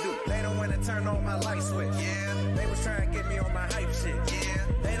Sonic do. They don't wanna turn on my light switch. Yeah, they was trying to get me on my hype shit. Yeah,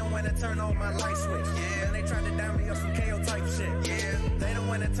 they don't wanna turn on my light switch. Yeah, and they tried to down me up some KO type shit. Yeah, they don't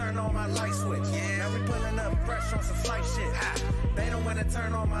wanna turn on my light switch. Yeah, now we pulling up fresh on some slight shit. They don't wanna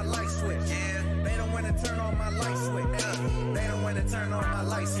turn on my light switch. Yeah, they don't wanna turn on my light switch. They don't wanna turn on my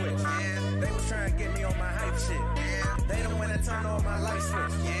light switch. Yeah, they was trying to get me on my hype shit. Yeah, they don't wanna turn on my light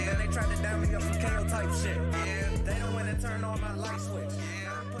switch. Yeah.